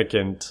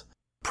significant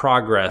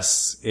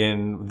progress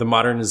in the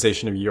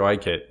modernization of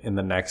UIKit in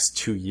the next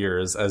 2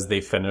 years as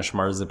they finish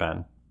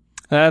Marzipan.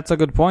 That's a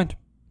good point.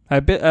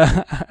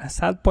 A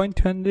sad point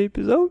to end the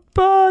episode,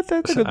 but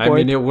that's a good point. I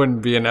mean, it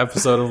wouldn't be an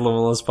episode of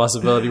Limitless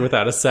Possibility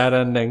without a sad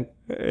ending.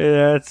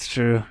 That's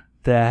true.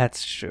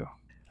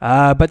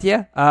 But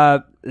yeah,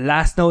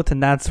 last note,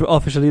 and that's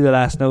officially the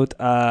last note.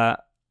 As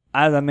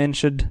I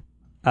mentioned,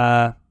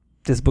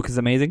 this book is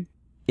amazing.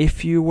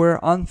 If you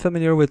were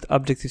unfamiliar with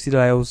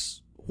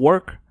Objective-C.io's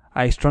work,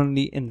 I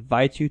strongly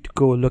invite you to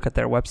go look at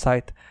their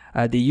website.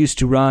 They used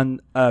to run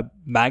a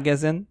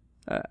magazine,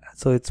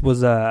 so it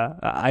was a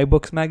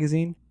iBooks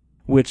magazine,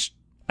 which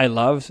I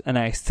loved, and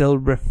I still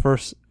look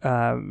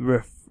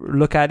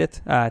at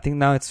it. I think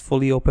now it's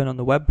fully open on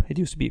the web. It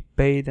used to be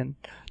paid,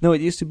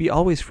 it used to be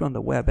always free on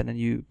the web, and then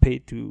you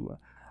paid to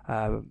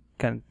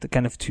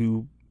kind of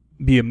to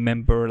be a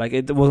member. Like,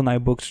 it wasn't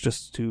iBooks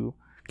just to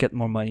get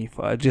more money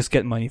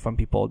get money from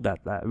people that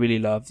really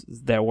love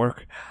their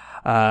work.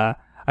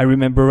 I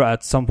remember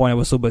at some point I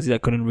was so busy I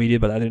couldn't read it,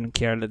 but I didn't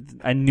care.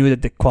 I knew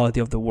that the quality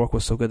of the work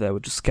was so good that I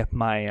would just kept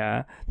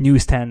my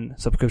newsstand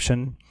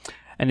subscription.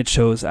 And it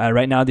shows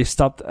right now they've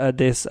stopped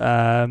this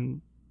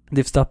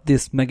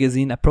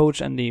magazine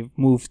approach, and they've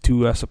moved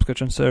to a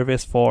subscription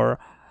service for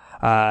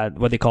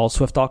what they call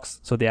Swift Talks.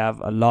 So they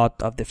have a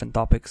lot of different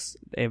topics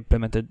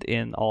implemented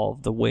in all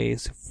of the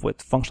ways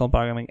with functional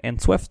programming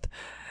and Swift.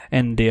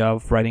 And they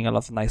are writing a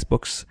lot of nice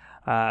books.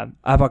 App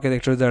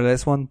Architecture is their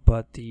last one,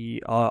 but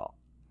we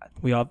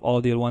have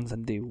all the other ones,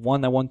 and the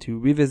one I want to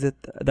revisit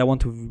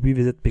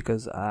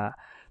because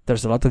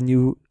there's a lot of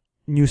new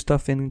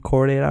stuff in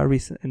Core Data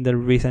in the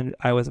recent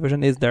iOS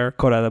version is their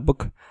Core Data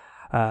book.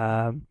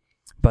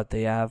 But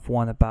they have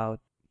one about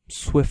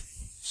Swift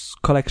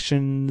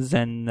collections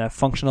and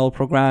functional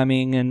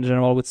programming in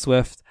general with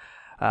Swift.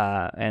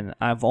 And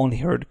I've only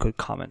heard good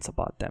comments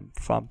about them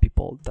from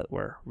people that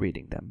were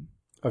reading them.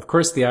 Of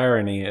course, the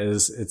irony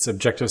is it's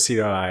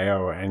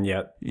Objective-C.io, and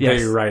yet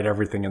they write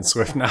everything in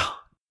Swift now.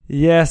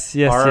 Yes.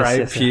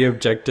 RIP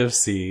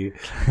Objective-C.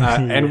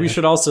 And we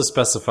should also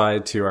specify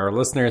to our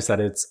listeners that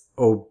it's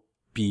objc.io,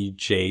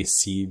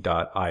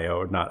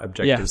 not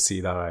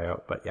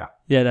Objective-C.io, but yeah.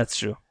 Yeah, that's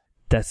true.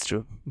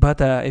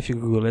 But if you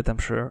Google it, I'm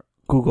sure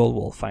Google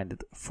will find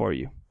it for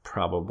you.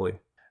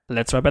 Probably.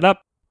 Let's wrap it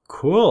up.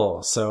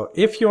 Cool. So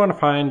if you want to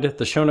find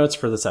the show notes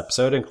for this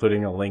episode,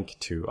 including a link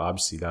to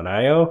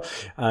obc.io,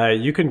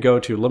 you can go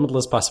to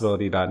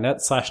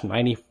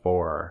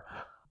limitlesspossibility.net/94.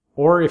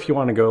 Or if you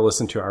want to go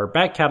listen to our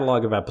back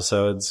catalog of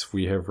episodes,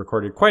 we have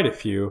recorded quite a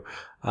few.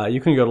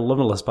 You can go to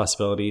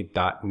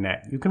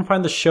limitlesspossibility.net. You can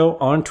find the show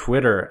on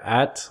Twitter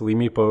at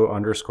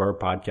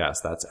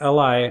limipo_podcast. That's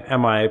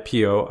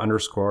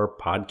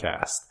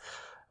LIMIPO_podcast.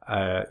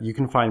 You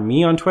can find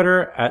me on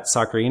Twitter at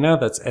Sakurina.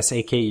 That's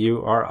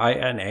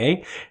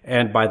SAKURINA.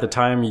 And by the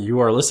time you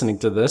are listening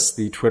to this,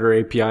 the Twitter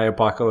API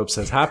apocalypse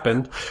has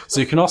happened. So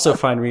you can also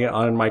find me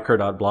on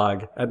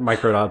micro.blog at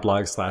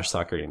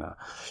micro.blog/Sakurina.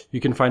 You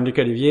can find Luc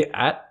Olivier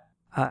at...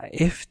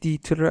 if the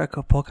Twitter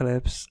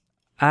apocalypse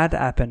had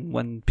happened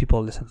when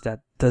people listen to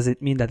that, does it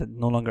mean that it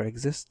no longer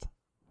exists?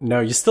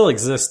 No, you still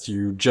exist.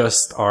 You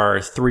just are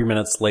 3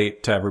 minutes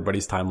late to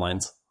everybody's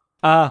timelines.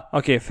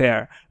 Okay,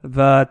 fair.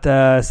 But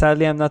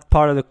sadly, I'm not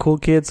part of the cool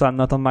kids, so I'm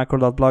not on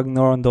micro.blog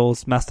nor on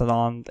those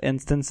Mastodon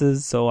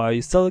instances. So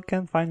you still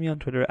can find me on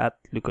Twitter at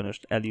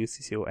Luconush,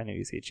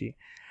 LUCCONOUCHE.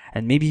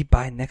 And maybe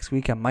by next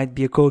week, I might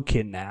be a cool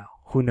kid now.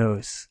 Who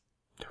knows?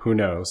 Who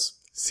knows?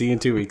 See you in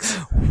 2 weeks.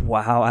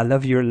 Wow, I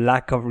love your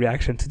lack of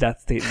reaction to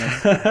that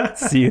statement.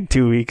 See you in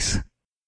 2 weeks.